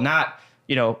action while not,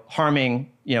 harming,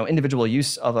 individual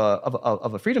use of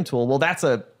a freedom tool. Well, that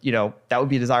would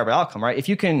be a desirable outcome, right? If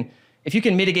you can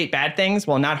mitigate bad things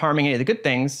while not harming any of the good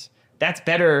things, that's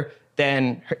better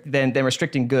than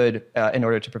restricting good in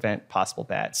order to prevent possible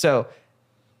bad. So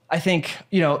I think,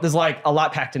 there's like a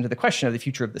lot packed into the question of the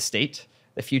future of the state,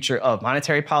 the future of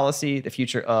monetary policy, the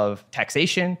future of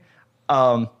taxation.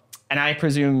 And I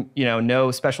presume,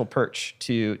 no special perch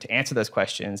to answer those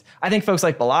questions. I think folks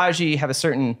like Balaji have a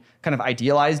certain kind of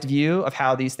idealized view of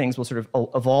how these things will sort of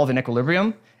evolve in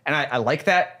equilibrium. And I like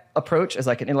that approach as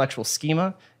like an intellectual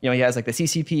schema. He has like the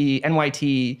CCP,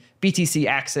 NYT, BTC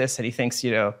axis, and he thinks,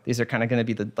 these are kind of going to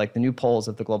be the new poles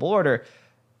of the global order.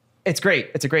 It's great.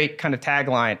 It's a great kind of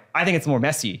tagline. I think it's more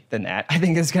messy than that. I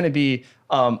think it's going to be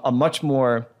a much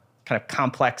more kind of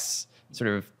complex sort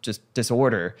of just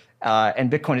disorder.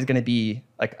 And Bitcoin is going to be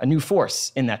like a new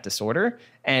force in that disorder.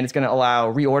 And it's going to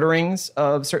allow reorderings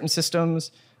of certain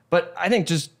systems. But I think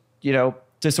just,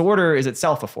 disorder is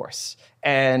itself a force.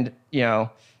 And,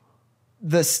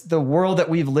 the world that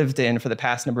we've lived in for the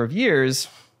past number of years,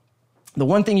 the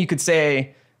one thing you could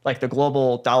say like the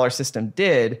global dollar system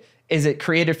did is it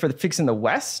created for the folks in the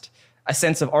West a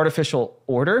sense of artificial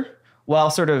order while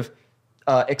sort of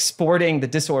exporting the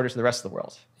disorder to the rest of the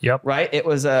world. Yep. Right? It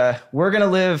was we're going to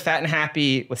live fat and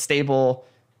happy with stable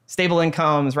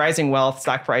incomes, rising wealth,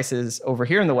 stock prices over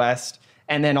here in the West,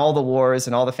 and then all the wars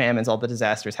and all the famines, all the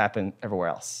disasters happen everywhere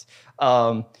else.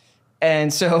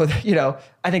 And so,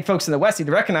 I think folks in the West need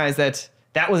to recognize that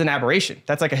that was an aberration.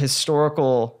 That's like a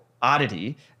historical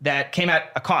oddity that came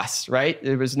at a cost, right?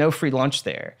 There was no free lunch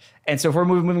there. And so if we're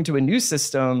moving to a new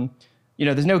system,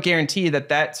 there's no guarantee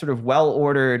that sort of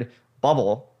well-ordered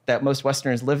bubble that most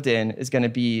Westerners lived in is going to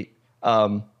be, is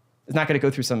not going to go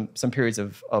through some periods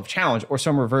of challenge or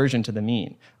some reversion to the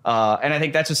mean. And I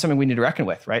think that's just something we need to reckon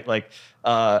with, right? Like,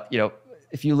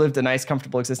 if you lived a nice,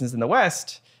 comfortable existence in the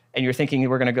West and you're thinking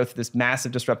we're going to go through this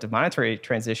massive disruptive monetary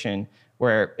transition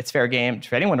where it's fair game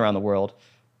to anyone around the world,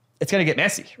 it's going to get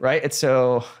messy, right? And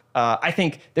so I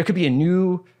think there could be a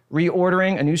new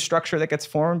reordering, a new structure that gets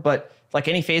formed. But like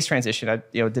any phase transition, I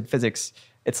did physics.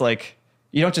 It's like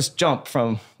you don't just jump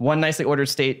from one nicely ordered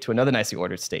state to another nicely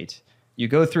ordered state. You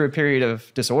go through a period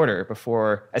of disorder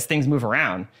before, as things move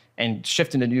around and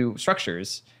shift into new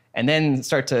structures, and then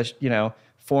start to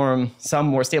form some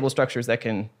more stable structures that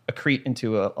can accrete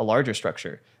into a larger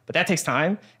structure. But that takes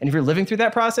time, and if you're living through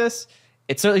that process,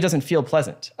 it certainly doesn't feel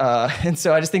pleasant. And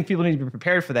so I just think people need to be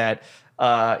prepared for that.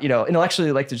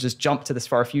 Intellectually, like to just jump to this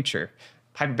far future.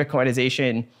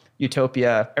 Hyper-Bitcoinization,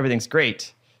 utopia, everything's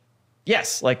great.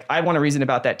 Yes, like I want to reason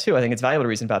about that too. I think it's valuable to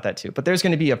reason about that too. But there's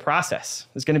going to be a process.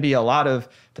 There's going to be a lot of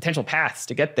potential paths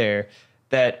to get there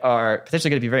that are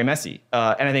potentially going to be very messy.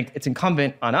 And I think it's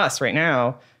incumbent on us right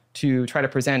now to try to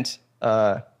present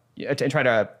and try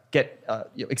to get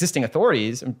existing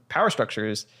authorities and power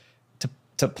structures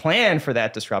to plan for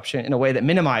that disruption in a way that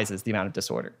minimizes the amount of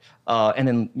disorder, and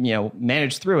then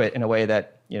manage through it in a way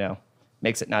that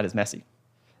makes it not as messy.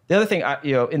 The other thing,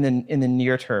 in the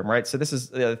near term, right? So this is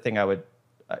the other thing I would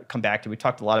come back to. We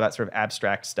talked a lot about sort of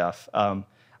abstract stuff.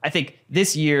 I think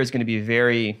this year is going to be a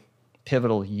very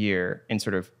pivotal year in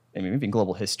sort of maybe in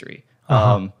global history.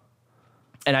 And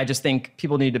I just think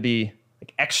people need to be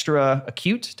like extra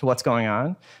acute to what's going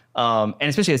on, and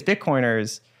especially as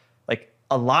Bitcoiners, like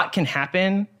a lot can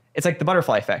happen. It's like the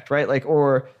butterfly effect, right? Like,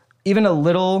 or even a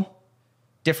little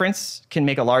difference can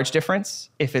make a large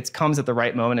difference if it comes at the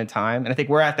right moment in time. And I think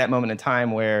we're at that moment in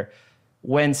time where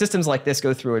when systems like this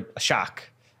go through a shock,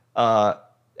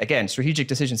 again, strategic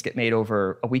decisions get made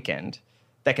over a weekend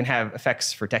that can have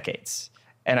effects for decades.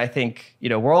 And I think,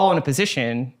 we're all in a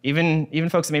position, even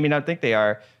folks that maybe not think they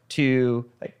are, to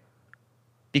like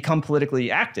become politically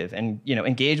active and,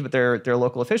 engage with their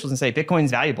local officials and say,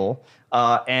 Bitcoin's valuable.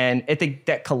 And I think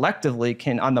that collectively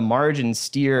can, on the margin,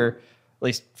 steer, at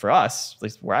least for us, at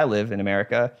least where I live in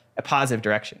America, a positive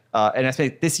direction. And I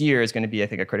think this year is going to be, I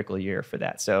think, a critical year for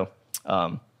that. So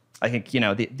I think,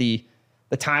 the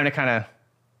time to kind of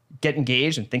get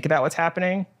engaged and think about what's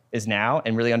happening is now,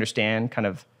 and really understand kind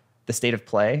of the state of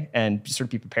play and just sort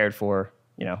of be prepared for,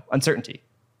 uncertainty.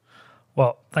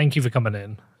 Well, thank you for coming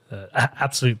in.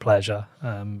 Absolute pleasure.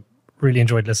 Really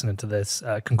enjoyed listening to this.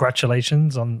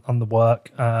 Congratulations on the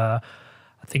work. I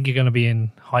think you're going to be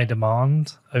in high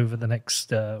demand over the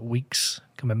next weeks,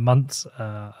 coming months.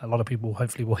 A lot of people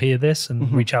hopefully will hear this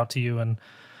and reach out to you and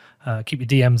keep your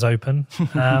DMs open.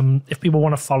 If people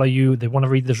want to follow you, they want to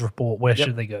read this report, where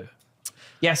should they go?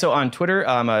 Yeah, so on Twitter,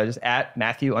 just at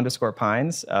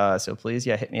Matthew_Pines. So please,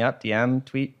 hit me up, DM,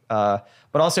 tweet. But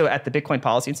also at the Bitcoin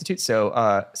Policy Institute, so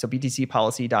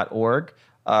btcpolicy.org.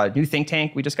 New think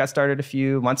tank we just got started a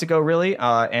few months ago, really,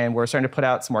 and we're starting to put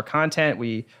out some more content.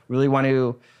 We really want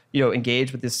to,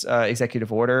 engage with this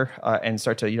executive order and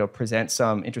start to, present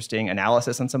some interesting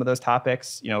analysis on some of those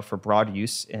topics, for broad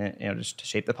use and just to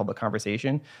shape the public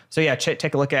conversation. So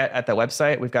take a look at the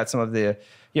website. We've got some of the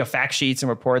fact sheets and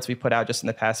reports we put out just in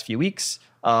the past few weeks.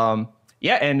 And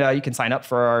you can sign up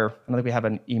for our. I don't think we have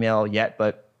an email yet,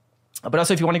 but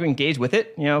also if you want to engage with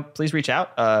it, please reach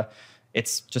out.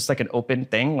 It's just like an open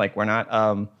thing. Like we're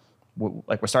not,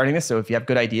 we're starting this. So if you have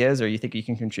good ideas or you think you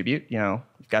can contribute, you've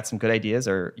got some good ideas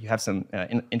or you have some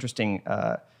interesting,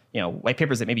 white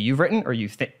papers that maybe you've written or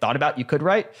you've thought about you could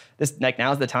write,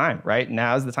 now's the time, right?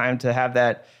 Now's the time to have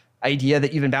that idea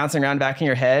that you've been bouncing around back in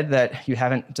your head that you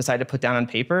haven't decided to put down on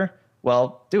paper.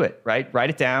 Well, do it, right? Write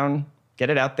it down, get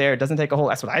it out there. It doesn't take a whole,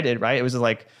 that's what I did, right? It was just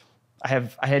like,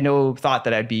 I had no thought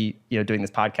that I'd be, doing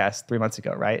this podcast 3 months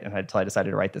ago, right? And until I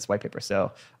decided to write this white paper.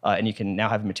 So, and you can now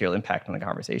have a material impact on the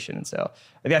conversation. And so,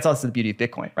 I think that's also the beauty of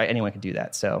Bitcoin, right? Anyone can do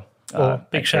that. So,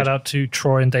 big shout out to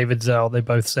Troy and David Zell. They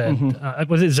both said,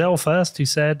 was it Zell first who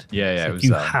said, yeah, it was,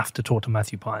 you have to talk to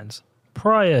Matthew Pines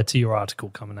prior to your article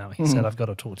coming out. He said, I've got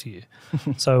to talk to you.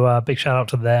 So, big shout out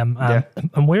to them.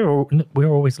 And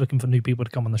we're always looking for new people to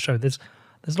come on the show. There's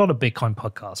a lot of Bitcoin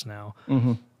podcasts now.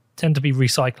 Tend to be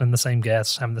recycling the same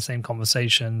guests, having the same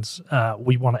conversations.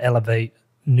 We want to elevate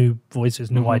new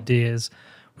voices, new ideas,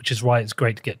 which is why it's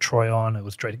great to get Troy on. It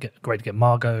was great to get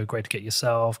Margot, great to get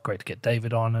yourself, great to get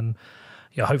David on, and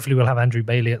hopefully we'll have Andrew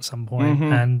Bailey at some point.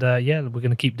 And we're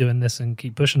going to keep doing this and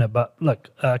keep pushing it. But look,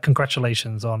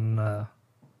 congratulations on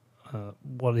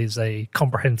what is a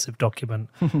comprehensive document.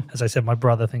 As I said, my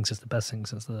brother thinks it's the best thing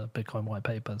since the Bitcoin white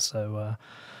paper. So.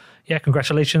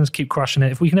 Congratulations. Keep crushing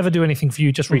it. If we can ever do anything for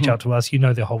you, just reach out to us. You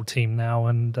know the whole team now.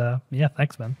 And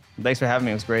thanks, man. Thanks for having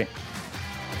me. It was great.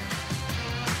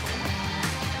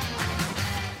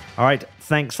 All right.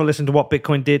 Thanks for listening to What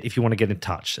Bitcoin Did. If you want to get in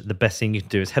touch, the best thing you can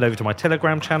do is head over to my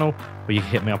Telegram channel, or you can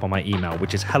hit me up on my email,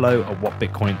 which is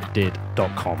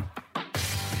hello@whatbitcoindid.com.